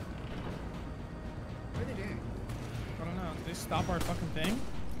 What are they doing? I don't know. Did they stop our fucking thing?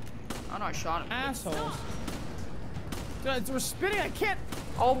 Oh no, I shot him. Assholes. Dude, we're spinning. I can't.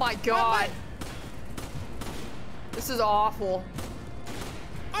 Oh my god. This is awful.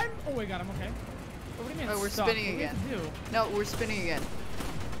 Oh my god, I'm okay. What do you mean? Oh, we're stop? spinning What do we again. have to do? No, we're spinning again.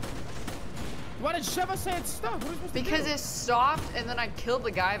 Why did Sheva say it stopped? What are we supposed Because to do? it stopped and then I killed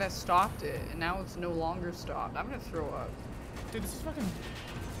the guy that stopped it and now it's no longer stopped. I'm gonna throw up. Dude, this is fucking.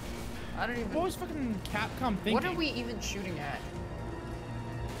 I don't even. What was fucking Capcom thinking? What are we even shooting at?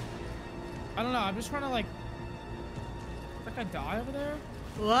 I don't know. I'm just trying to like. Did that guy die over there?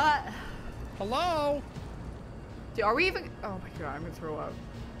 What? Hello? Dude, are we even? Oh my god, I'm gonna throw up.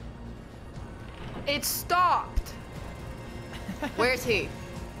 It stopped. Where's he?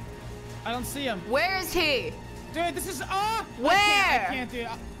 I don't see him. Where is he? Dude, this is I Where? can't do it.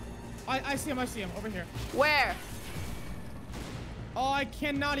 I see him. I see him over here. Where? Oh, I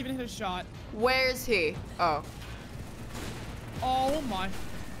cannot even hit a shot. Where is he? Oh. Oh my.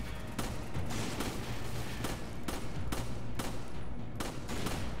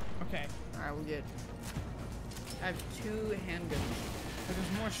 Okay. Alright, we're good. I have 2 handguns. But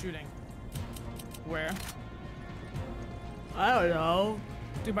there's more shooting. Where? I don't know.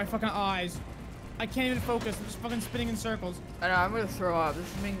 Dude, my fucking eyes. I can't even focus. I'm just fucking spinning in circles. I know, I'm gonna throw up. This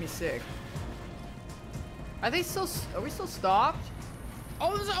is making me sick. Are they still? Are we still stopped?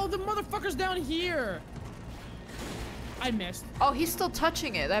 Oh, the motherfucker's down here. I missed. Oh, he's still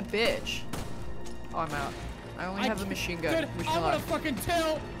touching it. That bitch. Oh, I'm out. I only have a machine gun. Dude, Wish I'm me gonna luck. fucking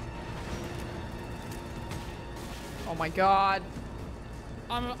tilt. Oh my god.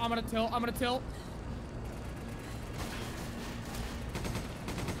 I'm gonna tilt. I'm gonna tilt.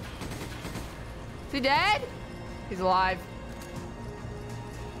 Is he dead? He's alive.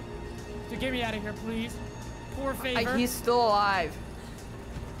 Dude, get me out of here, please. For a favor. He's still alive.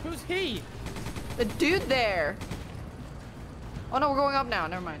 Who's he? The dude there. Oh no, we're going up now.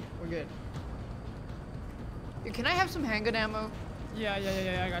 Never mind. We're good. Dude, can I have some handgun ammo? Yeah,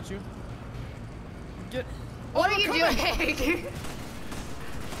 I got you. Get. What Oh, are you come doing?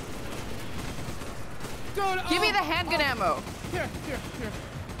 Dude, Give me the handgun ammo. Here.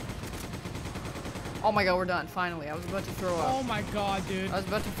 Oh my god, we're done. Finally. I was about to throw up. Oh my god, dude. I was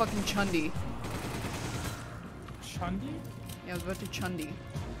about to fucking chundy. Chundi? Yeah, I was about to chundy.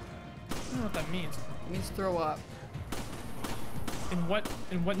 I don't know what that means. It means throw up. In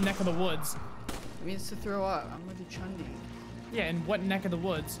what neck of the woods? It means to throw up. I'm about to chundy. Yeah, in what neck of the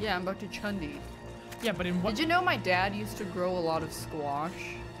woods? Yeah, I'm about to chundy. Yeah, but in what? Did you know my dad used to grow a lot of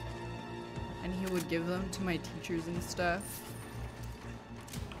squash? And he would give them to my teachers and stuff.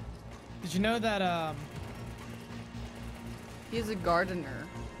 Did you know that He's a gardener.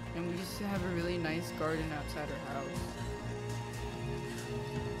 And we used to have a really nice garden outside our house.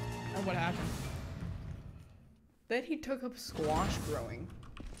 And what happened? Then he took up squash growing.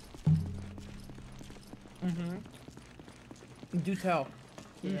 Do tell.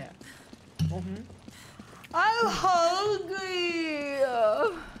 Yeah. Mm-hmm. I'm hungry.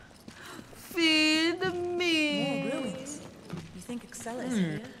 Feed me. More ruins. You think Excella's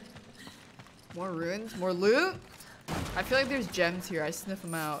here? More ruins? More loot? I feel like there's gems here. I sniff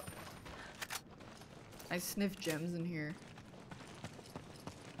them out. I sniff gems in here.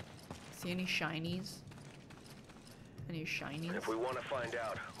 See any shinies? Any shinies? If we want to find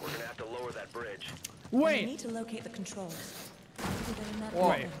out, we're gonna have to lower that bridge. We Wait. need to locate the controls. Maybe they're in that Whoa.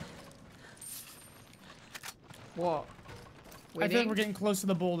 Wait. What? I think Waiting? we're getting close to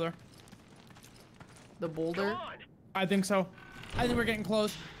the boulder. The boulder? Come on! I think so. I think we're getting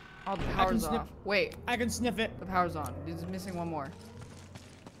close. Oh, the power's sniff- off. Wait, I can sniff it. the power's on. There's missing one more.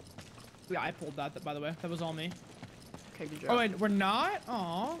 Yeah, I pulled that, by the way. That was all me. Okay, good job. Oh, wait, we're not?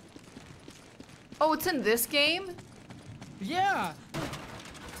 Aw. Oh, it's in this game? Yeah.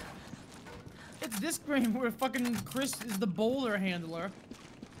 It's this game where fucking Chris is the boulder handler.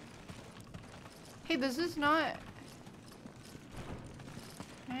 Hey, this is not...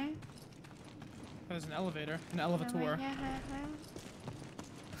 Huh? There's an elevator. An elevator.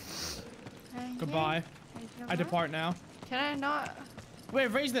 Goodbye. I depart now. Can I not? Wait,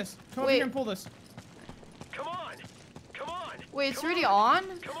 raise this. Come over Wait. here and pull this. Come on! Come on! Wait, it's Come already on?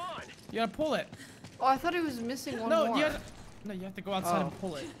 Come on! You gotta pull it. Oh, I thought it was missing one No, more. you have to go outside Oh. and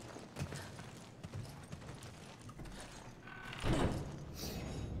pull it.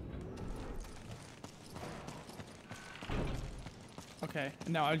 Okay,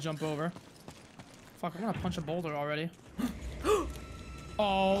 now I jump over. Fuck, I'm gonna punch a boulder already.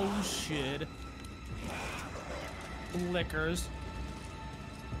 Oh shit. Lickers.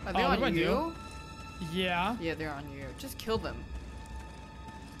 Are they Oh, what do I on do? you? Yeah. Yeah, they're on you. Just kill them.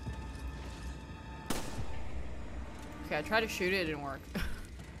 Okay, I tried to shoot it, it didn't work.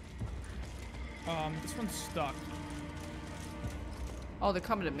 This one's stuck. Oh, they're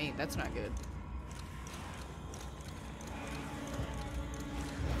coming to me. That's not good.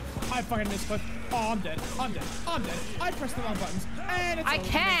 I fucking misclicked. Oh, I'm dead. I'm dead. I'm dead. I pressed the wrong buttons. And it's I over.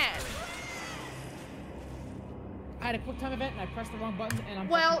 can't! I had a quick time event and I pressed the wrong buttons and I'm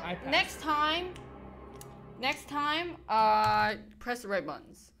Well, fucking, I passed. next time, press the right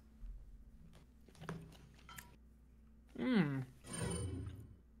buttons.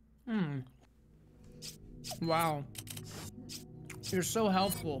 Wow. You're so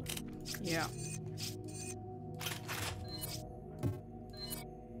helpful. Yeah.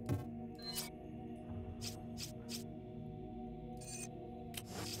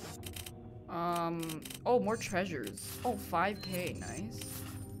 Oh, more treasures. Oh, 5K, nice.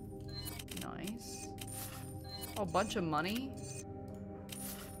 Nice. Oh, bunch of money.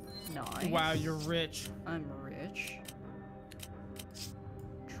 Nice. Wow, you're rich. I'm rich.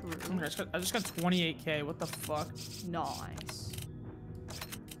 True. Okay, I just got 28K. What the fuck? Nice.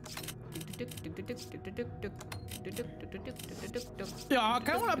 Yeah, I kind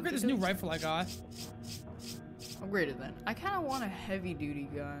of want to upgrade this new rifle I got. Upgraded then. I kind of want a heavy duty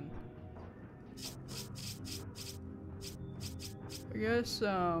gun. I guess,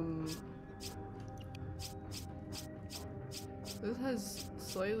 this has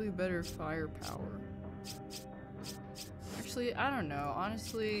slightly better firepower. Actually, I don't know.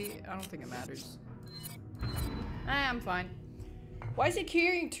 Honestly, I don't think it matters. I'm fine. Why is he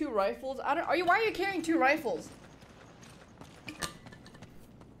carrying two rifles? Why are you carrying two rifles?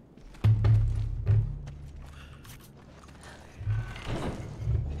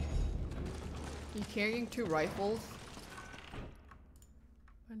 You carrying two rifles?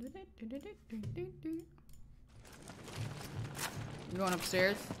 You going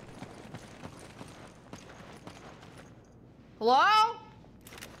upstairs? Hello?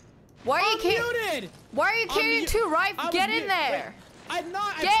 Why are you muted! Why are you carrying two rifles? I was Get in muted. there! Wait, I'm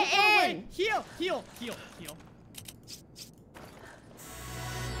not. Get I took it away. in! Heal, heal, heal, heal.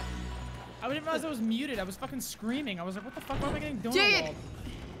 I didn't realize I was muted. I was fucking screaming. I was like, what the fuck? Why am I getting donut Dude. walled?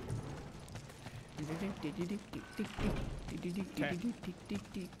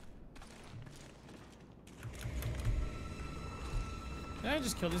 Did I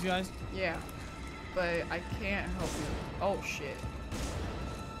just kill these guys? Yeah, but I can't help you. Oh shit.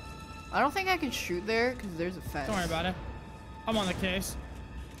 I don't think I can shoot there because there's a fence. Don't worry about it. I'm on the case.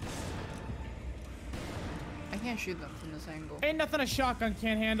 can't shoot them from this angle. Ain't nothing a shotgun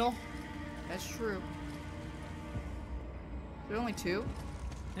can't handle. That's true. There's only 2?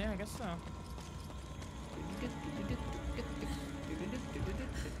 Yeah, I guess so.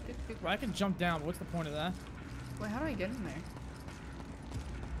 Well, I can jump down, but what's the point of that? Wait, how do I get in there?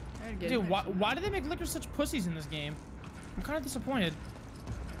 I gotta get Dude, in there. why do they make lickers such pussies in this game? I'm kind of disappointed.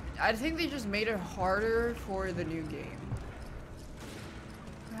 I think they just made it harder for the new game.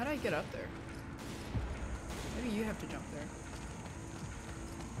 How do I get up there? Maybe you have to jump there.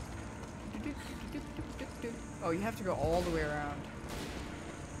 Oh, you have to go all the way around.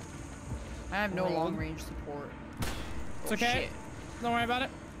 I have no long range support. It's Oh, okay. shit. Don't worry about it.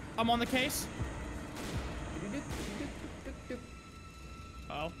 I'm on the case.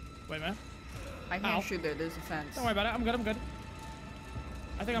 Oh, wait a minute. I can't shoot there. There's a fence. Don't worry about it. I'm good. I'm good.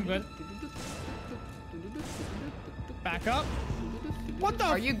 I think I'm good. Back up. What the?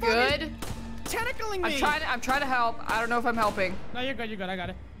 Are you fuck is good? Tentacling me. I'm trying to help. I don't know if I'm helping. No, you're good. You're good. I got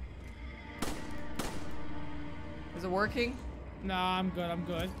it. Is it working? Nah, I'm good. I'm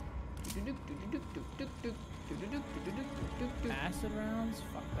good. Acid rounds?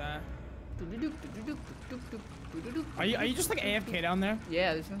 Fuck that. Are you just like AFK down there?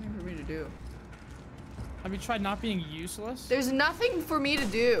 Yeah, there's nothing for me to do. Have you tried not being useless? There's nothing for me to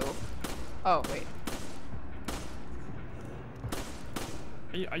do. Oh, wait.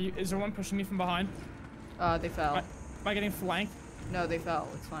 Is there one pushing me from behind? They fell. Am I getting flanked? No, they fell.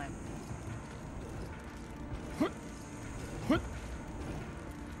 It's fine.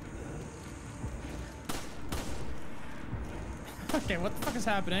 Okay, what the fuck is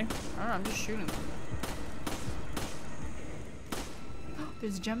happening? I don't know, I'm just shooting them.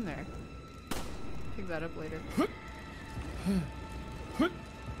 There's a gem there. Pick that up later.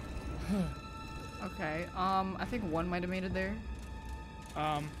 Okay, I think one might have made it there.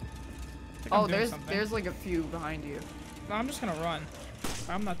 I think Oh, I'm doing something. there's like a few behind you. No, I'm just gonna run.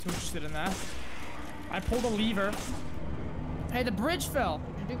 I'm not too interested in that. I pulled a lever. Hey, the bridge fell.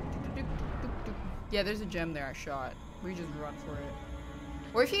 Yeah, there's a gem there I shot. We just run for it.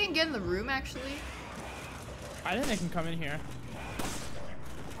 Or if you can get in the room, actually. I think they can come in here.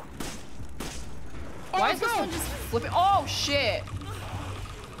 Why let's is this go. one just flipping? Oh, shit.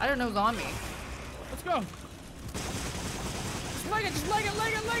 I don't know who's on me. Let's go. Just leg it, just leg it,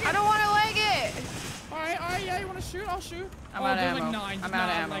 leg it, leg it. I don't want to leg it. All right, yeah, you want to shoot? I'll shoot. I'm out of there's ammo. like 9. I'm out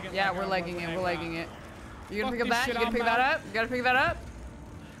of ammo. Yeah, we're legging it. We're legging it. You gonna pick up that? You gonna pick that up? You gotta pick that up?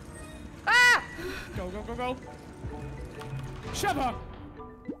 Ah! Go, go, go, go. Shove her.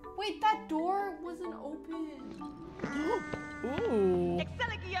 Wait, that door wasn't open. Ooh.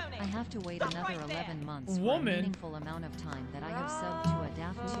 I have to wait another 11 months for a Woman. meaningful amount of time that I have subbed to a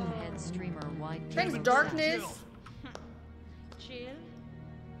Daft 2-head streamer wide. Thanks, gaming darkness. Chill.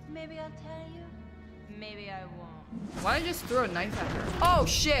 Maybe I'll tell you. Maybe I won't. Why did I just throw a knife at her? Oh,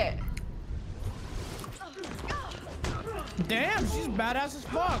 shit. Damn, she's badass as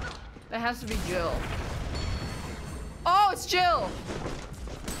fuck. That has to be Jill. Oh, it's Jill.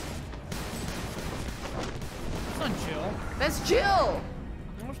 That's not Jill. That's Jill.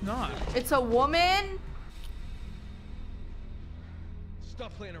 No, it's not. It's a woman.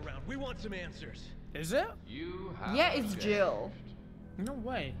 Stop playing around. We want some answers. Is it? Yeah, it's Jill. No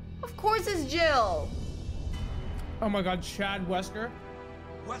way. Of course it's Jill. Oh my god, Chad Wesker.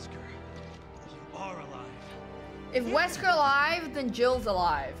 Wesker, you are alive. If Wesker alive, then Jill's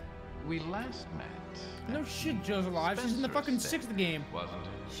alive. We last met. No shit, Jill's alive. She's in the fucking 6th game. Wasn't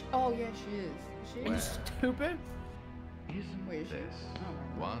it? Oh, yeah, she is. Is she? Are you stupid? Isn't Wait, is she? this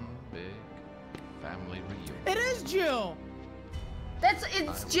Oh. one big family reunion? It is Jill.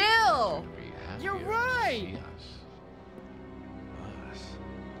 It's Jill. You're right.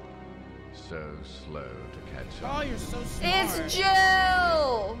 So slow to catch Oh, on. you're so smart. It's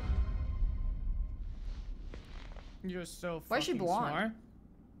Jill. You're so fucking Why is she blonde?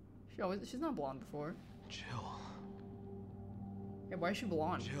 smart. She's not blonde before. Jill. Yeah, why is she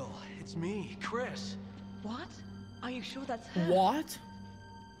blonde? Jill, it's me, Chris. What? Are you sure that's her? What?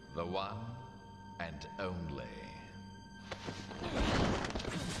 The one and only.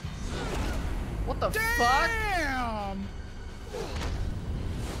 What the fuck? Damn!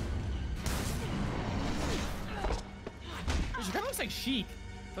 She kind of looks like Sheik,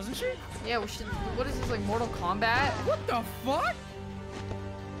 doesn't she? Yeah, what is this, like Mortal Kombat? What the fuck?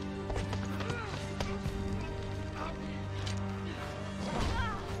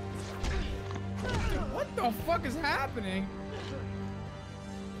 What the fuck is happening?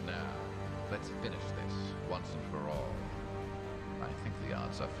 Now, let's finish this once and for all. I think the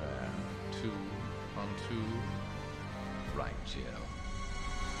odds are fair. 2 on 2. Right, Jill.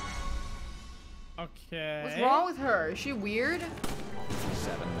 Okay. What's wrong with her? Is she weird?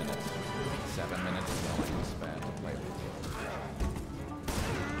 7 minutes. 7 minutes is all I can spare to play with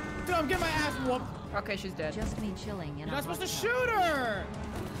you. Dude, I'm getting my ass whooped. Okay, she's dead. Just me chilling in You're a not supposed to hot shoot her!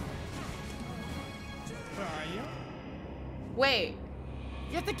 Where are you? Wait.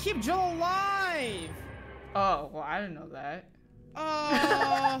 You have to keep Jill alive! Oh, well, I didn't know that.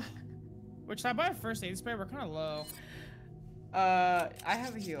 Which, I buy a first aid spray? We're kind of low. I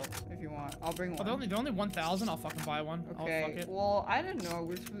have a heal if you want. I'll bring one. Oh, they're only 1,000. I'll fucking buy one. Okay. Oh, fuck it. Well, I didn't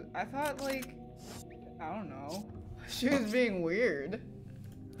know. I thought like, I don't know. She was being weird.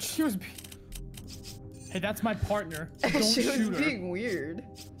 She was. Hey, that's my partner. Don't she was shoot her. being weird.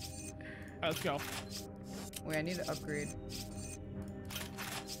 Alright, let's go. Wait, I need to upgrade.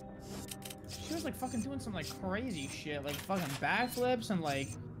 She was like fucking doing some like crazy shit, like fucking backflips and like.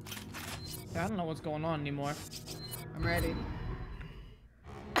 I don't know what's going on anymore. I'm ready.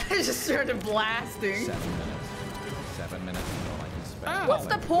 I just started blasting. 7 minutes. 7 minutes is all I can spare. Ah, What's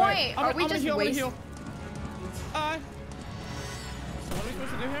the point? Wait, Are we I'm just heal, wasting? So what are we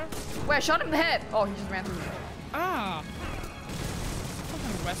supposed to do here? Wait, I shot him in the head. Oh, he just ran through me. Ah.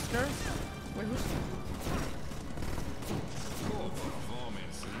 Fucking Wesker. Wait, who's?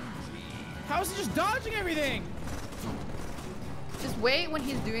 How is he just dodging everything? Just wait when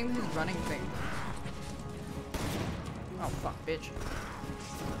he's doing his running thing. Oh fuck, bitch.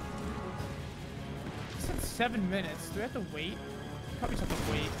 It said 7 minutes. Do we have to wait? Probably just have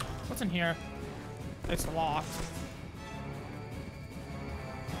to wait. What's in here? It's locked.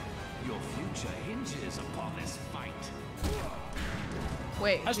 Your future hinges upon this fight.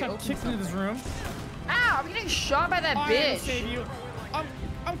 Wait, I just she got opened kicked into this something. room. Ow! I'm getting shot by that I had to bitch. save you.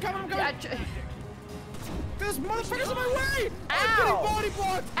 I'm coming. Yeah, This motherfucker's in my way! Ow! I'm getting body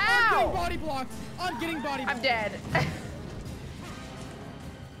blocked! Ow! I'm getting body blocked! I'm getting body blocked! I'm dead.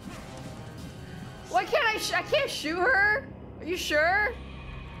 Why can't I can't shoot her? Are you sure?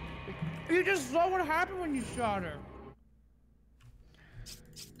 You just saw what happened when you shot her.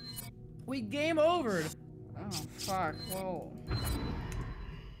 We game overed. Oh fuck! Whoa.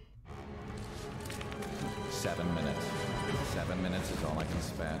 7 minutes. 7 minutes is all I can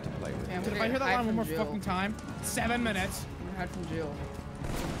spare to play with. Okay, I'm If gonna I hear that hide line one from more Jill. fucking time, 7 minutes. I'm gonna hide from Jill.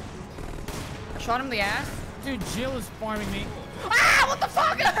 I shot him in the ass. Dude, Jill is farming me. Ah! What the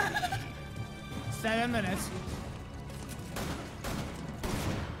fuck? 7 minutes.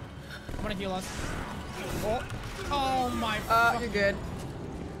 I'm gonna heal us. Oh my. You're good.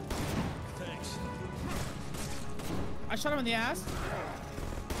 Thanks. I shot him in the ass.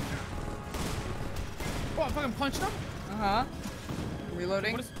 Oh, I fucking punched him. Uh-huh.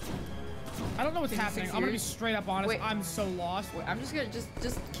 Reloading. What is... I don't know what's happening. I'm gonna be straight up honest. Wait. I'm so lost. Wait, I'm just gonna just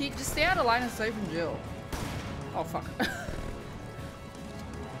stay out of line of sight from Jill. Oh fuck.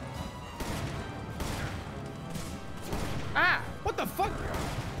 Ah! What the fuck?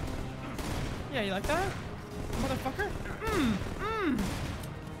 Yeah, you like that? Motherfucker?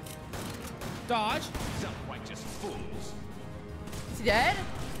 Dodge. Self-righteous fools. Is he dead?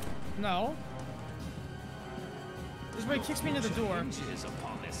 No. This way kicks me into the door. Hinges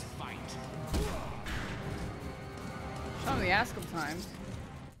upon this fight. Shot him in the ass a couple times.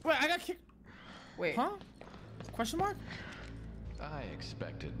 Wait, I got kicked. Wait. Huh? Question mark? I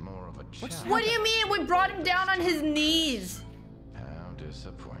expected more of a challenge. What do you mean? We brought him down on his knees. How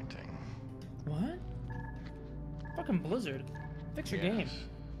disappointing. What? Fucking Blizzard. Fix your Yes. game.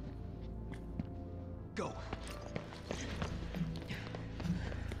 Go.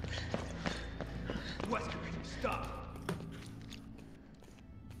 Wesker, stop.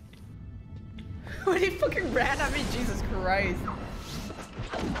 When he fucking ran at me, Jesus Christ.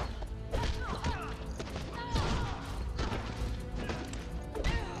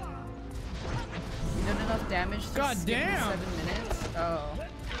 You done enough damage to God skip damn. 7 minutes? Oh.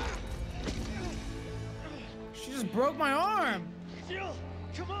 She just broke my arm. Jill,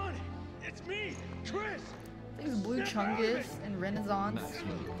 come on. It's me, Chris. I think it's Blue Chungus and Renaissance. Nice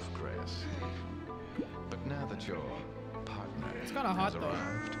move, Chris. But now that your partner It's kinda hot, has though.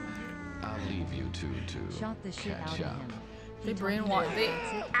 arrived, I'll leave you two to Shot the shit out catch of up. him. They He told me brainwash. that They.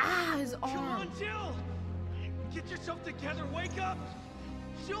 that's it. Ah, his Come arm. on, Jill. Get yourself together. Wake up.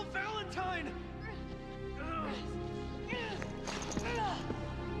 Jill Valentine.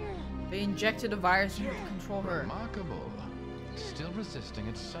 They injected a virus to control her. Remarkable. Still resisting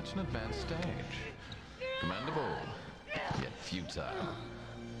at such an advanced stage. Commendable, yet futile.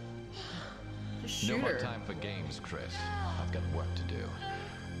 Just No shoot more her. time for games, Chris. I've got work to do.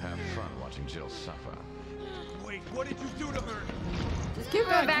 Have fun watching Jill suffer. Wait, what did you do to her? Just give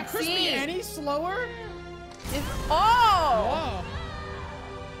her a Can Chris be vaccine. any slower? Oh! Whoa.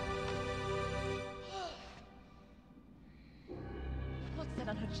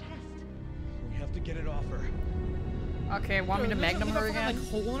 Okay, want me to magnum her again? Like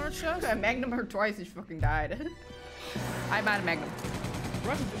hole in her chest? I magnum her twice and she fucking died. I'm out of magnum. Do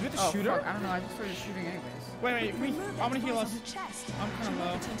we have to shoot her? I don't know, I just started shooting anyways. Wait, I'm gonna heal us. I'm kind of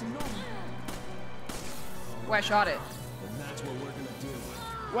low. Wait, I shot it. That's what we're gonna do.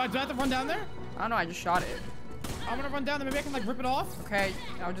 What, do I have to run down there? I don't know, I just shot it. I'm gonna run down there, maybe I can like rip it off? Okay,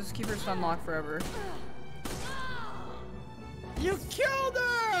 I'll just keep her stun locked forever. You killed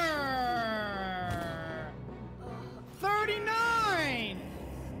her! 39!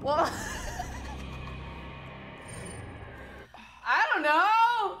 Well, I don't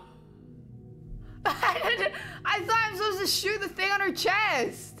know! I thought I'm supposed to shoot the thing on her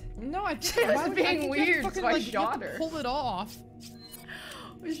chest! No, I She was being weird, so I shot her. Pull it off.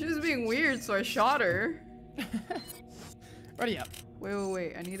 She was being weird, so I shot her. Ready up.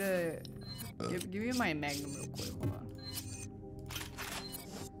 Wait. I need to give me my magnum real quick. Hold on.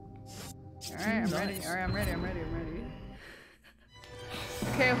 Alright, I'm ready.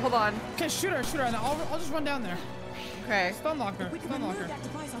 Okay, hold on. Okay, shoot her, and I'll just run down there. Okay. Stun lock her. Stun lock her. That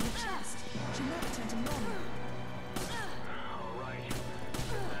device on her chest. She'll never turn to normal. Alright.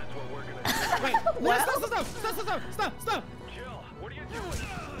 That's what we're gonna do. Wait, stop. Jill, what are you doing?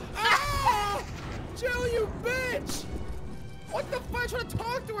 Ah! Jill, you bitch! What the fuck? I tried to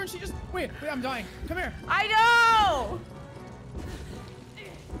talk to her and she just... Wait, I'm dying. Come here. I know!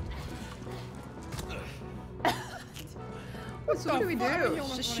 What do we do?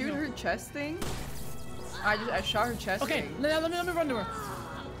 Just shoot her chest thing? I shot her chest thing. Okay, let me run to her.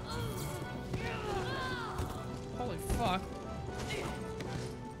 Holy fuck.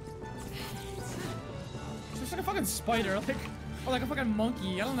 She's like a fucking spider, like, or like a fucking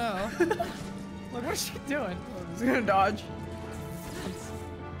monkey. I don't know. Like, what is she doing? I'm just gonna dodge.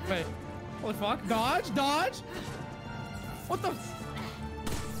 Wait. Holy fuck. Dodge? What the?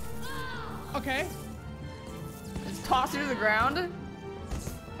 Okay. Just toss her to the ground.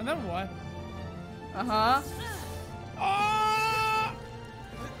 And then what? Uh-huh. Oh!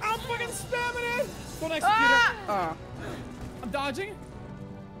 I'm fucking spamming it! Don't execute her. Oh. I'm dodging.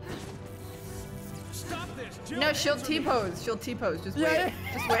 Stop this, Jill. No, she'll T-pose. Just wait.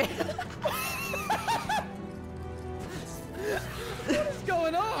 Just wait. What is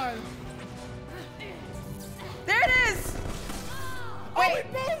going on? There it is! Oh, we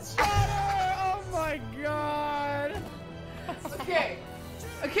both shot her! Oh my god!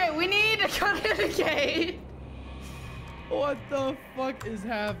 Okay, we need to communicate. What the fuck is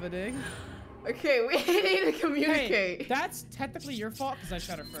happening? Okay, we need to communicate. Hey, that's technically your fault because I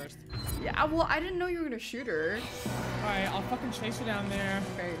shot her first. Yeah, well, I didn't know you were gonna shoot her. Alright, I'll fucking chase her down there.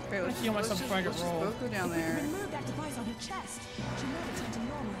 Okay, let's heal myself before I get rolled. Both go down there. Remove that device on her chest. She'll never turn to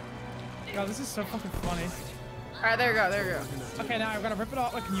normal. God, this is so fucking funny. Alright, there we go. Okay, now I'm gonna rip it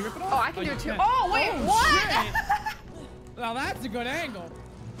off. Wait, can you rip it off? Oh, I can do it too. Can. Oh, wait, what? Shit. Now that's a good angle.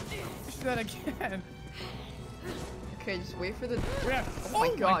 Let's do that again. Okay, just wait for the... Yeah. Oh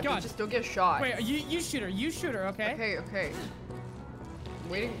my god, dude, just don't get shot. Wait, you shoot her, okay? Okay. I'm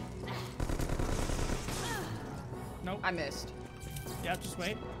waiting. Nope. I missed. Yeah, just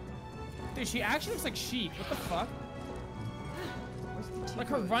wait. Dude, she actually looks like Sheik. What the fuck? Like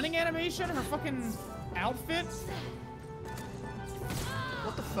her running animation, her fucking outfit.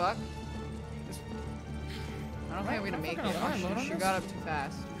 What the fuck? I don't think I'm gonna make it. Oh, she got up too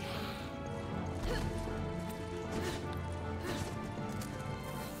fast.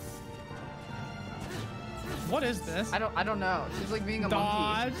 What is this? I don't know. She's like being a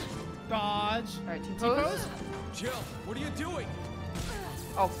monkey. Dodge. Alright, T-pose. Jill, what are you doing?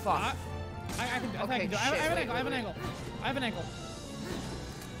 Oh fuck. I can do Okay, it. I have an angle.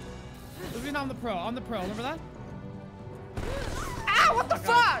 This is on the pro. Remember that? Ow! What the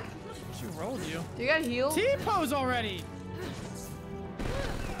fuck? She rolled you. Do you got healed? T-pose already.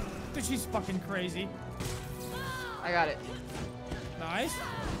 Dude, she's fucking crazy. I got it. Nice.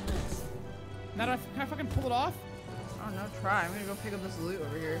 Now can I fucking pull it off? Oh no, try. I'm gonna go pick up this loot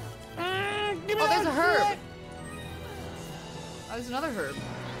over here. Oh, there's a herb. Oh, there's another herb.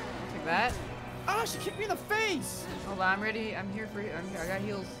 I'll take that. Oh, she kicked me in the face. Hold on, I'm ready. I'm here for you. I'm here. I got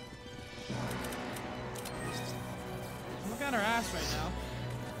heals. I'm looking at her ass right now.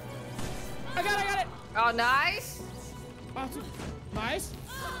 I got it. Oh, nice. Oh, nice.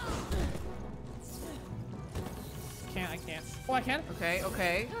 I can't. Oh, I can?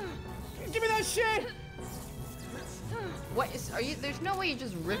 Okay. Give me that shit! What is, there's no way you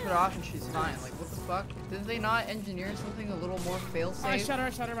just rip it off and she's fine. Like, what the fuck? Did they not engineer something a little more fail-safe? Oh, I shot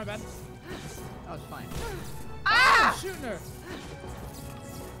her, my bad. That was fine. Ah! I'm shooting her.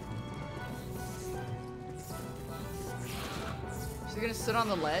 She's gonna sit on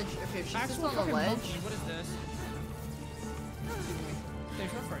the ledge? Okay, if she sits on the ledge... Monkey. What is this?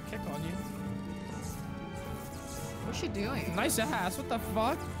 on you. What's she doing? Nice ass. What the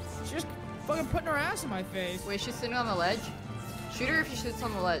fuck? She's just fucking putting her ass in my face. Wait, she's sitting on the ledge? Shoot her if she sits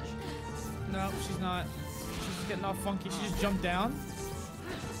on the ledge. No, she's not. She's just getting all funky. She just jumped down.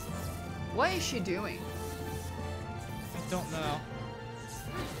 What is she doing? I don't know.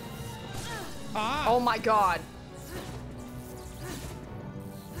 Ah! Oh my god.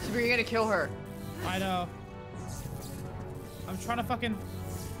 Super, you're gonna kill her. I know. I'm trying to fucking...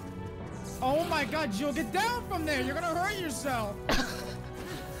 Oh my god, Jill, get down from there! You're gonna hurt yourself!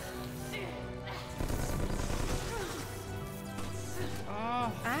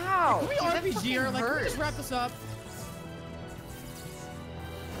 Ow! Can we RPG her? Like, can we just wrap this up?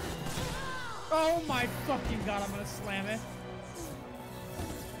 Oh my fucking god, I'm gonna slam it.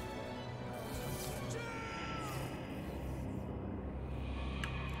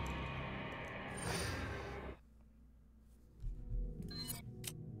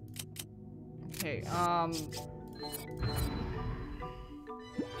 Okay, I was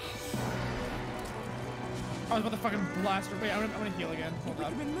about to fucking blast her. Wait, I'm gonna heal again. Hold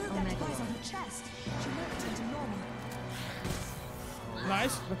up.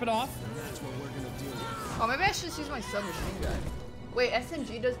 Nice. Rip it off. That's what we're gonna do. Oh, maybe I should just use my submachine gun. Wait,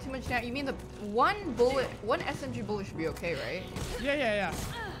 SMG does too much damage. You mean the one SMG bullet should be okay, right? Yeah.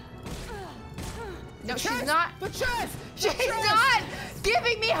 No, The she's chest! not. The chest! She's not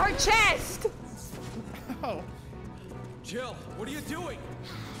giving me her chest! Oh. Jill, what are you doing?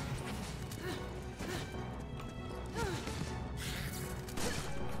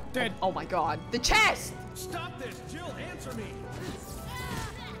 Dead. Oh my god. The chest! Stop this! Jill, answer me!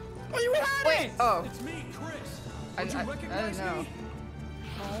 Oh, you had it! Oh. It's me, Chris! I Don't you don't recognize know. me?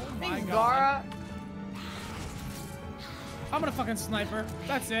 Oh my Thanks, god. Gara. I'm gonna fucking snipe her.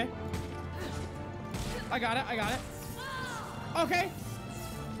 That's it. I got it. Okay.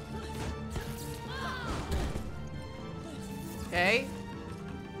 Okay.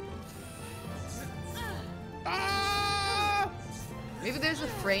 Ah! Maybe there's a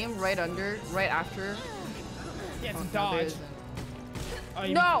frame right after. Yeah, it's Oh, a no, there dodge. isn't. Oh,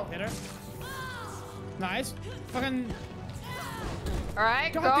 you No! hit her. Nice. Fucking.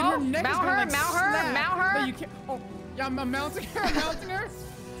 Alright, God, go. dude, her neck is Mount gonna, her, like, mount her, snap. mount her. No, you can't. Oh, yeah, I'm mounting her. I'm mounting her.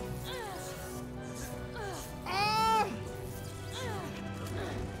 Ah!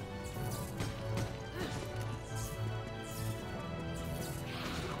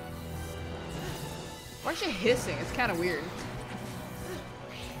 Why is she hissing? It's kind of weird.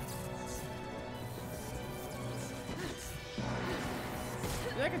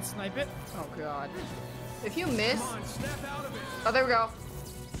 Yeah, I can snipe it. Oh god. If you miss. Come on, snap out of it! Oh, there we go.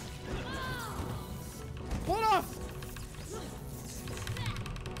 Pull it off.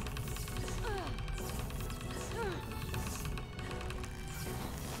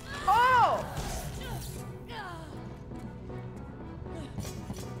 Oh!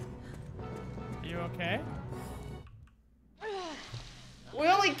 Are you okay? We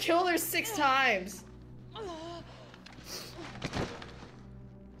only killed her 6 times.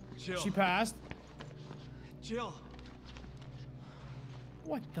 Jill. She passed. Jill.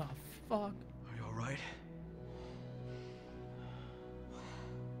 What the fuck? Are you alright?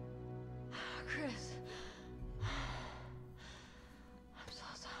 Chris. I'm so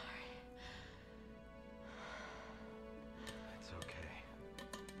sorry. It's okay.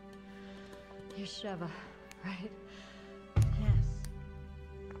 You're Sheva, right? Yes.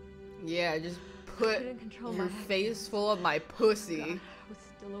 Yeah, just put couldn't control your my face full of my pussy. God, I was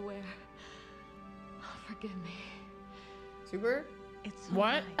still aware. Oh, forgive me. Super? It's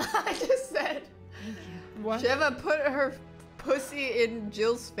What? I just said. Thank you. What? Sheva put her pussy in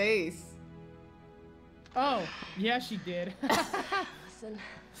Jill's face. Oh, yeah, she did. Listen.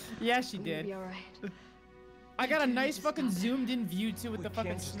 Yeah, she I'm gonna did. be alright. I got a nice fucking zoomed in view too with the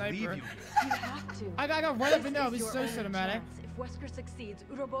fucking Leave sniper. you. You have to. I got right up in there. It This was is so your only cinematic. chance. If Wesker succeeds,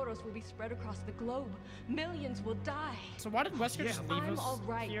 Uroboros will be spread across the globe. Millions will die. So why did Wesker just leave I'm us all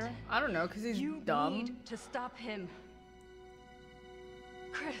right. here? I don't know, because he's You dumb. need to stop him.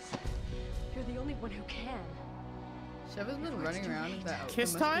 Chris, you're the only one who can. Sheva's been running around with that outfit.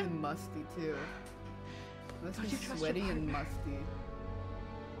 Kiss Must time? be musty too. Must Don't be you trust your sweaty and partner? musty.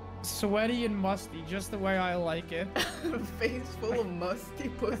 Sweaty and musty, just the way I like it. Face full of musty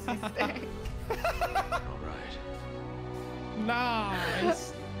pussy stank. Alright.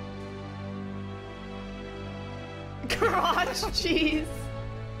 Nice. Crotch cheese.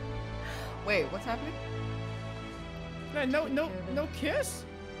 Wait, what's happening? No kiss?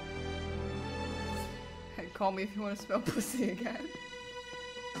 Call me if you want to smell pussy again.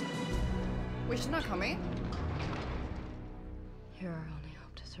 Wait, she's not coming? You're our only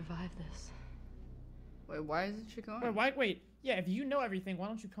hope to survive this. Wait, why isn't she going? Wait, wait. Yeah, if you know everything, why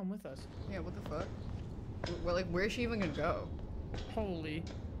don't you come with us? Yeah, what the fuck? Well, like, where is she even gonna go? Holy.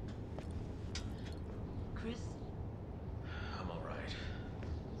 Chris? I'm alright.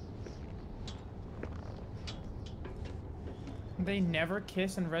 They never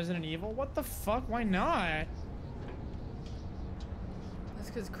kiss in Resident Evil? What the fuck? Why not? That's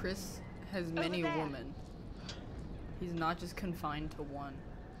because Chris has many women. He's not just confined to one.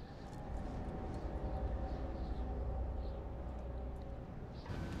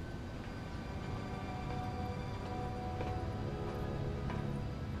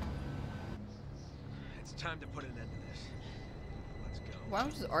 It's time to put an end to this. Let's go. Why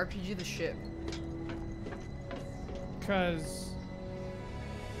don't you just RPG the ship? Cause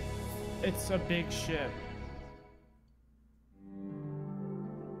it's a big ship.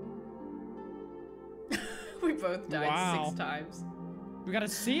 We both died Wow. 6 times. We got a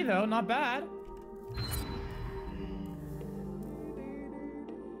C though, not bad.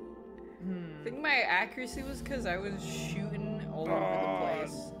 I think my accuracy was because I was shooting all over the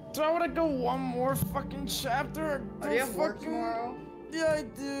place. Do I want to go one more fucking chapter? Oh, do you have work tomorrow? Yeah, I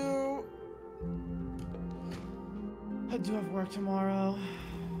do. I do have work tomorrow.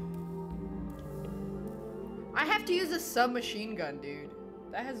 I have to use a submachine gun, dude.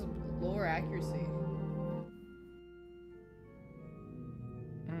 That has lower accuracy.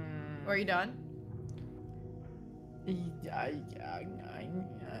 Are you done?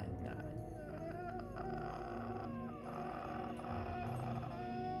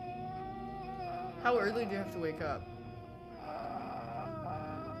 How early do you have to wake up?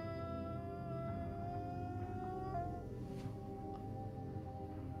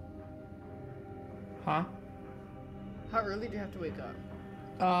 Huh? How early do you have to wake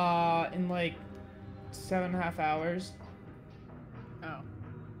up? In like 7.5 hours. Oh.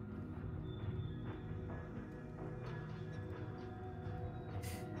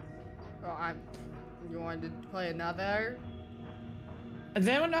 Well, you wanted to play another? Does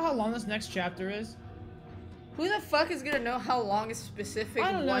anyone know how long this next chapter is? Who the fuck is gonna know how long a specific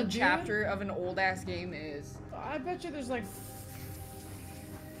I don't know, one dude. chapter of an old ass game is? I bet you there's like...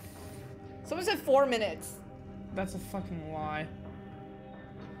 Someone said 4 minutes. That's a fucking lie.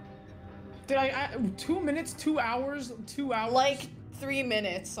 Did I 2 minutes, 2 hours, 2 hours? Like 3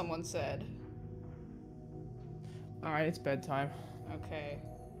 minutes, someone said. Alright, it's bedtime. Okay.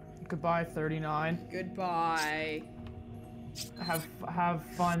 Goodbye, 39. Goodbye. Have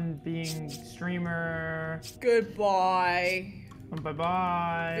fun being streamer. Goodbye.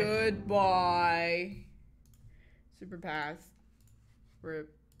 Bye-bye. Goodbye. Super passed.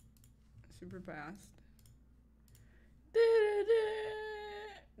 Rip. Super passed.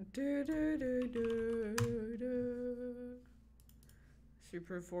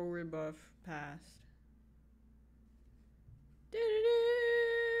 Super forward buff passed.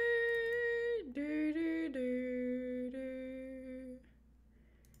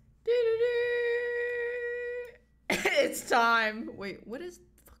 It's time. Wait, what's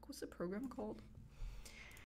the program called?